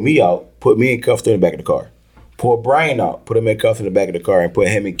pulled me out, put me in cuffs in the back of the car. Pulled Brian out, put him in cuffs in the back of the car, and put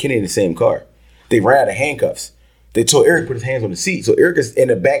him and Kenny in the same car. They ran out of handcuffs. They told Eric to put his hands on the seat. So Eric is in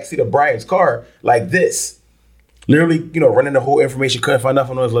the back seat of Brian's car like this. Literally, running the whole information, couldn't find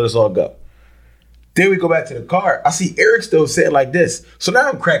nothing on us, let us all go. Then we go back to the car. I see Eric still sitting like this. So now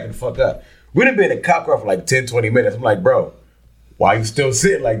I'm cracking the fuck up. We'd have been in a cop car for like 10, 20 minutes. I'm like, bro, why you still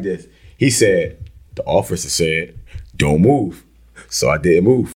sitting like this? He said, the officer said, don't move. So I didn't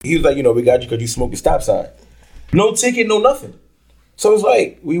move. He was like, we got you because you smoked the stop sign. No ticket, no nothing. So it's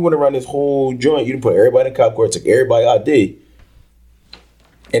like, we went around this whole joint. You didn't put everybody in cop car, took everybody ID.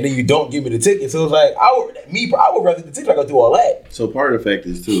 And then you don't give me the ticket. So it's like, I would rather the ticket, I go do all that. So part of the fact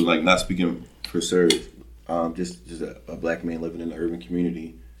is too, like, not speaking for Serge, just a black man living in an urban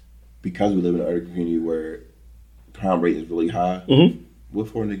community, because we live in an urban community where crime rate is really high. Mm-hmm. What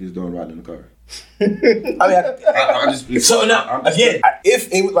 4 niggas doing riding in the car? I mean, so now again,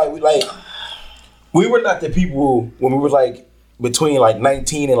 if it was like we were not the people when we were like between like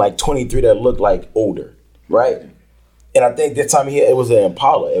 19 and like 23 that looked like older, right? And I think that time here it was an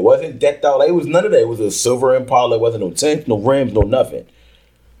Impala. It wasn't decked out. Like, it was none of that. It was a silver Impala. It wasn't no tents, no rims, no nothing.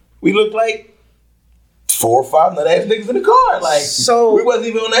 We looked like 4 or 5 nut ass niggas in the car. Like, so we wasn't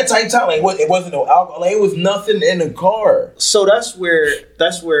even on that type time. Like, it wasn't no alcohol. Like, it was nothing in the car. So that's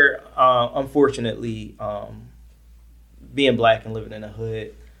where unfortunately, being black and living in the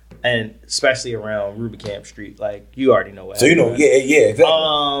hood, and especially around Rubicam Street, like, you already know what. So happened. Yeah, exactly.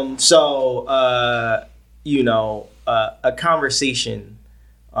 A conversation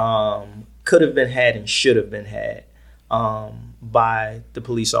could have been had and should have been had by the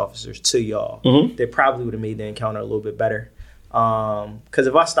police officers to y'all. Mm-hmm. They probably would have made the encounter a little bit better. Because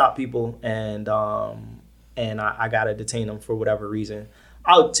if I stop people and I gotta detain them for whatever reason,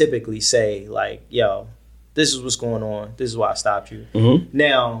 I would typically say, like, yo, This is what's going on. This is why I stopped you. Mm-hmm.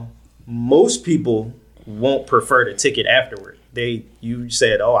 Now, most people won't prefer the ticket afterward. You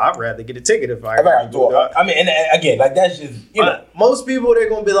said, "Oh, I'd rather get a ticket if I." I mean, and again, like that's just most people they're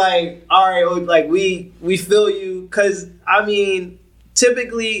gonna be like, "All right, like we feel you," because I mean,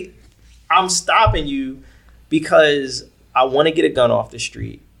 typically, I'm stopping you because I want to get a gun off the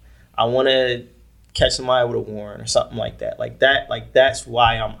street. I want to catch somebody with a warrant or something like that. Like that's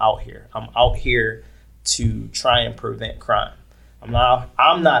why I'm out here. I'm out here to try and prevent crime. I'm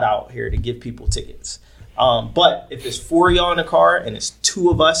not out here to give people tickets. But if it's 4 of y'all in the car and it's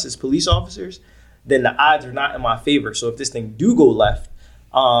 2 of us as police officers, then the odds are not in my favor. So if this thing do go left,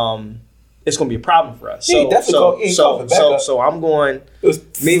 it's going to be a problem for us. So I'm going. It was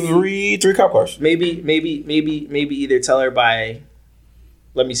maybe three cop cars. Maybe either tell everybody,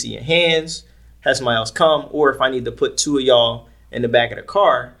 let me see your hands, have somebody else come, or if I need to put 2 of y'all in the back of the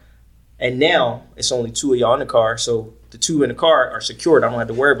car, and now it's only 2 of y'all in the car, so the 2 in the car are secured. I don't have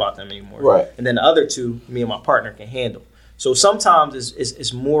to worry about them anymore. Right. And then the other 2, me and my partner can handle. So sometimes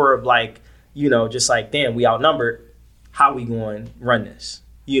it's more of like, just like, damn, we outnumbered. How we going to run this?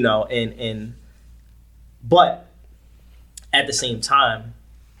 But at the same time,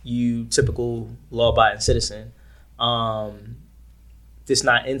 you typical law-abiding citizen, just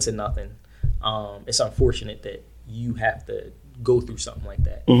not into nothing. It's unfortunate that you have to go through something like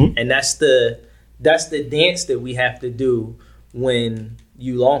that. Mm-hmm. And that's the dance that we have to do when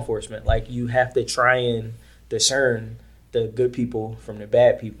you law enforcement. Like, you have to try and discern the good people from the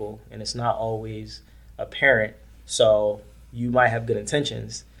bad people, and it's not always apparent. So you might have good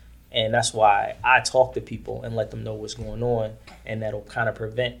intentions, and that's why I talk to people and let them know what's going on, and that'll kind of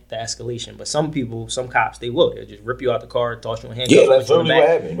prevent the escalation. But some cops, they'll just rip you out the car, toss you in handcuffs. Yeah, that's literally what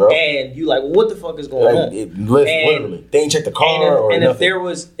happened, bro. And you like, well, what the fuck is going on? Literally, they ain't checked the car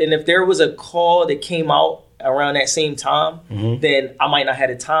if there was a call that came out around that same time, mm-hmm. then I might not have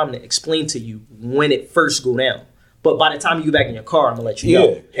the time to explain to you when it first go down. But by the time you get back in your car, I'm gonna let you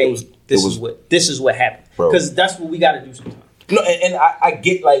know, hey, this is what happened, because that's what we got to do sometimes. No, and I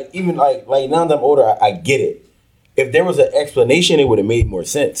get, like, even like now that I'm older, I get it. If there was an explanation, it would have made more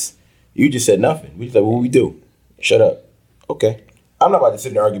sense. You just said nothing. We just like, what we do? Shut up. Okay. I'm not about to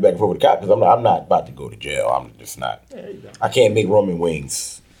sit there and argue back and forth with the cop, because I'm not about to go to jail. I'm just not. I can't make Roman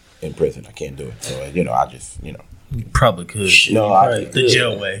wings in prison. I can't do it. So I just You probably could. No, the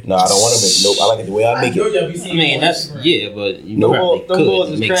jail way. No, I don't want to make. Nope, I like it the way I make it. I mean, that's but you them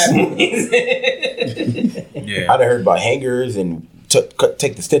balls is crap. Yeah, I'd have heard about hangers and take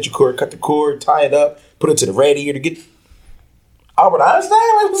the extension cord, cut the cord, tie it up, put it to the radiator, get Albert Einstein.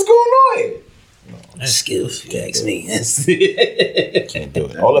 Like, what's going on? That's skills. You ask me. Can't do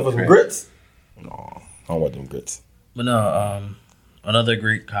it. All of us with grits. No, I don't want them grits. But no, another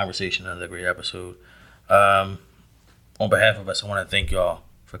great conversation, another great episode. On behalf of us, I want to thank y'all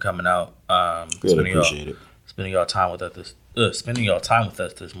for coming out. Really appreciate it. Spending y'all time with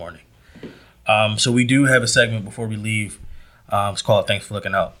us this morning. So we do have a segment before we leave. It's called "Thanks for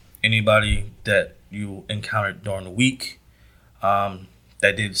Looking Out." Anybody that you encountered during the week that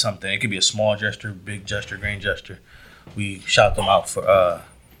did something, it could be a small gesture, big gesture, grand gesture. We shout them out for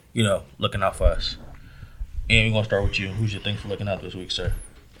looking out for us. And we're gonna start with you. Who's your thanks for looking out this week, sir?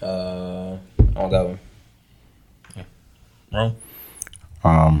 I don't got one. Rome?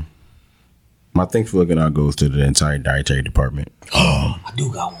 My thanks for looking out goes to the entire dietary department. I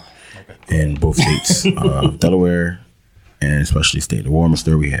do got one. Okay. In both states, Delaware, and especially state of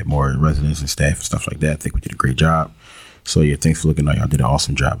Warminster. We had more residents and staff and stuff like that. I think we did a great job. So yeah, thanks for looking out. Y'all did an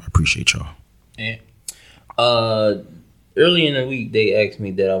awesome job. I appreciate y'all. Yeah. Early in the week, they asked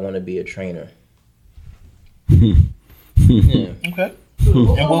me that I want to be a trainer. Yeah. Okay.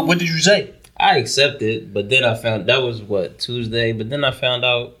 And what did you say? I accepted, but then I found that was Tuesday. But then I found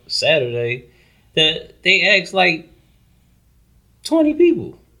out Saturday that they asked like 20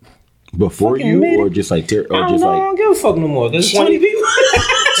 people before fucking you, or just like, I don't give a fuck no more. There's 20 people.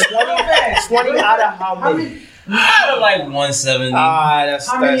 20 out of how many? Out of like 170.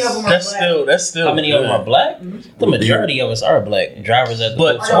 How many of them are black? That's still. How many of them are black? The majority of us are black. Drivers at the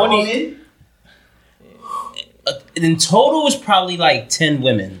But 20. In total, it's probably like 10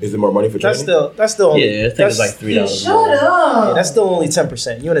 women. Is there more money for training? That's still only. Yeah, I think it's like $3. Shut up. Yeah, that's still only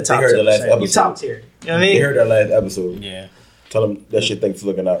 10%. You in the top They heard the last 10%. You episode. top tier. You know what I They mean? heard that last episode. Yeah. Tell them that shit. Thanks for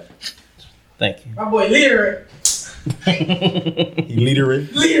looking out. Thank you. My boy leader. He leadering.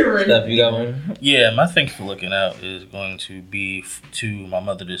 Steph, you got one? Yeah, my thanks for looking out is going to be to my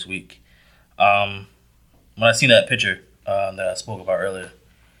mother this week. When I seen that picture that I spoke about earlier,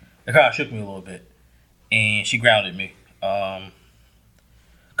 it kind of shook me a little bit, and she grounded me.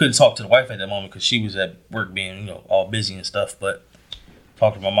 Because couldn't talk to the wife at that moment because she was at work being, all busy and stuff. But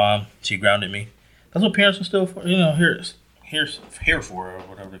talked to my mom. She grounded me. That's what parents are still for, here for, or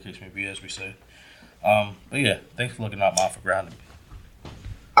whatever the case may be, as we say. But yeah, thanks for looking out, Mom, for grounding me.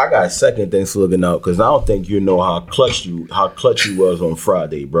 I got a second thanks for looking out because I don't think you know how clutch you was on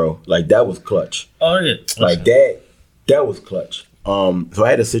Friday, bro. Like that was clutch. Oh yeah, like that was clutch. So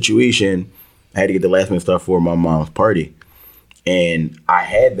I had a situation. I had to get the last minute stuff for my mom's party, and I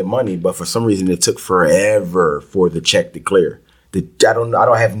had the money, but for some reason it took forever for the check to clear.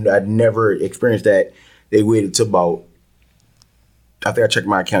 I'd never experienced that. They waited till about, I think I checked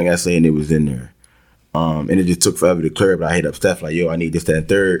my account yesterday and it was in there. And it just took forever to clear, but I hit up Steph like, yo, I need this, that, and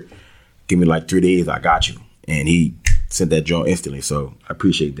third. Give me like 3 days, I got you. And he sent that joint instantly, so I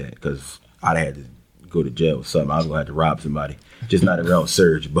appreciate that because I'd had to go to jail or something. I was going to have to rob somebody. Just not around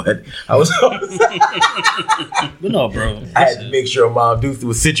Serge, but I was... But no, bro. I had to make sure Mom Deuce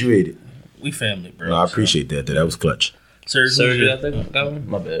was situated. We family, bro. No, I appreciate that. That was clutch. Serge, I think got one?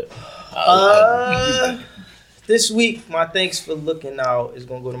 My bad. This week, my thanks for looking out is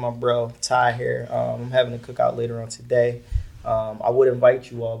going to go to my bro, Ty here. I'm having a cookout later on today. I would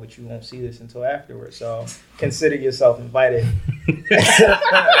invite you all, but you won't see this until afterwards. So consider yourself invited.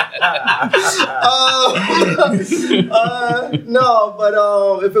 No, but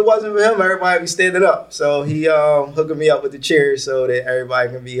if it wasn't for him, everybody would be standing up. So he hooking me up with the chairs so that everybody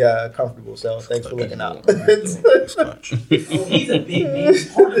can be comfortable. So thanks for looking out. He's a big man.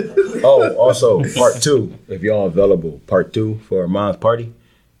 Oh, also, part 2, if y'all available, part 2 for Mom's party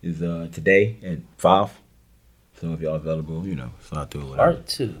is today at 5. So if y'all available, slide through. Part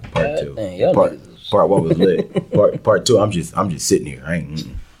 2. Part 2. Dang, part 1 was lit. Part 2, I'm just sitting here.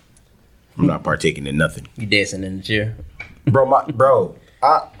 I'm not partaking in nothing. You dancing in the chair, bro.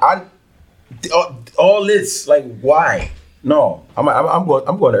 I all this, like, why? No, I'm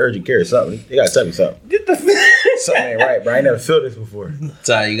going to urgent care or something. They gotta tell me something. Something ain't right, bro. I ain't never felt this before.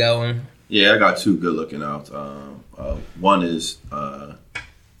 Ty, you got one? Yeah, I got 2 good looking out. One is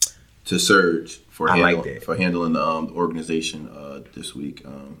to Serge for handling the organization this week.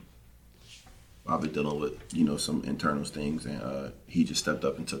 I've been dealing with some internal things, and he just stepped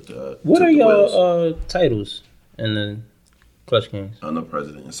up and took the. What are your titles in the Clutch Kings? I'm the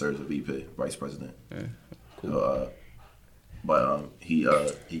president and Serge the VP, vice president. Cool. So, but he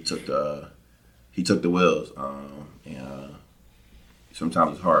took the wheels, and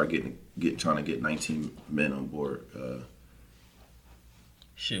sometimes it's hard trying to get 19 men on board.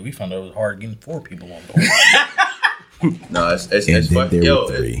 Shit, we found out it was hard getting 4 people on board. No, it's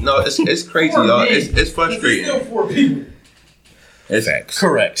crazy, y'all. It's frustrating. Still 4 people. It's facts.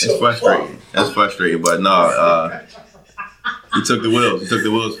 Correct. It's frustrating. That's frustrating, but no. He took the wheels. He took the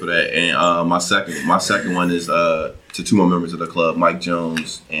wheels for that. And my second one is to 2 more members of the club, Mike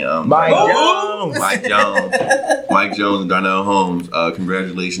Jones and Mike Jones and Darnell Holmes.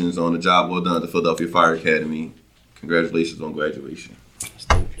 Congratulations on the job well done at the Philadelphia Fire Academy. Congratulations on graduation.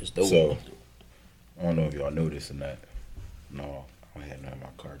 It's dope. So I don't know if y'all know this or not. No, I don't have none of my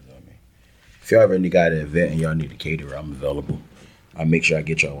cards on me. If y'all ever got an event and y'all need a caterer, I'm available. I'll make sure I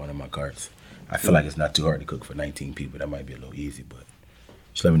get y'all one of my cards. I feel like it's not too hard to cook for 19 people. That might be a little easy, but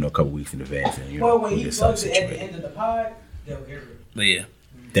just let me know a couple weeks in advance. And, Well, when he plugs it at the end of the pod, they'll hear it. But yeah.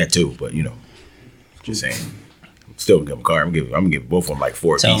 That too, but just saying. Still gonna give him a card. I'm gonna give both of them like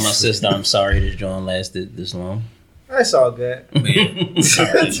 4 Tell pieces. my sister I'm sorry this joint lasted this long. That's all good.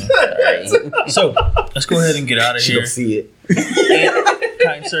 So let's go ahead and get out of She here. don't see it.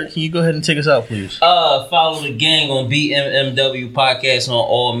 Kind sir, can you go ahead and take us out, please? Follow the gang on BMMW Podcast on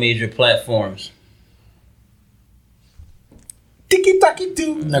all major platforms. Tiki taki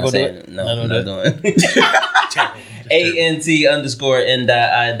do. Not gonna do it. No, Not I'm gonna not doing ANT_N.I.C.E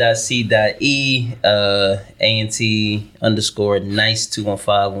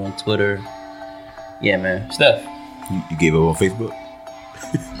ANT_nice215 on Twitter. Yeah, man. Steph. You gave up on Facebook?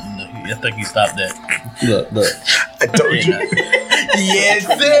 I think you stopped that. Look. I told you. Yes,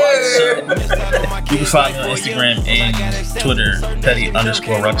 sir. You can find me on Instagram and Twitter,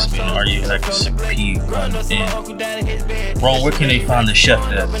 Petty_Ruxpin, RUXPN. Ron, where can they find the chef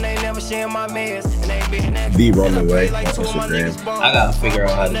at? The Roman Way on Instagram. I gotta figure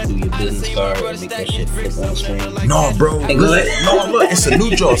out how to do your business card and make that shit flip on the screen. No, bro. Hey, go ahead. Look, it's a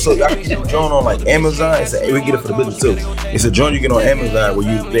new joint. So I can get a joint on like Amazon. We get it for the business too. It's a joint you get on Amazon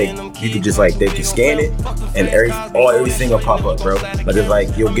where you can just like they can scan it and everything will pop up, bro. Like it's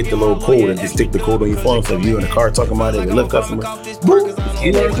like you'll get the little code and just stick the code on your phone. So if you in the car talking about it with Lyft customer,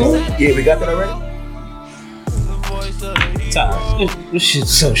 boop. Yeah, we got that already. This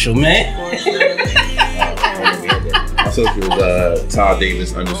shit's social, man. social is Todd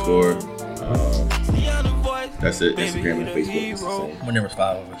Davis _. That's it. Instagram and Facebook. It's the same. When there was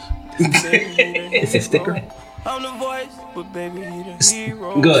 5 of us. It's a sticker. Go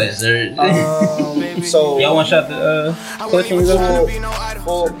ahead, sir. So Y'all want to shot the questions?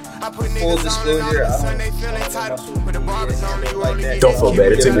 full disclosure, I don't Don't feel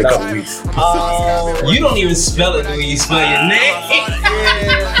bad. It took me a couple weeks. You don't even spell it the way you spell your name.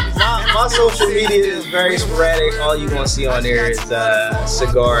 My social media is very sporadic. All you're gonna see on there is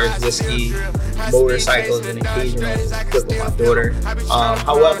cigars, whiskey, motorcycles, and occasionally a clip of my daughter.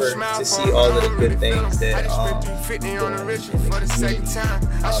 However, to see all of the good things that doing in the community, you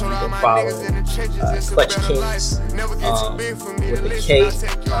can follow Clutch Kings with the K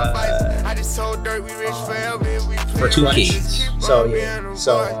For 2 kids. So yeah,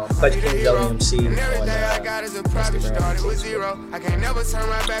 Clutch Kings LMC on Instagram.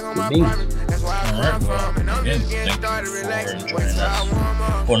 Alright, well, again, thank you for joining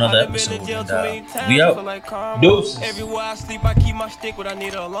us for another episode. And, we out. Deuces.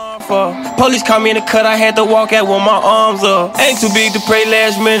 Police caught me in the cut, I had to walk out with my arms up. Ain't too big to pray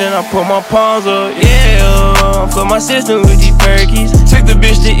last minute, I put my palms up. Yeah, for my system with these perkies. Took the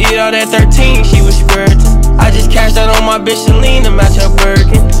bitch to eat out at 13, she was spurting. I just cashed out on my bitch Celine to match her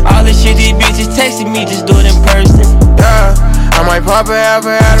Birkin. All this shit these bitches texting me, just do it in person. Yeah, I might pop a half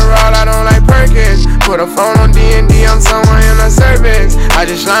a Adderall, I don't like Perkins. Put a phone on D&D, I'm somewhere in a service. I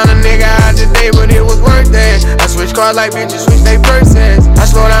just lined a nigga out today, but it was worth it. I switch cars like bitches switch they purses. I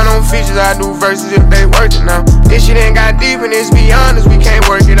slow down on features, I do verses if they worth it now. This shit ain't got deep and it's beyond us, we can't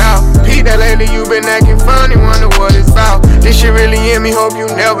work it out. Pete, that lately you been acting funny, wonder what it's about. This shit really in me, hope you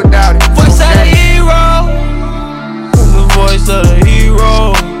never doubt it. Voice of the hero. The voice of the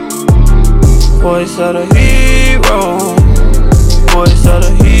hero. Voice of the hero. Voice of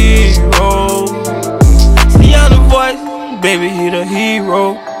the hero. See, I'm the voice, baby, he the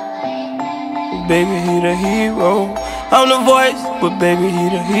hero. Baby, he the hero. I'm the voice, but baby, he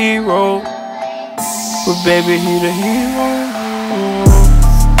the hero. But baby, he the hero.